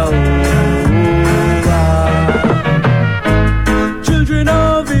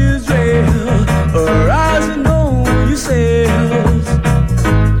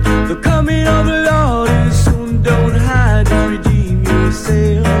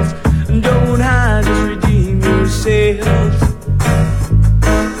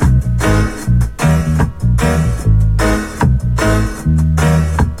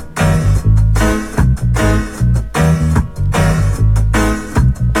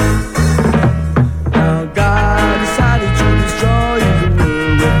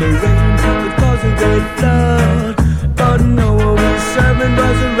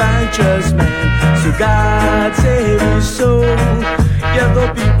 preacher's man. So God save his soul. Yeah, the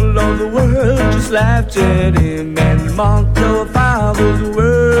people of the world just laughed at him and mocked our Father's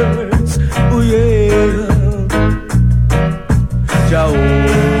words. Oh yeah. Jehovah,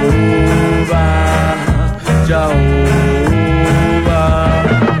 Jehovah.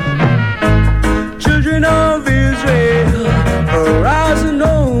 Children of Israel, arise and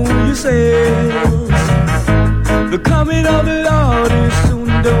know yourselves. The coming of the Lord is soon.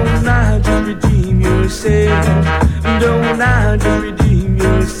 Don't now just redeem yourselves. Don't now just redeem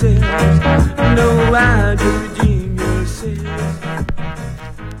yourselves. No, I just redeem yourselves.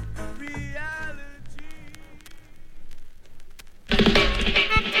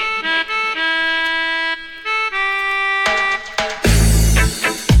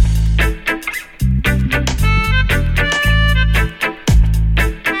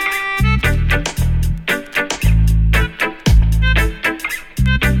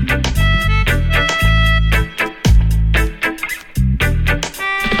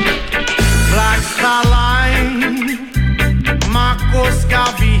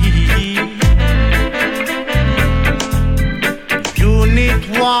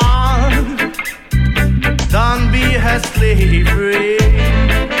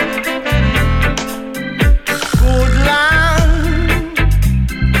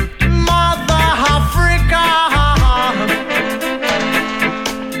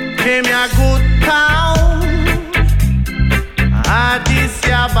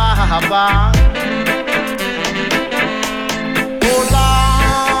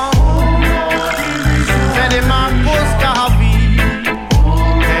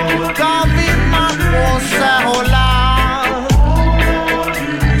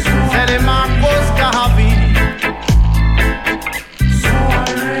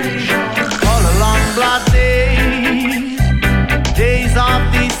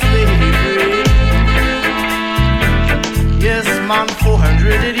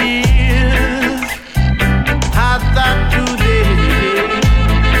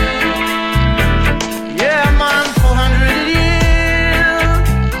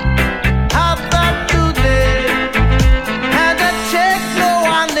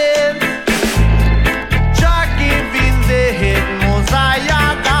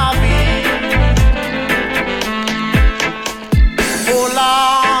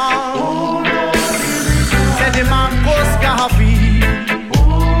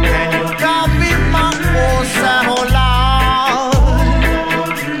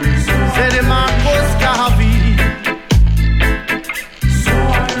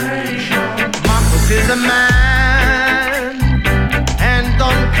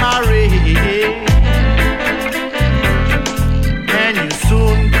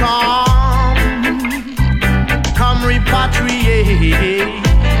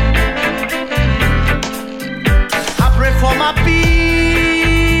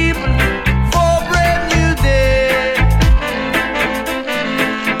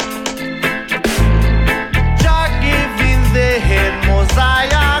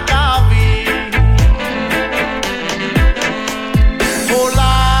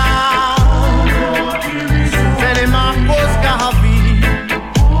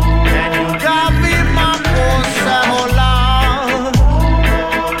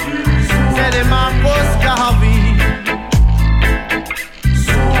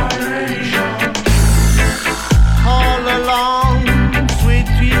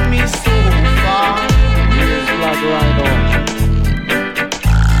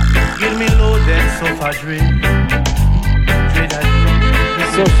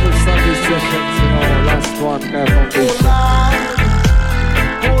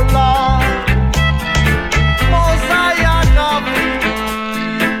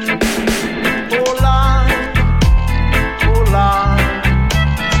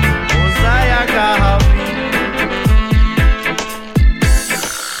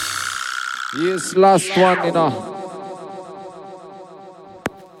 Last one, you know.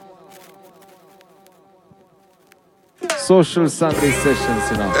 Social Sunday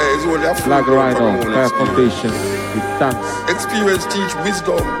sessions, you know. Hey, it's only a Flag Rhino, Fire Foundation, with thanks. Experience teach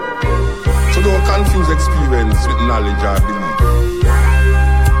wisdom. So don't confuse experience with knowledge or belief.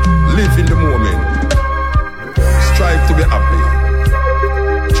 Live in the moment. Strive to be happy.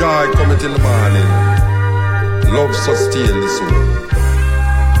 Joy cometh in the morning. Love sustain the soul.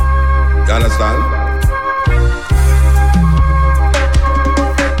 You understand?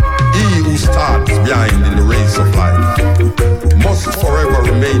 He who starts behind in the race of life must forever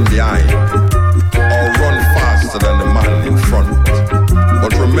remain behind or run faster than the man in front.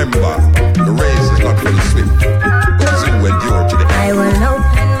 But remember, the race is not for the swift, but it's who endure to the end. I will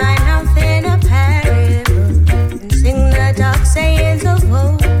open my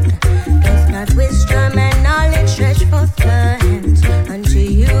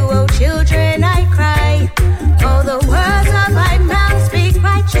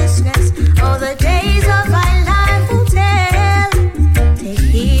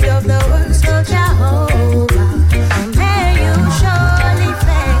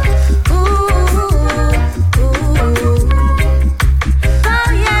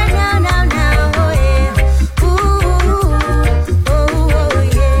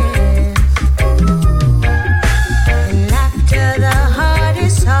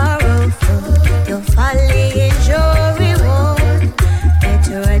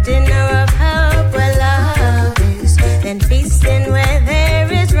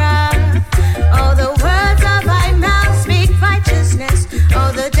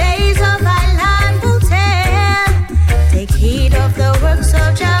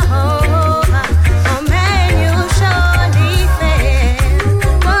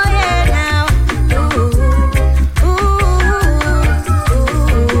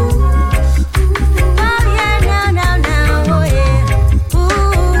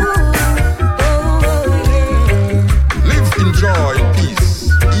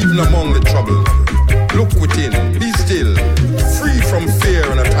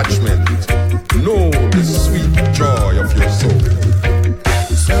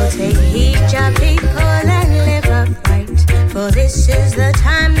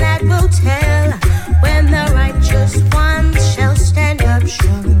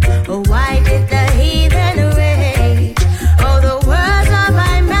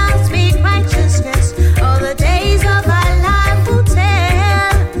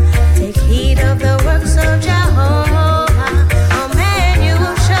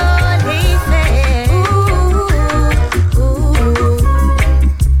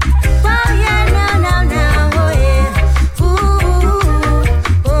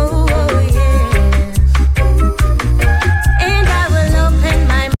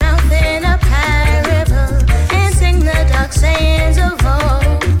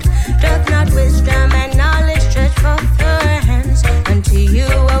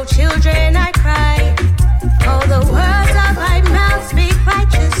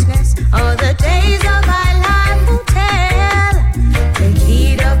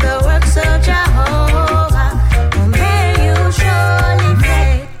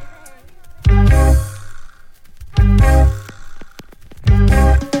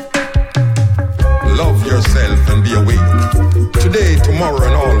tomorrow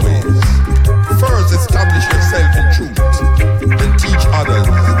and always. First establish yourself in truth, then teach others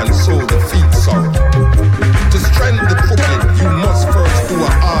and sow the feed sorrow. To strengthen the cooking, you must first do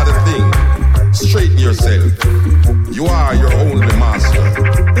a harder thing. Straighten yourself. You are your only master.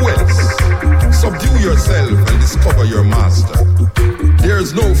 Who else? Subdue yourself and discover your master.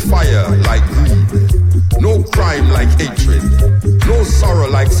 There's no fire like greed, no crime like hatred, no sorrow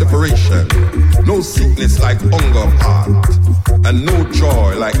like separation, no sickness like hunger of heart, and no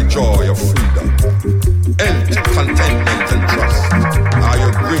joy like the joy of freedom. Health, contentment, and trust are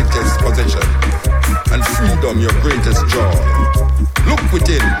your greatest possession, and freedom your greatest joy. Look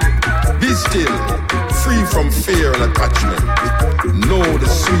within, be still, free from fear and attachment. Know the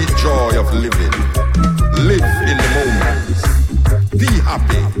sweet joy of living. Live in the moment. Be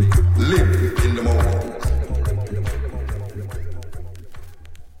happy.